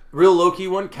 Real low-key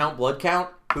one, Count Blood Count,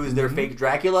 who is their fake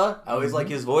Dracula. I always like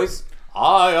his voice.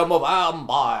 I am a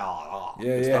vampire.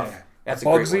 Yeah. That's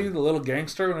Bugsy, a great one. the little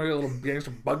gangster, and a little gangster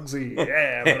Bugsy.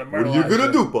 Yeah. What are you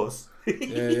gonna do, boss?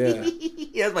 Yeah.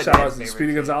 That's my Shout out dad's to favorite.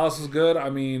 Speedy Gonzalez was good. I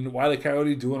mean, Wile E.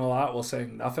 Coyote doing a lot while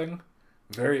saying nothing.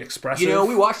 Very expressive. You know,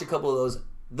 we watched a couple of those.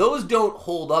 Those don't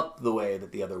hold up the way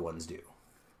that the other ones do.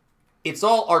 It's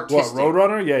all artistic. What,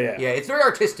 Roadrunner? Yeah. Yeah, it's very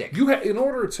artistic. In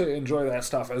order to enjoy that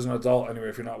stuff as an adult, anyway,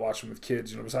 if you're not watching with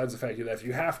kids, besides the fact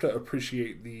you have to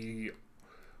appreciate the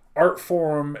art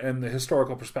form and the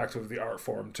historical perspective of the art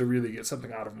form to really get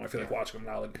something out of them. I feel like watching them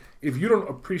now. Like, if you don't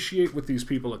appreciate what these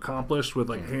people accomplished with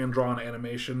like hand-drawn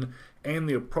animation and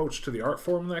the approach to the art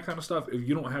form and that kind of stuff, if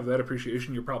you don't have that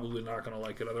appreciation, you're probably not going to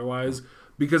like it otherwise,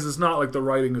 because it's not like the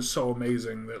writing is so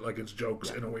amazing that like it's jokes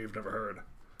in a way you've never heard.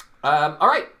 All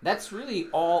right, that's really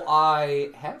all I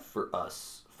have for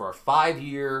us for our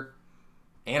 5-year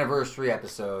anniversary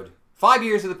episode. 5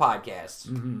 years of the podcast.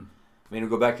 Mm-hmm. I mean, we'll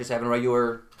go back to just having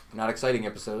regular, not exciting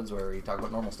episodes where we talk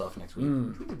about normal stuff next week.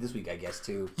 We did this week, I guess,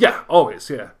 too. Yeah, always,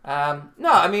 yeah.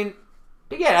 No, I mean,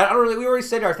 again, I don't really. We already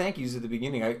said our thank yous at the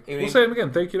beginning. We'll say them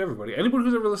again. Thank you to everybody. Anybody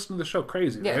who's ever listened to the show,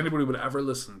 crazy. Yeah. Anybody would ever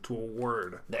listen to a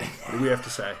word that we have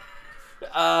to say.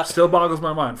 Still boggles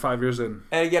my mind 5 years in.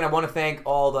 And again, I want to thank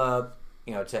all the,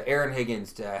 to Aaron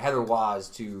Higgins, to Heather Was,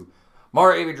 to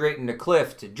Mara Ava Drayton, to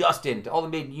Cliff, to Justin, to all the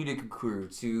Made in Utica crew,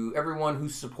 to everyone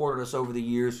who's supported us over the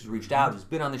years, who's reached out, who's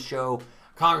been on the show,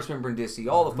 Congressman Brindisi,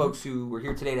 all the folks who were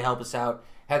here today to help us out.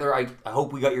 Heather, I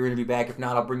hope we got your interview back. If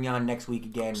not, I'll bring you on next week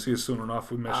again. See you soon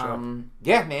enough. We miss you.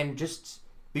 Yeah, man, just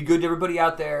be good to everybody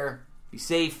out there. Be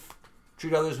safe.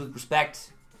 Treat others with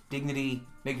respect, dignity.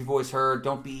 Make your voice heard.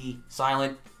 Don't be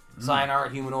silent. Sayonara,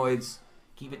 humanoids.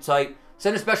 Keep it tight.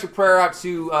 Send a special prayer out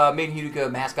to Made in Utica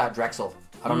mascot Drexel.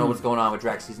 I don't know what's going on with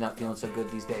Drex. He's not feeling so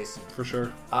good these days. For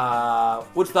sure.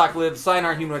 Woodstock lives.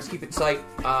 Sayonara, humanoids. Keep it tight.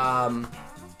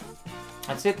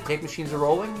 That's it. The tape machines are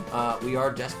rolling. We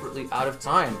are desperately out of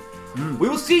time. We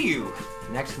will see you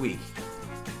next week,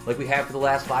 like we have for the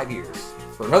last 5 years,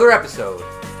 for another episode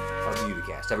of the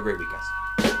Uticast. Have a great week,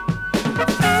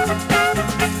 guys.